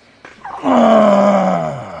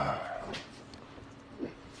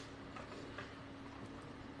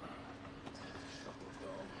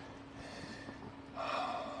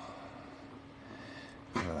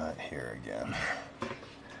 We're not here again.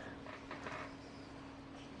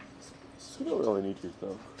 You don't really need your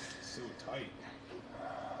thumb. So tight.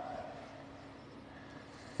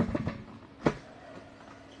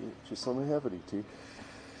 Just let me have it, E.T.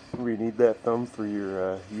 We need that thumb for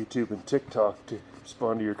your YouTube and TikTok to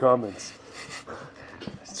respond to your comments.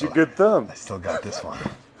 It's your good thumb. I still got this one.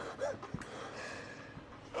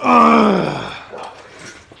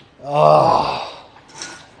 Oh.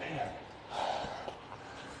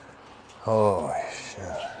 Holy shit.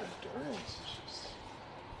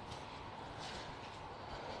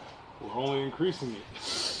 We're only increasing it.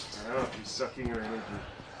 I know, he's sucking your energy.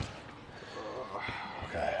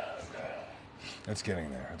 Okay. It's getting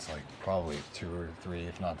there. It's like probably 2 or 3,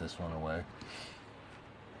 if not this one, away.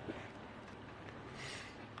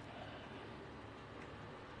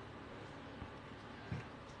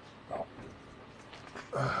 Oh.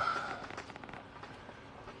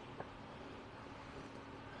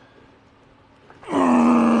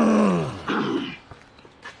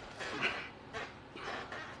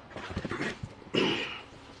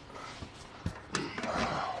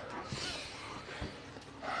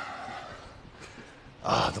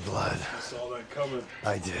 coming.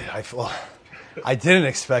 I did. Well, I didn't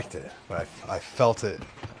expect it, but I felt it.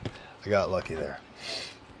 I got lucky there.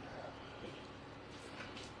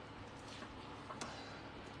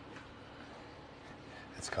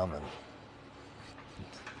 It's coming.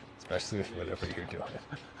 Especially with whatever you're doing.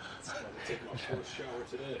 Take my first shower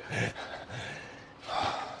today.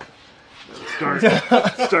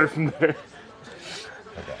 Start from there.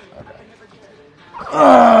 Okay.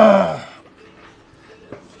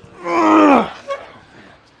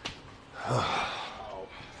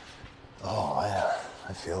 Oh man,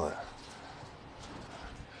 I feel it.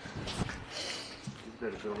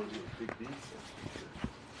 That ability with big beats.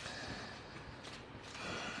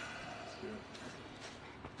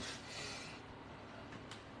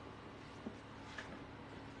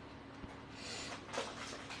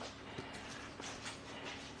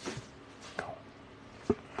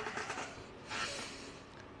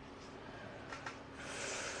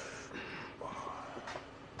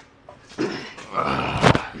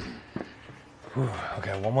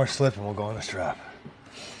 Okay, one more slip and we'll go on the strap.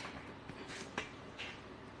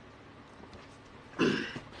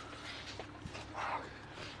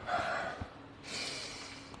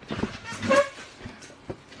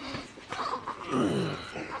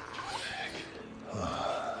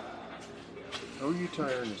 How are you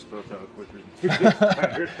tiring this boat out quicker than you get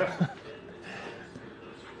tired?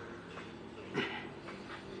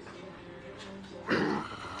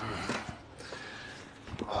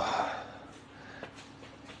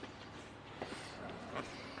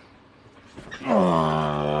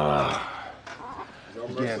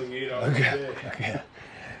 I'm wrestling 8 hours a day. Okay.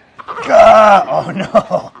 God! Oh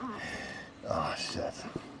no! Oh shit.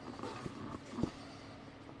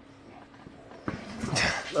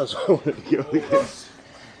 That's what I wanted to go again.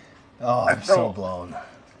 Oh, I'm so blown.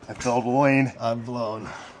 I felt Wayne. I'm blown.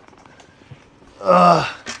 Darn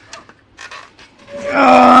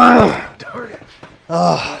it.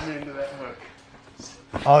 Put me into that hook.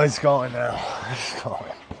 Oh, it's going now. It's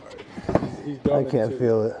going. He's done I can't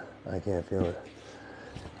feel it. I can't feel it.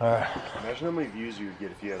 All right. Imagine how many views you would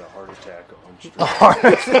get if you had a heart attack on stream.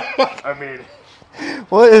 I mean,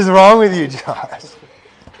 What is wrong with you, Josh?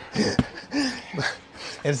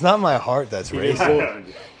 It's not my heart that's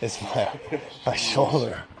racing. It's my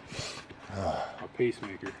shoulder. a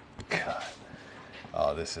pacemaker. God.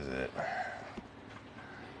 Oh, this is it.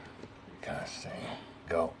 Gosh dang it.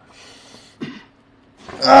 Go.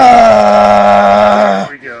 there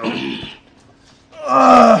we go.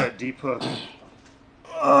 That deep hook.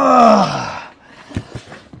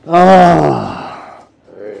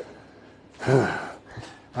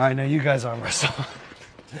 All right, now you guys arm wrestle.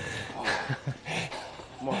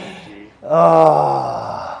 Come on, D.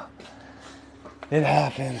 Oh, it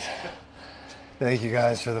happened. Thank you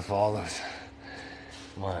guys for the follows.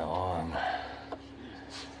 My arm.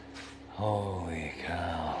 Holy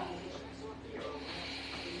cow.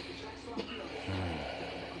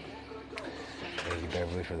 Thank you,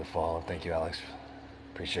 Beverly, for the follow. Thank you, Alex.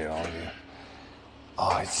 Appreciate all of you.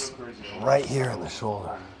 Oh, it's right here in the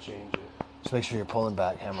shoulder. Change it. Just make sure you're pulling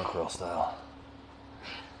back hammer curl style.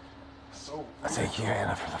 So Thank you,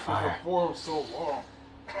 Anna, for the fire. form so long.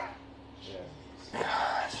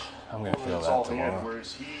 Gosh, I'm gonna feel It's all that hand, tomorrow.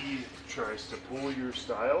 whereas he tries to pull your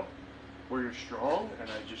style where you're strong, and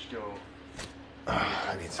I just go,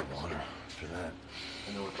 I need some water for that.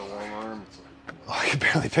 and then with the long arm, it's like, Oh, I can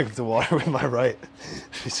barely pick up the water with my right.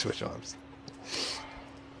 Let me switch arms.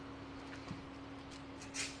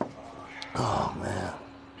 Oh man.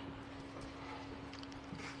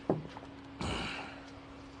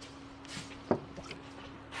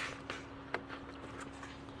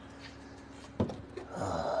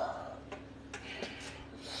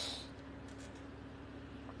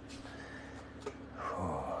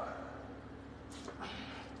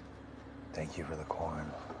 Thank you for the corn.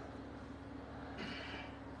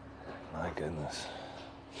 My goodness.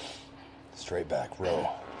 Straight back, row.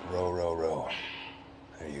 Row, row, row.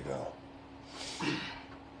 There you go.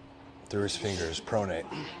 Through his fingers, pronate.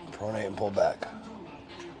 Pronate and pull back.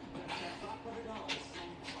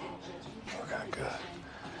 Okay, good.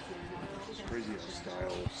 it's crazy how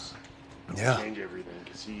styles Yeah. change everything,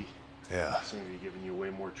 because he Yeah. seems to be giving you way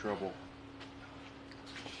more trouble.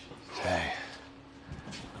 Hey.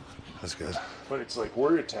 That's good. But it's like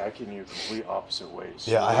we're attacking you complete opposite ways.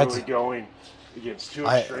 So Yeah, I we're had really to- going against two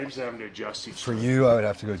extremes and having to adjust each For time. you, I would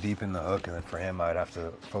have to go deep in the hook, and then for him, I would have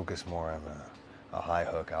to focus more on a high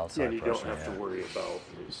hook outside Yeah, and you don't pressure. have to worry about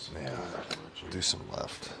his Yeah. doing that much. Do some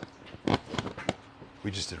left. We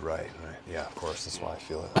just did right. Yeah, of course. That's why I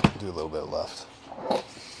feel it. Do a little bit left.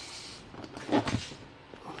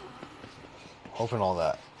 Hoping all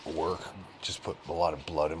that work just put a lot of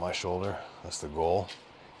blood in my shoulder. That's the goal.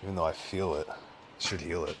 Even though I feel it, it should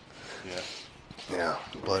heal it. Yeah. Yeah,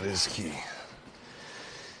 blood is key.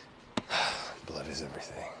 Blood is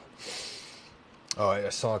everything. Oh, I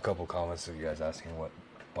saw a couple comments of you guys asking what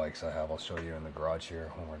bikes I have. I'll show you in the garage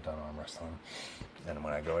here when we're done arm wrestling. And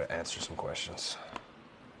when I go to answer some questions.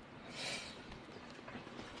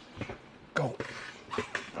 Go.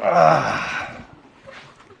 Ah.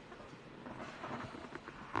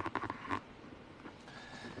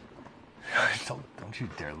 Don't you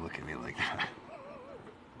dare look at me like that.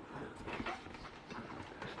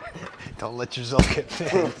 Don't let yourself get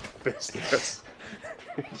pinned. Business.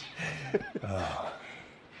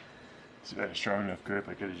 It's got a strong enough grip.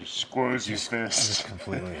 I could have just squeezed your fist Just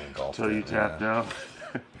completely engulfed until you it, tapped yeah. out.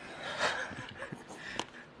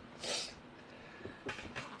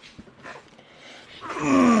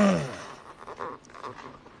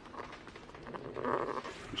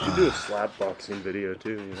 We should do a slap boxing video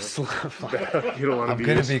too. You know, you don't want to I'm be.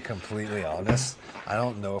 gonna be completely honest. I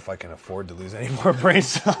don't know if I can afford to lose any more brain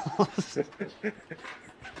cells.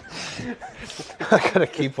 I gotta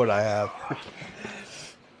keep what I have.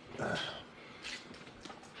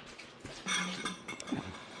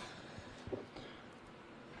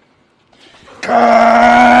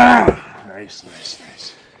 Nice.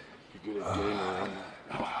 You're good at getting around.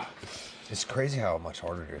 It's crazy how much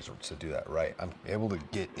harder it is to do that right. I'm able to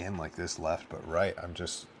get in like this left, but right, I'm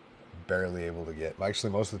just barely able to get.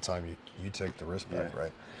 Actually, most of the time, you take the wrist back, Yeah.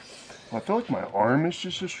 right? Well, I feel like my arm is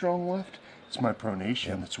just a strong left. It's my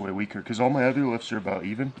pronation that's way weaker because all my other lifts are about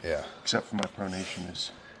even. Yeah. Except for my pronation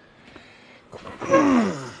is.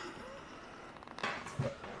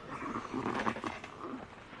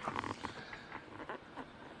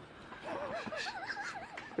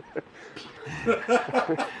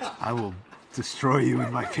 I will destroy you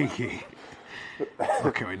with my pinky.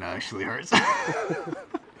 Okay, wait, no, it actually hurts.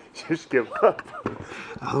 Just give up.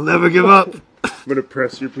 I'll never give up. I'm gonna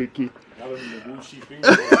press your pinky. Now that the whooshy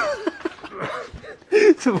finger.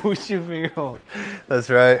 It's a whooshy finger hold. That's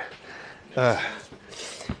right.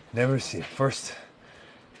 Never seen. First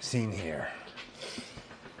seen here.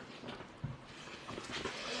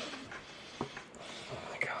 Oh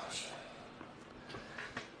my gosh.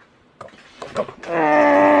 Go.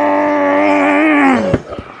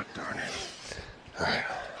 Darn it. All right.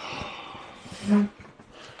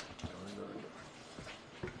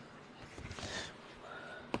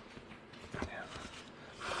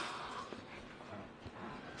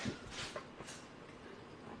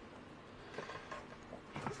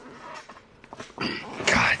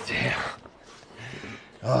 God damn.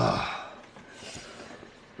 Oh.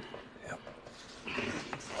 Yep.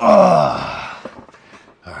 Oh.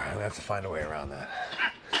 All right, I'm gonna have to find a way around that.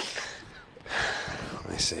 Let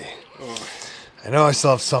me see. I know I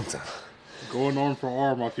still have something. Going arm for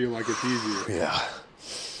arm, I feel like it's easier. Yeah.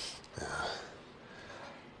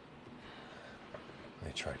 Let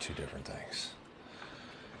me try two different things.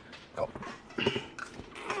 Go.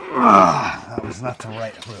 That was not the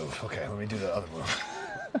right move. Okay, let me do the other move.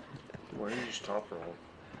 Why don't you just top roll?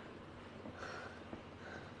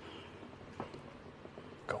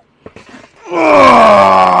 Go.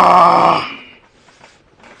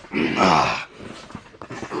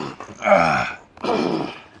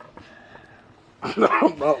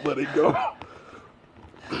 I'm not letting go.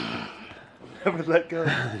 Never let go.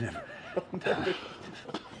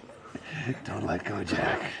 Don't let go,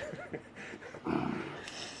 Jack.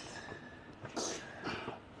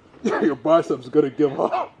 Your bicep's gonna give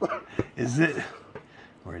up. Is it?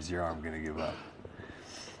 Or is your arm gonna give up?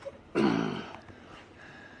 Come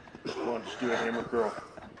on, just do a hammer curl.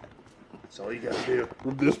 That's all you gotta do.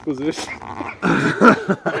 From this position.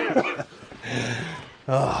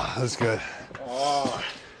 Oh, that's good. Oh,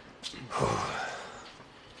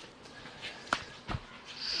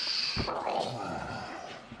 Oh,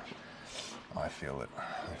 I feel it.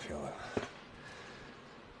 I feel it.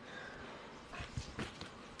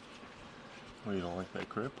 Well, you don't like that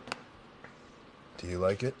grip? Do you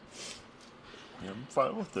like it? Yeah, I'm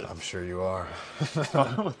fine with it. I'm sure you are. I'm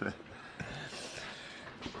fine with it.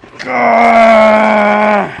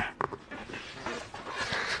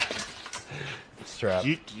 Strap.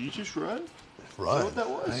 Did you just run? Run. Is that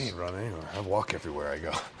what that was? I ain't run anywhere. I walk everywhere I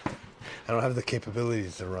go. I don't have the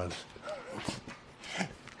capabilities to run.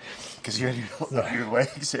 Because you had your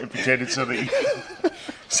legs amputated so that you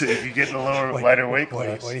could get in a lighter weight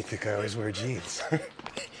class. Why do you think I always wear jeans?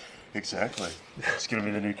 Exactly. It's gonna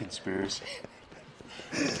be the new conspiracy.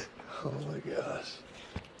 Oh my gosh.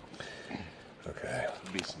 Okay.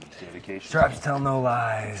 Be some dedication. Straps tell no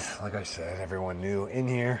lies. Like I said, everyone new in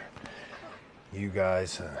here. You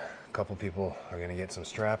guys A couple people are going to get some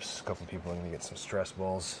straps. A couple people are going to get some stress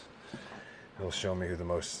balls. It'll show me who the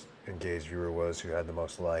most engaged viewer was, who had the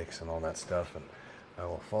most likes and all that stuff. And I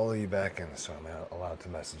will follow you back, and so I'm allowed to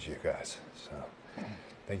message you guys. So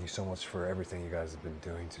thank you so much for everything you guys have been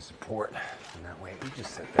doing to support. And that way, you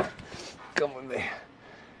just said that. Come with me.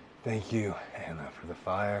 Thank you. And for the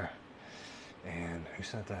fire. And who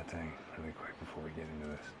sent that thing really quick before we get into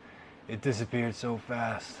this? It disappeared so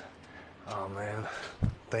fast. Oh man.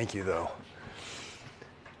 Thank you though.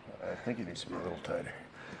 I think it needs to be a little tighter.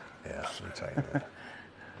 Yeah, I'm tighten it.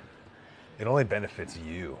 It only benefits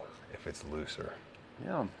you if it's looser.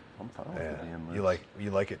 Yeah, I'm fine with it being loose.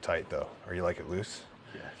 You like it tight though, or you like it loose?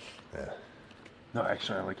 Yeah. Yeah. No,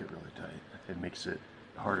 actually, I like it really tight. It makes it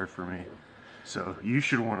harder for me. So you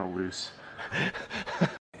should want to loose.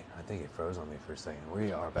 I think it froze on me for a second.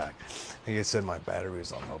 We are back. I think it said my battery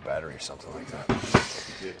was on low battery or something like that.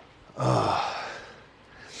 Yeah.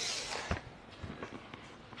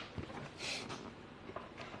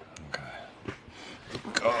 Okay.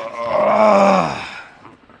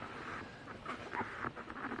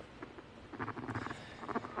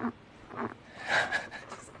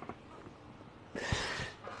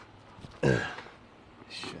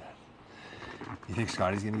 Shit. You think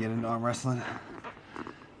Scotty's gonna get into arm wrestling?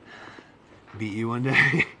 Beat you one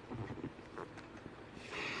day?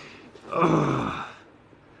 Try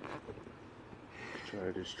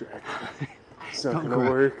to distract me. It's not gonna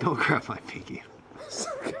work. Don't grab my pinky. It's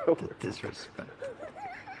not gonna work. Disrespect.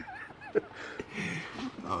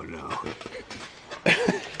 Oh no.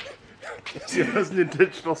 See, that was an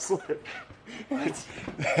intentional slip.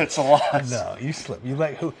 That's a loss. No, you slip. You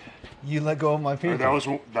let who? You let go of my pinky. That was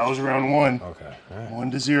round one. Okay. All right.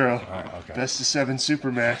 1-0. All right, okay. Best of 7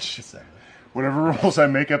 super match. Just a second. Whatever rules I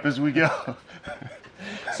make up as we go.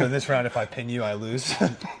 So this round, if I pin you, I lose.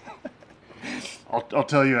 I'll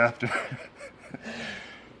tell you after.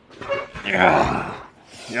 Yeah.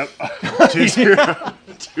 Yep. 2-0.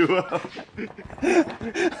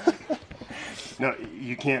 2-0. No,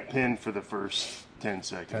 you can't pin for the first 10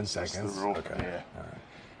 seconds. 10 That's seconds. the rule. Okay. Yeah. All right.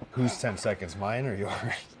 Who's 10 seconds? Mine or yours?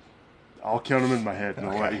 I'll count them in my head and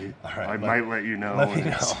I'll let you. All right, I might let you know. Let when me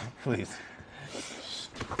know, it's- please.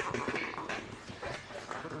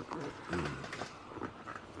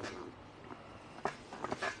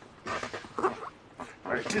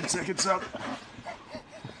 All right, 10 seconds up.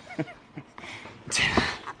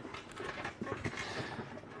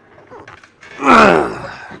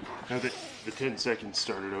 Now the 10 seconds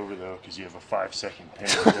started over though because you have a 5-second pin.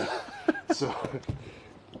 So,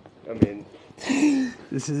 I mean,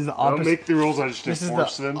 This is the I don't opposite. make the rules. I just This is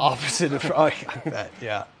enforce the them. opposite of. Oh, yeah, that,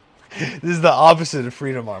 yeah. This is the opposite of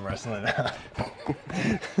freedom arm wrestling. All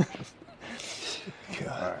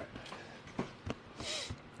God. right.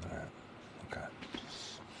 Okay.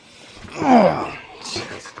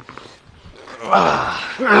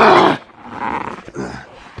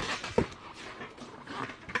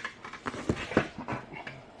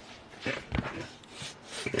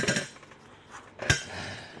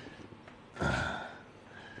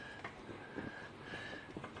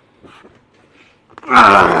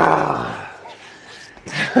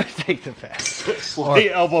 Take the pass.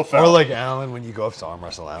 Slight elbow foul. Or like Alan when you go up to arm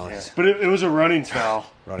wrestle Alan. Yeah. But it was a running foul.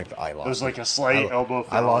 Running for I lost. It was like a slight elbow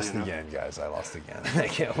foul. I lost you know? again, guys. I lost again. I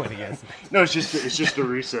can't win against. No, it's just a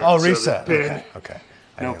reset. Oh, So the reset. pin. Okay. Okay.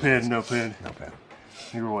 I No think pin. No pin. No pin.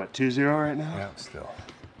 You were what? 2-0 right now. Yeah, still.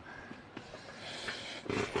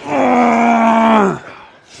 All right.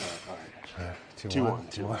 2-1. 2-1.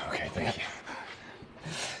 2-1. Okay, thank you.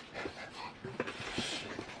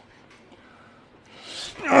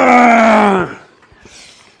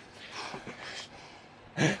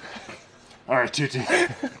 All right, 2-2.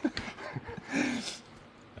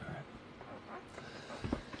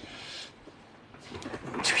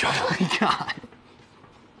 Oh my god.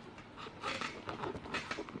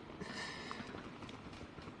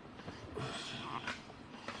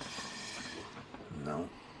 No.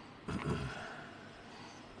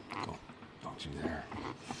 Don't you dare.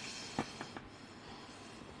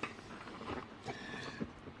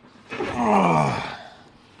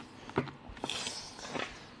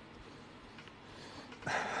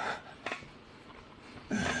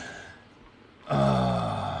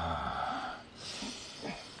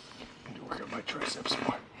 Work on my triceps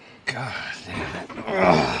more. God damn it.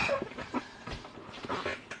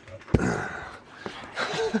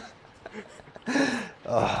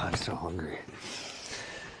 Oh, I'm so hungry.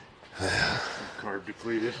 Carb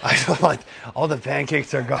depleted. I don't like all the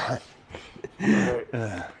pancakes are gone. All right.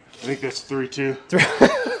 I think that's 3-2.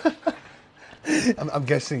 I'm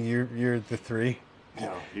guessing you're the 3.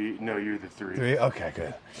 No, you're the 3. 3? Okay,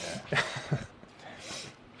 good.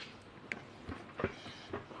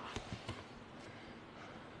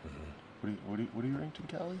 What are you ranked in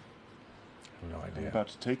Cali? No I'm idea. about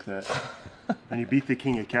to take that. And you beat the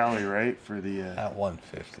King of Cali, right? For the At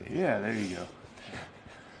 150. yeah, there you go.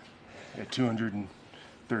 At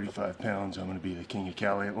 235 pounds, I'm going to be the King of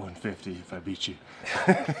Cali at 150 if I beat you.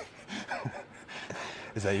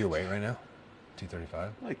 Is that your weight right now?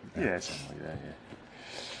 235? Like, yeah, something like that, yeah.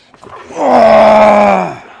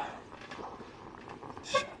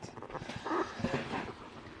 Shit.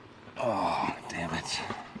 Oh, damn it.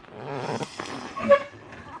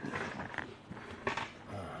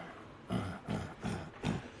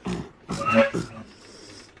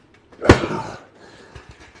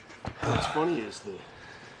 What's funny is the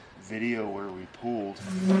video where we pulled,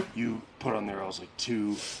 you put on there I was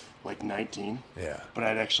like 19. Yeah. But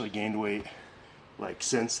I'd actually gained weight like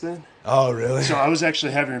since then. Oh, really? So I was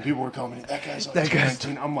actually heavier, and people were commenting, that guy's on That guy's-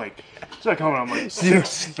 19. I'm like, so I comment, I'm like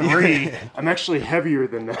 6'3". I'm actually heavier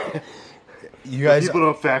than that. You guys, People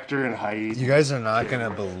don't factor in height. you guys are not going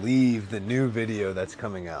to believe the new video that's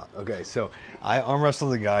coming out. Okay, so I arm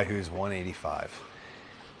wrestled a guy who's 185.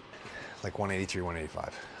 Like 183,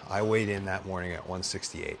 185. I weighed in that morning at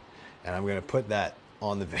 168. And I'm going to put that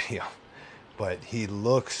on the video. But he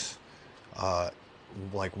looks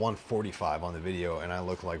like 145 on the video, and I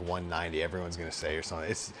look like 190. Everyone's going to say or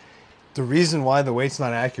something. It's the reason why the weight's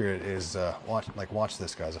not accurate is watch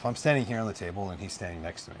this, guys. If I'm standing here on the table and he's standing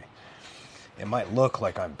next to me, it might look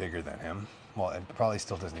like I'm bigger than him. Well, it probably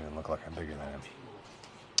still doesn't even look like I'm bigger than him.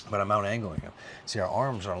 But I'm out-angling him. See, our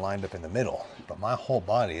arms are lined up in the middle, but my whole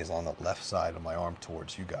body is on the left side of my arm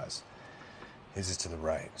towards you guys. His is to the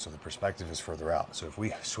right, so the perspective is further out. So if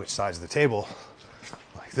we switch sides of the table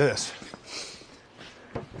like this,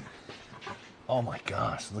 oh my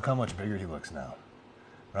gosh, look how much bigger he looks now.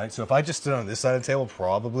 Right? So if I just stood on this side of the table,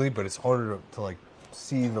 probably, but it's harder to like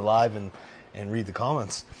see the live and read the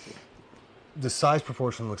comments. The size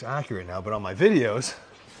proportion looks accurate now, but on my videos,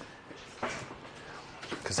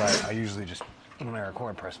 because I usually just, when I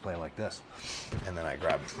record, press play like this, and then I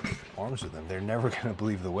grab arms with them, they're never going to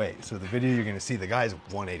believe the weight. So the video you're going to see, the guy's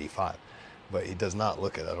 185, but he does not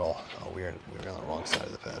look it at all. Oh, we're on the wrong side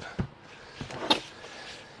of the bed.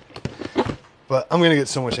 But I'm going to get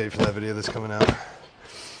so much hate for that video that's coming out.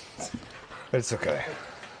 But it's okay.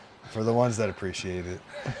 For the ones that appreciate it,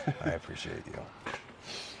 I appreciate you.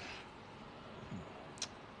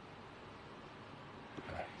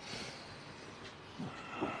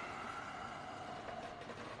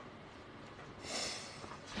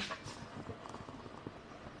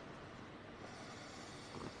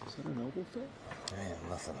 Is that an elbow fell? Man,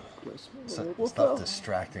 nothing. Yes, elbow Stop fell.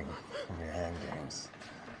 distracting from your hand games.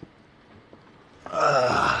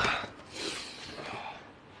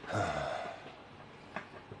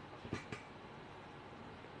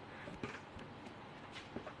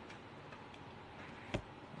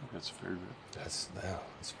 That's fair. That's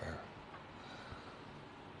fair.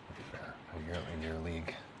 Fair. You're in your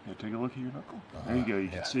league. Yeah, take a look at your knuckle. There you go. You yeah.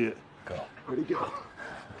 can see it. Go. Where'd he go?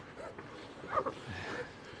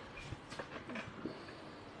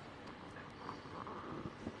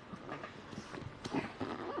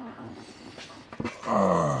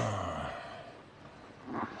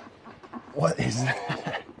 What is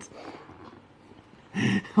that?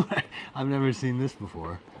 I've never seen this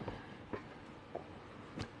before.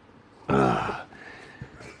 All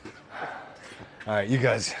right, you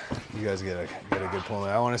guys get a good pull.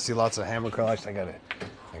 I want to see lots of hammer crouch. I gotta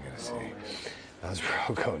see. That was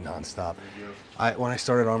Roco nonstop. When I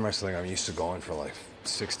started arm wrestling, I'm used to going for like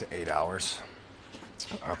 6 to 8 hours.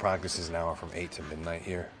 Our practices now are from 8 to midnight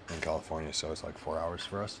here in California, so it's like 4 hours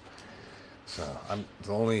for us. So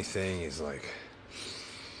the only thing is like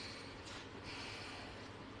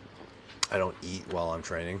I don't eat while I'm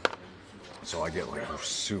training, so I get like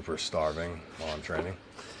super starving while I'm training.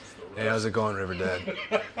 Hey, how's it going, River Dad? Do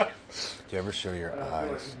you ever show your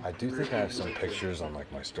eyes? I do think I have some pictures on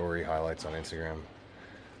like my story highlights on Instagram,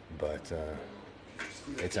 but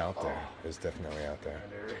it's out there. It's definitely out there.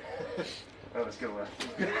 That was a good one.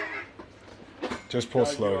 Just pull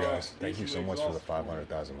slow, guys. Thank you so much for the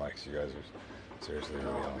 500,000 likes. You guys are seriously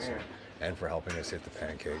really awesome. And for helping us hit the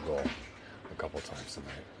pancake goal a couple times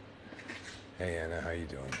tonight. Hey, Anna, how you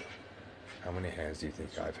doing? How many hands do you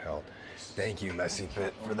think I've held? Thank you, Messy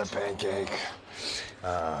Fit, for the pancake.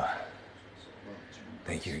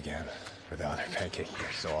 Thank you again for the other pancake.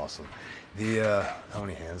 You're so awesome. How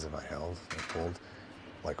many hands have I held? I pulled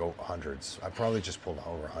like hundreds. I probably just pulled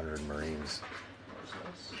over 100 Marines.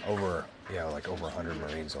 Like over 100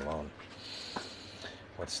 Marines alone.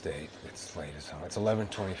 what state? It's late as hell. It's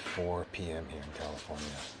 11:24 p.m. here in California.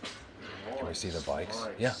 Can we see the bikes?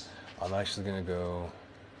 Nice. Yeah. I'm actually gonna go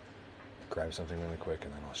grab something really quick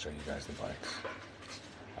and then I'll show you guys the bikes.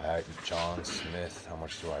 John Smith, how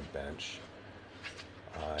much do I bench?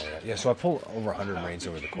 Yeah, so I pull over 100 Marines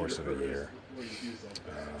over the course of a year.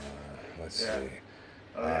 Let's see.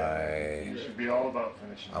 You should be all about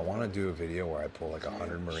finishing. I want to do a video where I pull like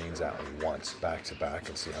 100 Marines at once, back to back,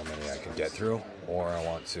 and see how many I can get through. Or I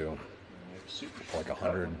want to pull like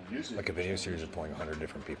 100, like a video series of pulling 100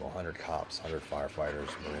 different people, 100 cops, 100 firefighters,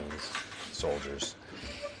 Marines, soldiers.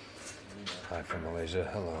 Hi from Malaysia,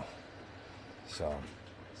 hello. So,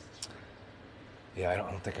 yeah, I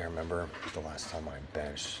don't think I remember the last time I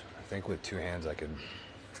benched. I think with two hands I could.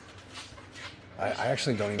 I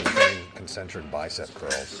actually don't even train concentric bicep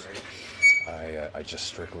curls. I just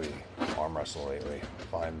strictly arm wrestle lately. I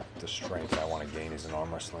find the strength I want to gain is in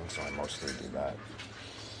arm wrestling, so I mostly do that.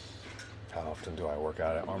 How often do I work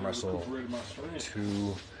out? I arm wrestle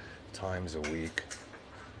 2 times a week,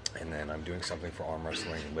 and then I'm doing something for arm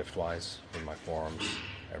wrestling lift-wise with my forearms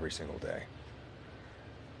every single day.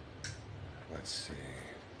 Let's see.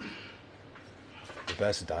 The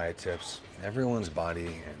best diet tips. Everyone's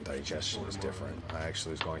body and digestion is different. I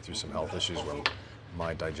actually was going through some health issues when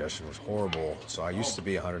my digestion was horrible. So I used to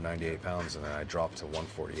be 198 pounds and then I dropped to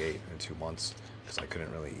 148 in 2 months because I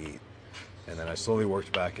couldn't really eat. And then I slowly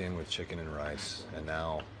worked back in with chicken and rice. And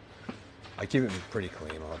now I keep it pretty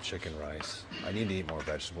clean. I'll have chicken, rice. I need to eat more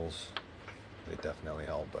vegetables. They definitely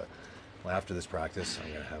help. But after this practice,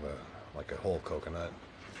 I'm going to have a whole coconut.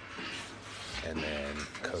 And then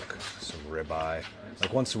cook some ribeye.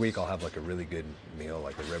 Like once a week I'll have like a really good meal,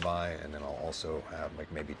 like a ribeye, and then I'll also have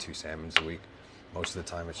like maybe 2 salmons a week. Most of the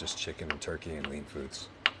time it's just chicken and turkey and lean foods.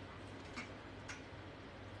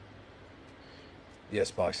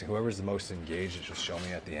 Yes, boxing. Whoever's the most engaged, just show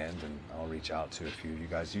me at the end and I'll reach out to a few of you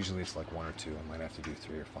guys. Usually it's like 1 or 2. I might have to do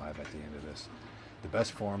 3 or 5 at the end of this. The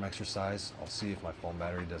best forearm exercise, I'll see if my phone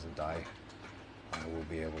battery doesn't die. I will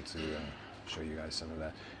be able to show you guys some of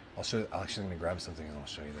that. I'm actually going to grab something and I'll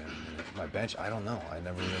show you that in a minute. My bench, I don't know. I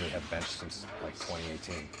never really have benched since like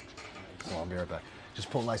 2018. So I'll be right back. Just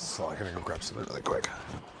pull nice and slow. I'm going to go grab something really quick.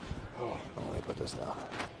 Let me put this down.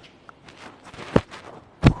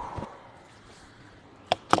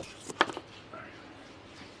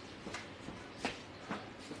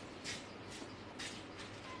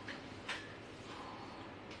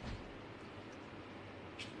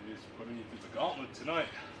 He's putting you through the gauntlet tonight.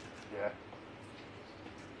 Yeah.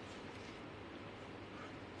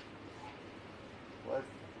 What?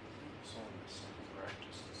 So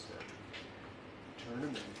practice instead.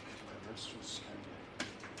 Tournament. My wrist was kind of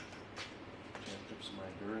jacked up some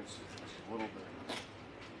endurance a little bit.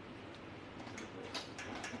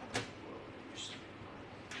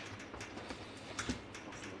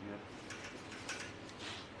 I'll feel good.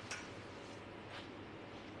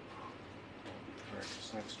 I'll be practice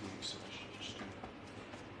next week, so I should just do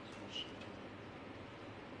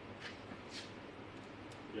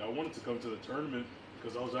Yeah, I wanted to come to the tournament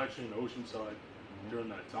because I was actually in Oceanside during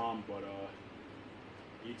that time, but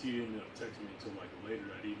ET didn't text me until like later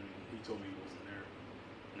that evening. He told me he wasn't there.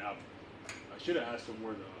 Now, I should have asked him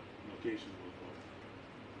where the location was, but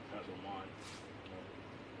that's on mine.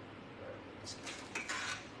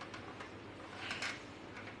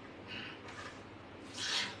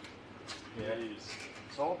 Yeah. Jeez.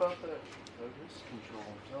 It's all about the wrist control,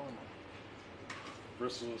 I'm telling you.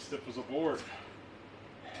 Bristol as stiff as a board.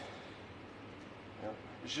 Yeah.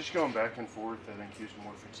 It's just going back and forth, I think gives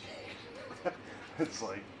more fatigue. It's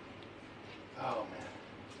like, oh man.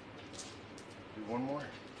 Do one more?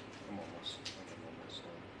 I'm almost done.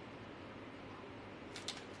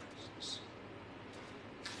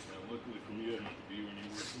 Yeah, luckily for me, I don't have to be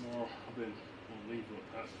anywhere tomorrow. I've been on leave for the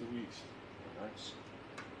past 2 weeks. Nice.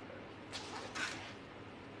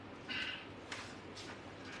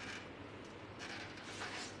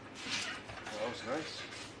 Well, that was nice.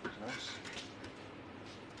 It was nice.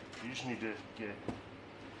 You just need to get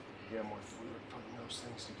more fluid putting those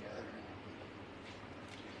things together.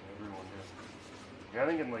 Everyone does. Yeah, I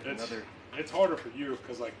think in like another. It's harder for you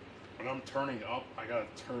because like when I'm turning up, I gotta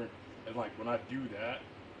turn, and like when I do that,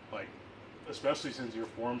 like especially since your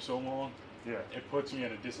form's so long, Yeah. it puts me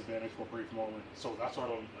at a disadvantage for a brief moment. So that's why I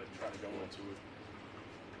don't like try to go into it.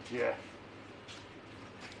 Yeah.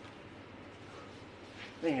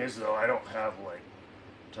 Thing is though, I don't have like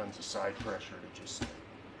tons of side pressure to just like,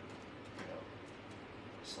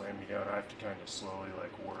 slam me down. I have to kind of slowly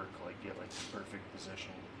like work, like get like the perfect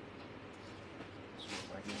position. That's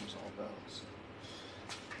what my game's all about. So.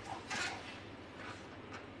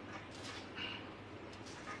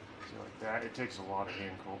 that it takes a lot of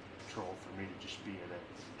hand control for me to just be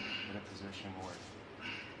in a position where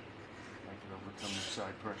I can overcome the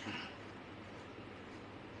side pressure.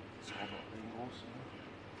 It's all about angles.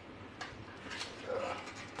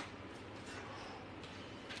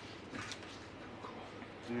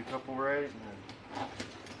 Do a couple right and then.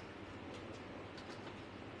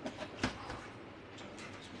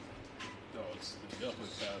 No, it's definitely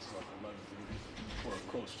past like 11:30 or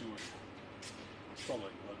close to it. It's probably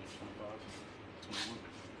like 11:25, 21.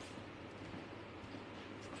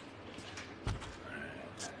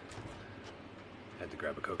 Had to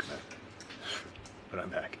grab a coconut, but I'm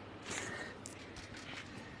back.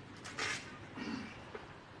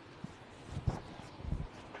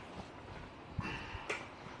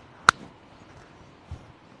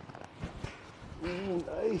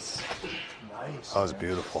 Nice. Nice. That was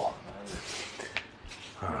beautiful.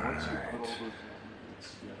 All right.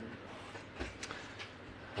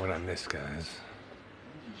 What I missed, guys.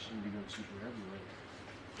 You shouldn't be going super heavy,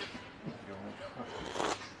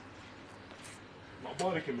 My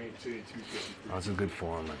body can maintain 250. That's a good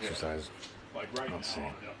form exercise. Like right now, Let's see.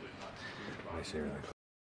 I'm definitely not. Let me see really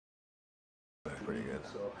quick. Pretty good.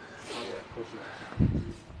 So, yeah, push it.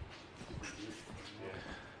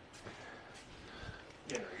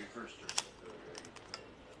 Yeah, you first.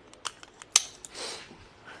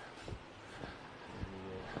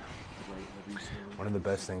 One of the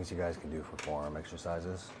best things you guys can do for forearm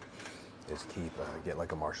exercises is get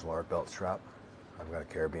like a martial art belt strap. I've got a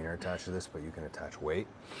carabiner attached to this, but you can attach weight.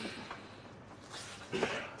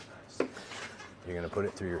 You're gonna put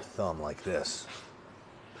it through your thumb like this.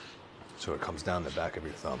 So it comes down the back of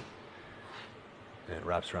your thumb. And it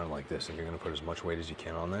wraps around like this, and you're gonna put as much weight as you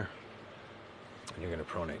can on there. And you're gonna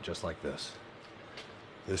pronate just like this.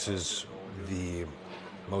 This is the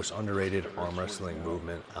most underrated arm wrestling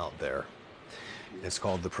movement out there. It's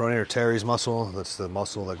called the pronator teres muscle. That's the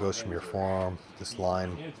muscle that goes from your forearm. This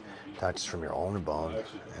line attaches from your ulnar bone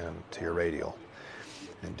and to your radial.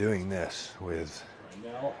 And doing this with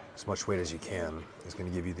as much weight as you can is going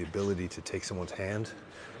to give you the ability to take someone's hand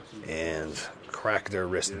and crack their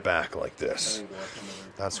wrist back like this.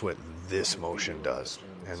 That's what this motion does.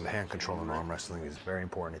 And hand control in arm wrestling is very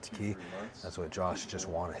important. It's key. That's what Josh just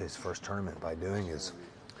won his first tournament by doing, is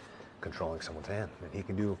controlling someone's hand. And he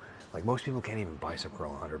can do, like, most people can't even bicep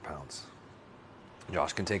curl 100 pounds.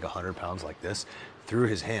 Josh can take 100 pounds like this through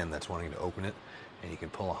his hand that's wanting to open it, and he can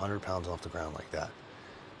pull 100 pounds off the ground like that.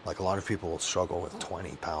 Like, a lot of people will struggle with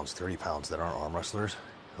 20 pounds, 30 pounds that aren't arm wrestlers.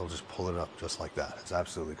 He'll just pull it up just like that. It's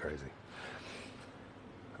absolutely crazy.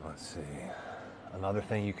 Let's see. Another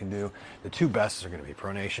thing you can do, the two best are going to be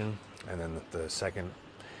pronation, and then the second,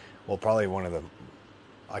 well, probably one of the,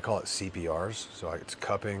 I call it CPRs. So it's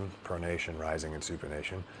cupping, pronation, rising, and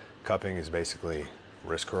supination. Cupping is basically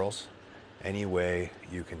wrist curls. Any way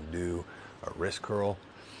you can do a wrist curl,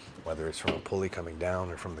 whether it's from a pulley coming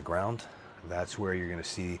down or from the ground, that's where you're going to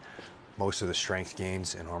see most of the strength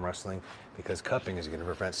gains in arm wrestling, because cupping is going to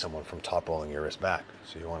prevent someone from top rolling your wrist back.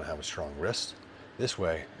 So you want to have a strong wrist this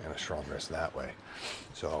way and a strong wrist that way.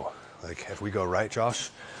 So, like, if we go right, Josh,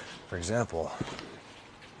 for example,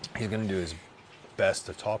 he's going to do his best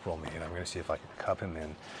to top roll me, and I'm going to see if I can cup him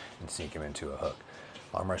in and sink him into a hook.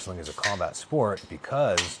 Arm wrestling is a combat sport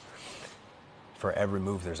because for every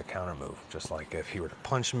move there's a counter move. Just like if he were to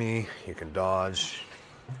punch me, you can dodge.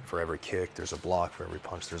 For every kick there's a block. For every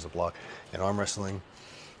punch there's a block. In arm wrestling,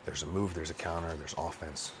 there's a move, there's a counter, there's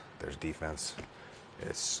offense, there's defense.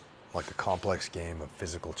 It's like a complex game of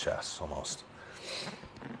physical chess almost.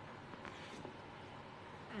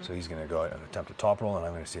 So he's going to go and attempt a top roll, and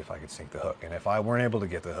I'm going to see if I can sink the hook. And if I weren't able to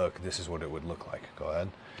get the hook, this is what it would look like. Go ahead.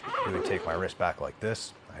 He would take my wrist back like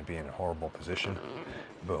this. I'd be in a horrible position.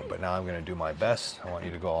 Boom. But now I'm going to do my best. I want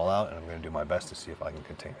you to go all out, and I'm going to do my best to see if I can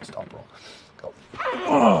contain this top roll. Go.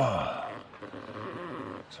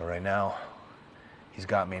 So right now, he's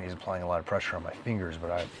got me, and he's applying a lot of pressure on my fingers,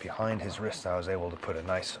 but behind his wrist, I was able to put a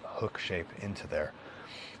nice hook shape into there,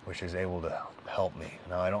 which is able to help me.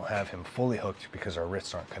 Now, I don't have him fully hooked because our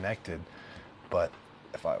wrists aren't connected, but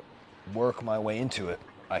if I work my way into it,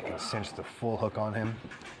 I can cinch the full hook on him.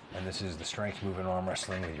 And this is the strength move in arm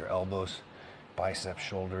wrestling, with your elbows, biceps,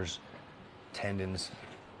 shoulders, tendons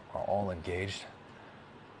are all engaged.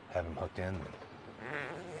 Have him hooked in,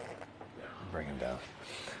 bring him down.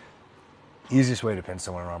 Easiest way to pin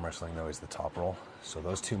someone in arm wrestling, though, is the top roll. So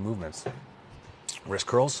those two movements, wrist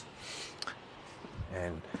curls,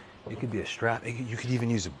 and it could be a strap. You could even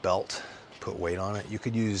use a belt, put weight on it. You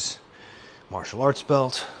could use martial arts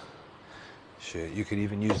belt. Shit, you could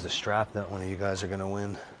even use the strap that one of you guys are going to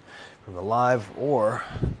win from the live, or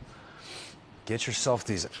get yourself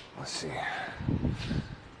these, let's see.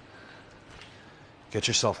 Get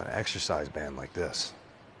yourself an exercise band like this.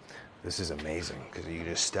 This is amazing because you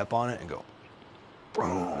just step on it and go,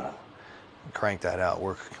 boom. Crank that out,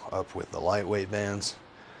 work up with the lightweight bands,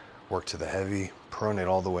 work to the heavy, pronate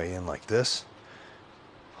all the way in like this.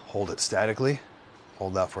 Hold it statically,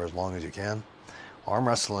 hold that for as long as you can. Arm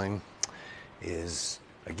wrestling is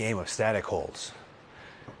a game of static holds.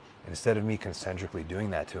 Instead of me concentrically doing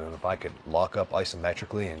that to him, if I could lock up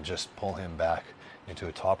isometrically and just pull him back into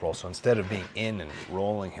a top roll. So instead of being in and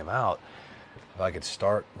rolling him out, if I could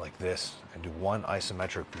start like this and do one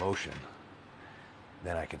isometric motion,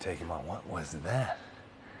 then I could take him on. What was that?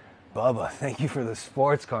 Bubba, thank you for the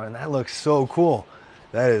sports car, and that looks so cool.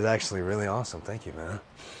 That is actually really awesome. Thank you, man.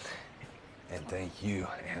 And thank you,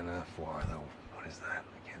 Anna, for the, what is that?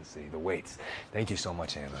 I can't see, the weights. Thank you so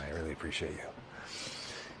much, Anna. I really appreciate you.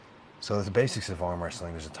 So the basics of arm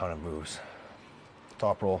wrestling, there's a ton of moves.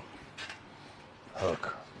 Top roll,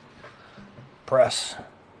 hook, press,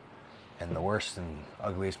 and the worst and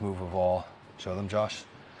ugliest move of all. Show them, Josh.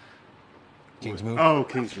 King's move. Oh,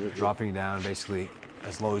 King's move. Dropping down basically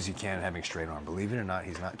as low as you can, having straight arm. Believe it or not,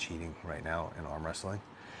 he's not cheating right now in arm wrestling.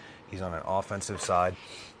 He's on an offensive side,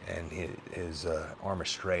 and his arm is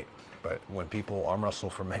straight. But when people arm wrestle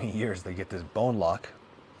for many years, they get this bone lock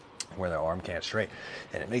where their arm can't straight,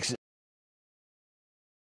 and it makes it.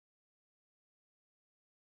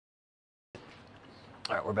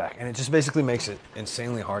 All right, we're back, and it just basically makes it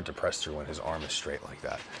insanely hard to press through when his arm is straight like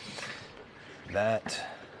that. That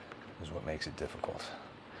is what makes it difficult.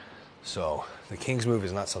 So the King's move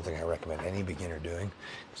is not something I recommend any beginner doing,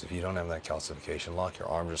 because if you don't have that calcification lock, your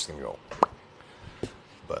arm's just gonna go.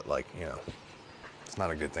 But like, you know, it's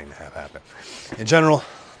not a good thing to have happen. In general,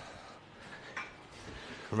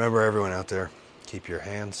 remember everyone out there, keep your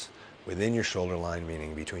hands within your shoulder line,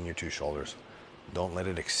 meaning between your two shoulders. Don't let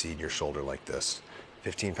it exceed your shoulder like this.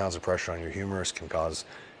 15 pounds of pressure on your humerus can cause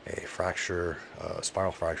a fracture,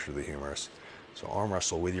 spiral fracture of the humerus. So arm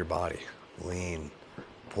wrestle with your body. Lean,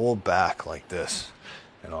 pull back like this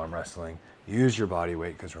in arm wrestling. Use your body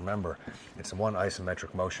weight, because remember, it's one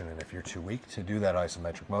isometric motion, and if you're too weak to do that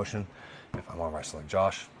isometric motion, if I'm arm wrestling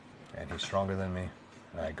Josh and he's stronger than me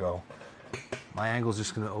and I go, my angle's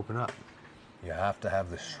just going to open up. You have to have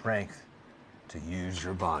the strength to use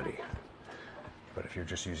your body. But if you're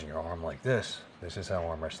just using your arm like this is how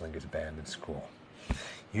arm wrestling gets banned in school.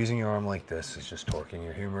 Using your arm like this is just torquing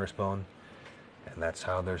your humerus bone, and that's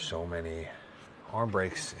how there's so many arm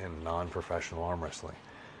breaks in non-professional arm wrestling.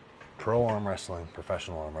 Pro arm wrestling,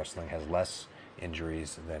 professional arm wrestling has less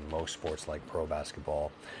injuries than most sports like pro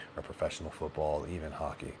basketball or professional football, even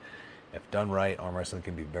hockey. If done right, arm wrestling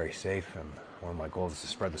can be very safe, and one of my goals is to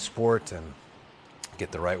spread the sport and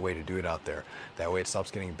get the right way to do it out there. That way it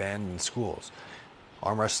stops getting banned in schools.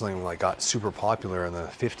 Arm wrestling got super popular in the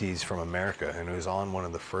 50s from America, and it was on one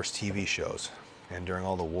of the first TV shows. And during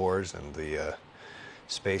all the wars and the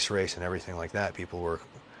space race and everything like that, people were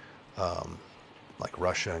like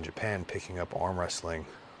Russia and Japan picking up arm wrestling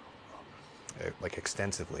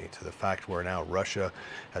extensively, to the fact where now Russia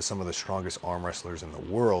has some of the strongest arm wrestlers in the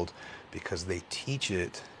world because they teach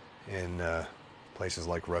it in places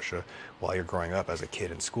like Russia while you're growing up as a kid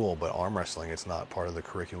in school. But arm wrestling, it's not part of the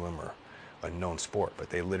curriculum or a known sport, but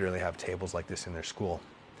they literally have tables like this in their school,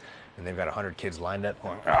 and they've got 100 kids lined up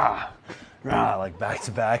going like back to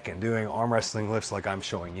back and doing arm wrestling lifts like I'm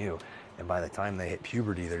showing you. And by the time they hit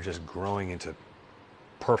puberty, they're just growing into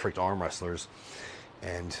perfect arm wrestlers.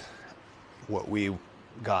 And what we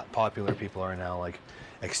got popular people are now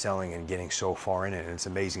excelling and getting so far in it, and it's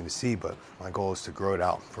amazing to see. But my goal is to grow it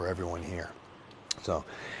out for everyone here. So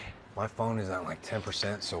my phone is at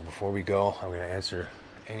 10%, so before we go, I'm going to answer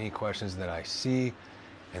any questions that I see,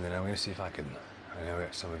 and then I'm going to see if I can, I know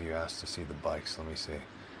some of you asked to see the bikes. Let me see.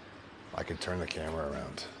 I could turn the camera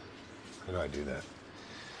around. How do I do that?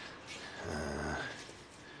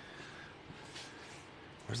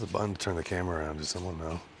 Where's the button to turn the camera around? Does someone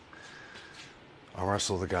know? I'll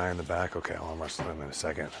wrestle the guy in the back. Okay, I'll wrestle him in a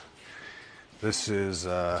second. This is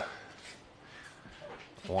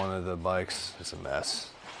one of the bikes. It's a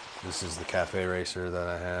mess. This is the cafe racer that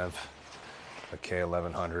I have. A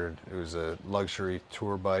K1100. It was a luxury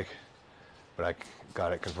tour bike, but I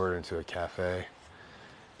got it converted into a cafe.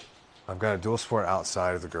 I've got a dual sport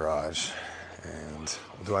outside of the garage. And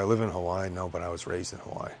do I live in Hawaii? No, but I was raised in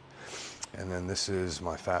Hawaii. And then this is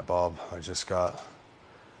my Fat Bob. I just got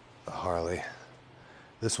the Harley.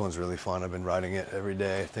 This one's really fun. I've been riding it every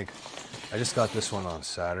day. I think I just got this one on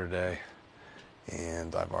Saturday,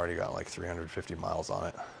 and I've already got 350 miles on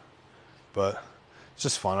it. But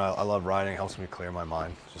it's just fun. I love riding. It helps me clear my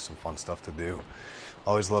mind. It's just some fun stuff to do.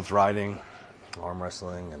 Always loved riding, arm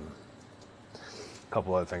wrestling, and a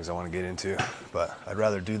couple other things I want to get into. But I'd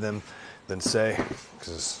rather do them than say,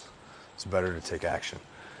 because it's better to take action.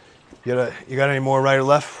 You got any more right or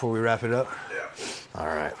left before we wrap it up? Yeah. All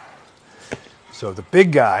right. So the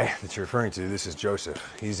big guy that you're referring to, this is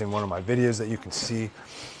Joseph. He's in one of my videos that you can see.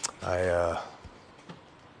 I've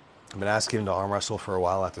been asking him to arm wrestle for a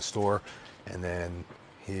while at the store, and then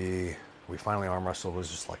we finally arm wrestled. It was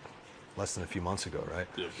just like less than a few months ago, right?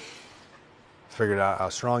 Yeah. Figured out how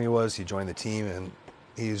strong he was. He joined the team, and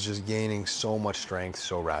he's just gaining so much strength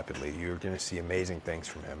so rapidly. You're going to see amazing things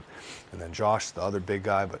from him. And then Josh, the other big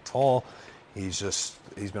guy but tall, he's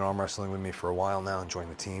been arm wrestling with me for a while now and joined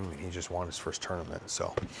the team, and he just won his first tournament.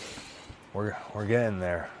 So we're getting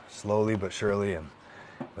there slowly but surely, and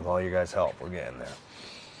with all you guys' help, we're getting there.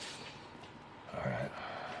 All right.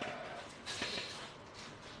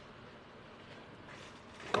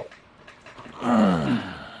 Go.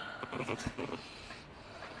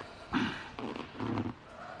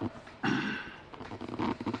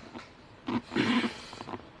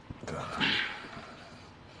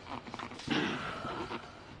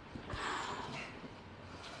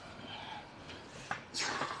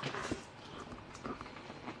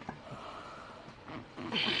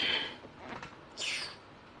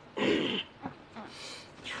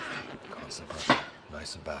 Constant pressure.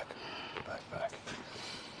 Nice and back. Back.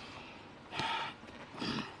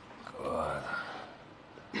 Good.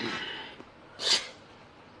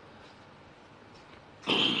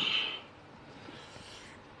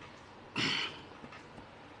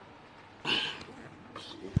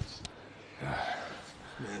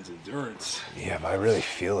 Man's endurance. Yeah, but I really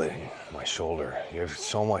feel it in my shoulder. You have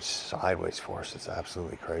so much sideways force. It's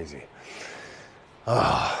absolutely crazy.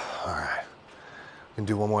 Oh, all right. We can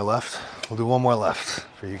do one more left. We'll do one more left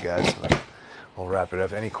for you guys. And then we'll wrap it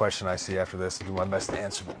up. Any question I see after this, I'll do my best to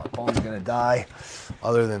answer, but my phone's going to die.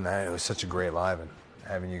 Other than that, it was such a great live, and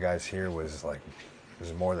having you guys here was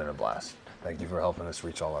more than a blast. Thank you for helping us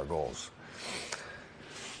reach all our goals.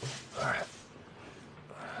 All right.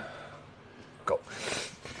 Go.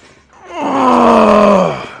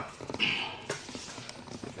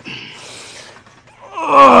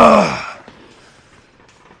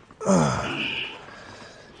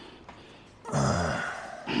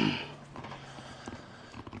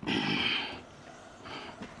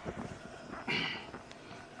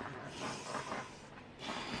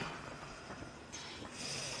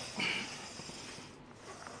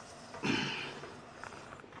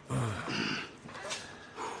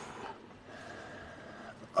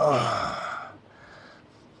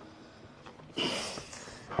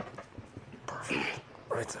 Perfect.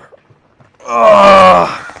 Right there. All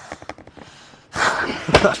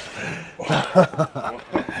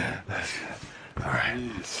right.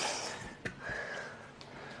 It's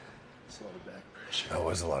a lot of back pressure. That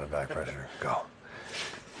was a lot of back pressure. Go.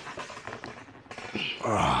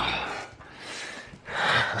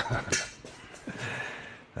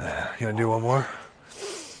 You want to do one more?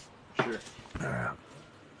 Sure. All right.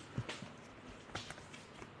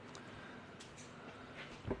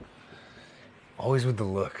 Always with the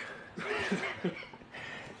look.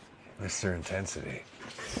 Mr. Intensity.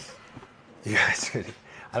 You guys,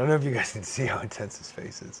 I don't know if you guys can see how intense his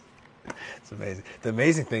face is. It's amazing. The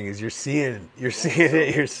amazing thing is you're seeing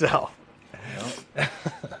it yourself. Yep.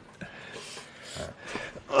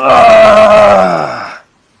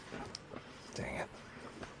 Dang it.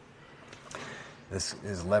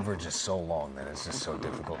 His leverage is so long that it's just so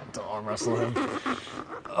difficult to arm wrestle him.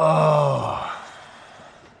 Oh.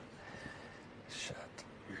 Shit.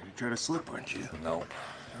 You're gonna try to slip, aren't you? Nope.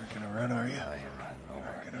 You're gonna run, are you? I ain't running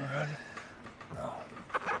nowhere. You're gonna run? No.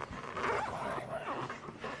 Not going anywhere.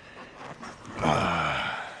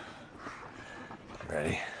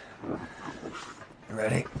 Ready? You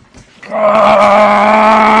ready?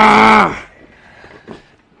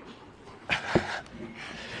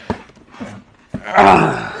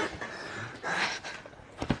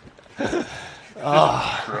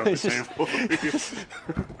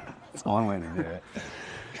 That's one way to do it.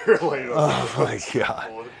 Oh my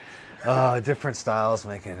god. Different styles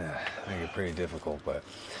make it pretty difficult, but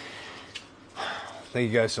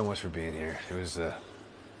thank you guys so much for being here. It was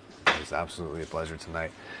absolutely a pleasure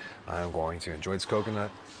tonight. I'm going to enjoy this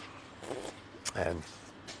coconut, and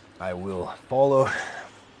I will follow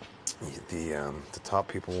the top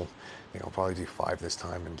people. I think I'll probably do 5 this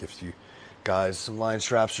time and gift you guys some line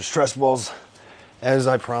straps or stress balls, as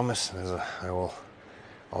I promised, as I will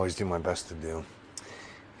always do my best to do.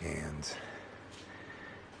 And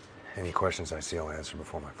any questions I see, I'll answer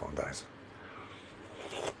before my phone dies.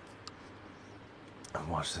 I've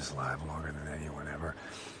watched this live longer than anyone ever.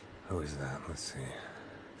 Who is that? Let's see.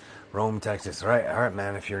 Rome, Texas. All right,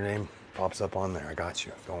 man. If your name pops up on there, I got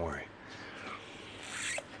you. Don't worry.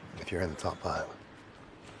 If you're in the top 5.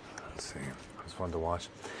 Let's see. It was fun to watch.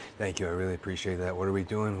 Thank you. I really appreciate that. What are we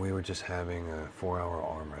doing? We were just having a 4-hour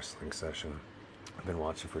arm wrestling session. I've been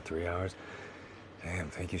watching for 3 hours. Damn,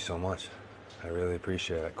 thank you so much. I really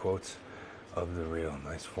appreciate it. Quotes of the real.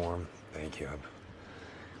 Nice form. Thank you.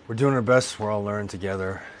 We're doing our best. We're all learning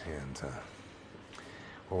together. And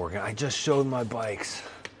we're working. I just showed my bikes.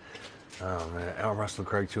 Arm wrestled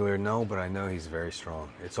Craig Tuller. No, but I know he's very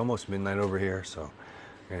strong. It's almost midnight over here, so I'm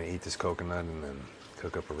going to eat this coconut and then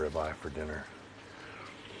cook up a ribeye for dinner.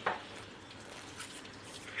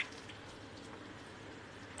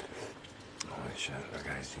 Holy shit, that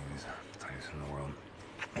guy's jeans are the tightest in the world.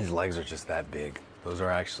 His legs are just that big. Those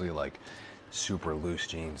are actually like super loose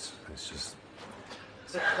jeans. It's just...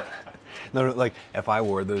 No, like if I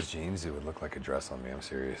wore those jeans, it would look like a dress on me. I'm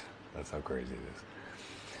serious. That's how crazy it is.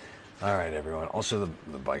 All right, everyone. I'll show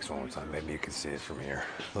the bikes one more time. Maybe you can see it from here.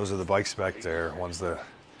 Those are the bikes back there. One's the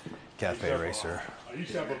Cafe Racer.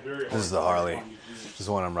 This is the Harley. This is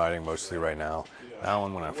the one I'm riding mostly right now. That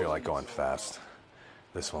one when I feel like going fast.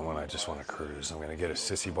 This one when I just want to cruise. I'm going to get a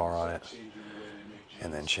sissy bar on it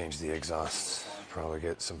and then change the exhausts. Probably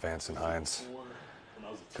get some Vance and Hines.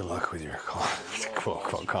 Good luck with your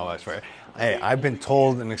quote combat sport. Hey, I've been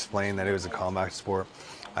told and explained that it was a combat sport.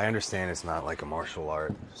 I understand it's not like a martial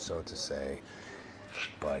art, so to say,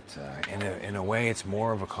 but in a way, it's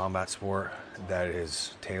more of a combat sport that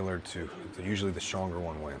is tailored to usually the stronger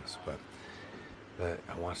one wins. But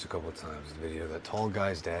I watched a couple of times the video. That tall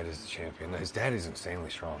guy's dad is the champion. His dad is insanely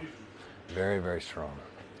strong, very, very strong.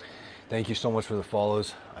 Thank you so much for the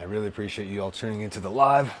follows. I really appreciate you all tuning into the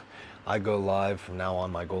live. I go live from now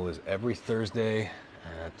on. My goal is every Thursday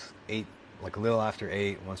at 8. Like a little after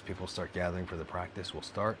 8, once people start gathering for the practice, we'll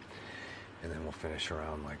start. And then we'll finish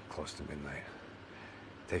around like close to midnight.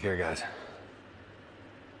 Take care, guys.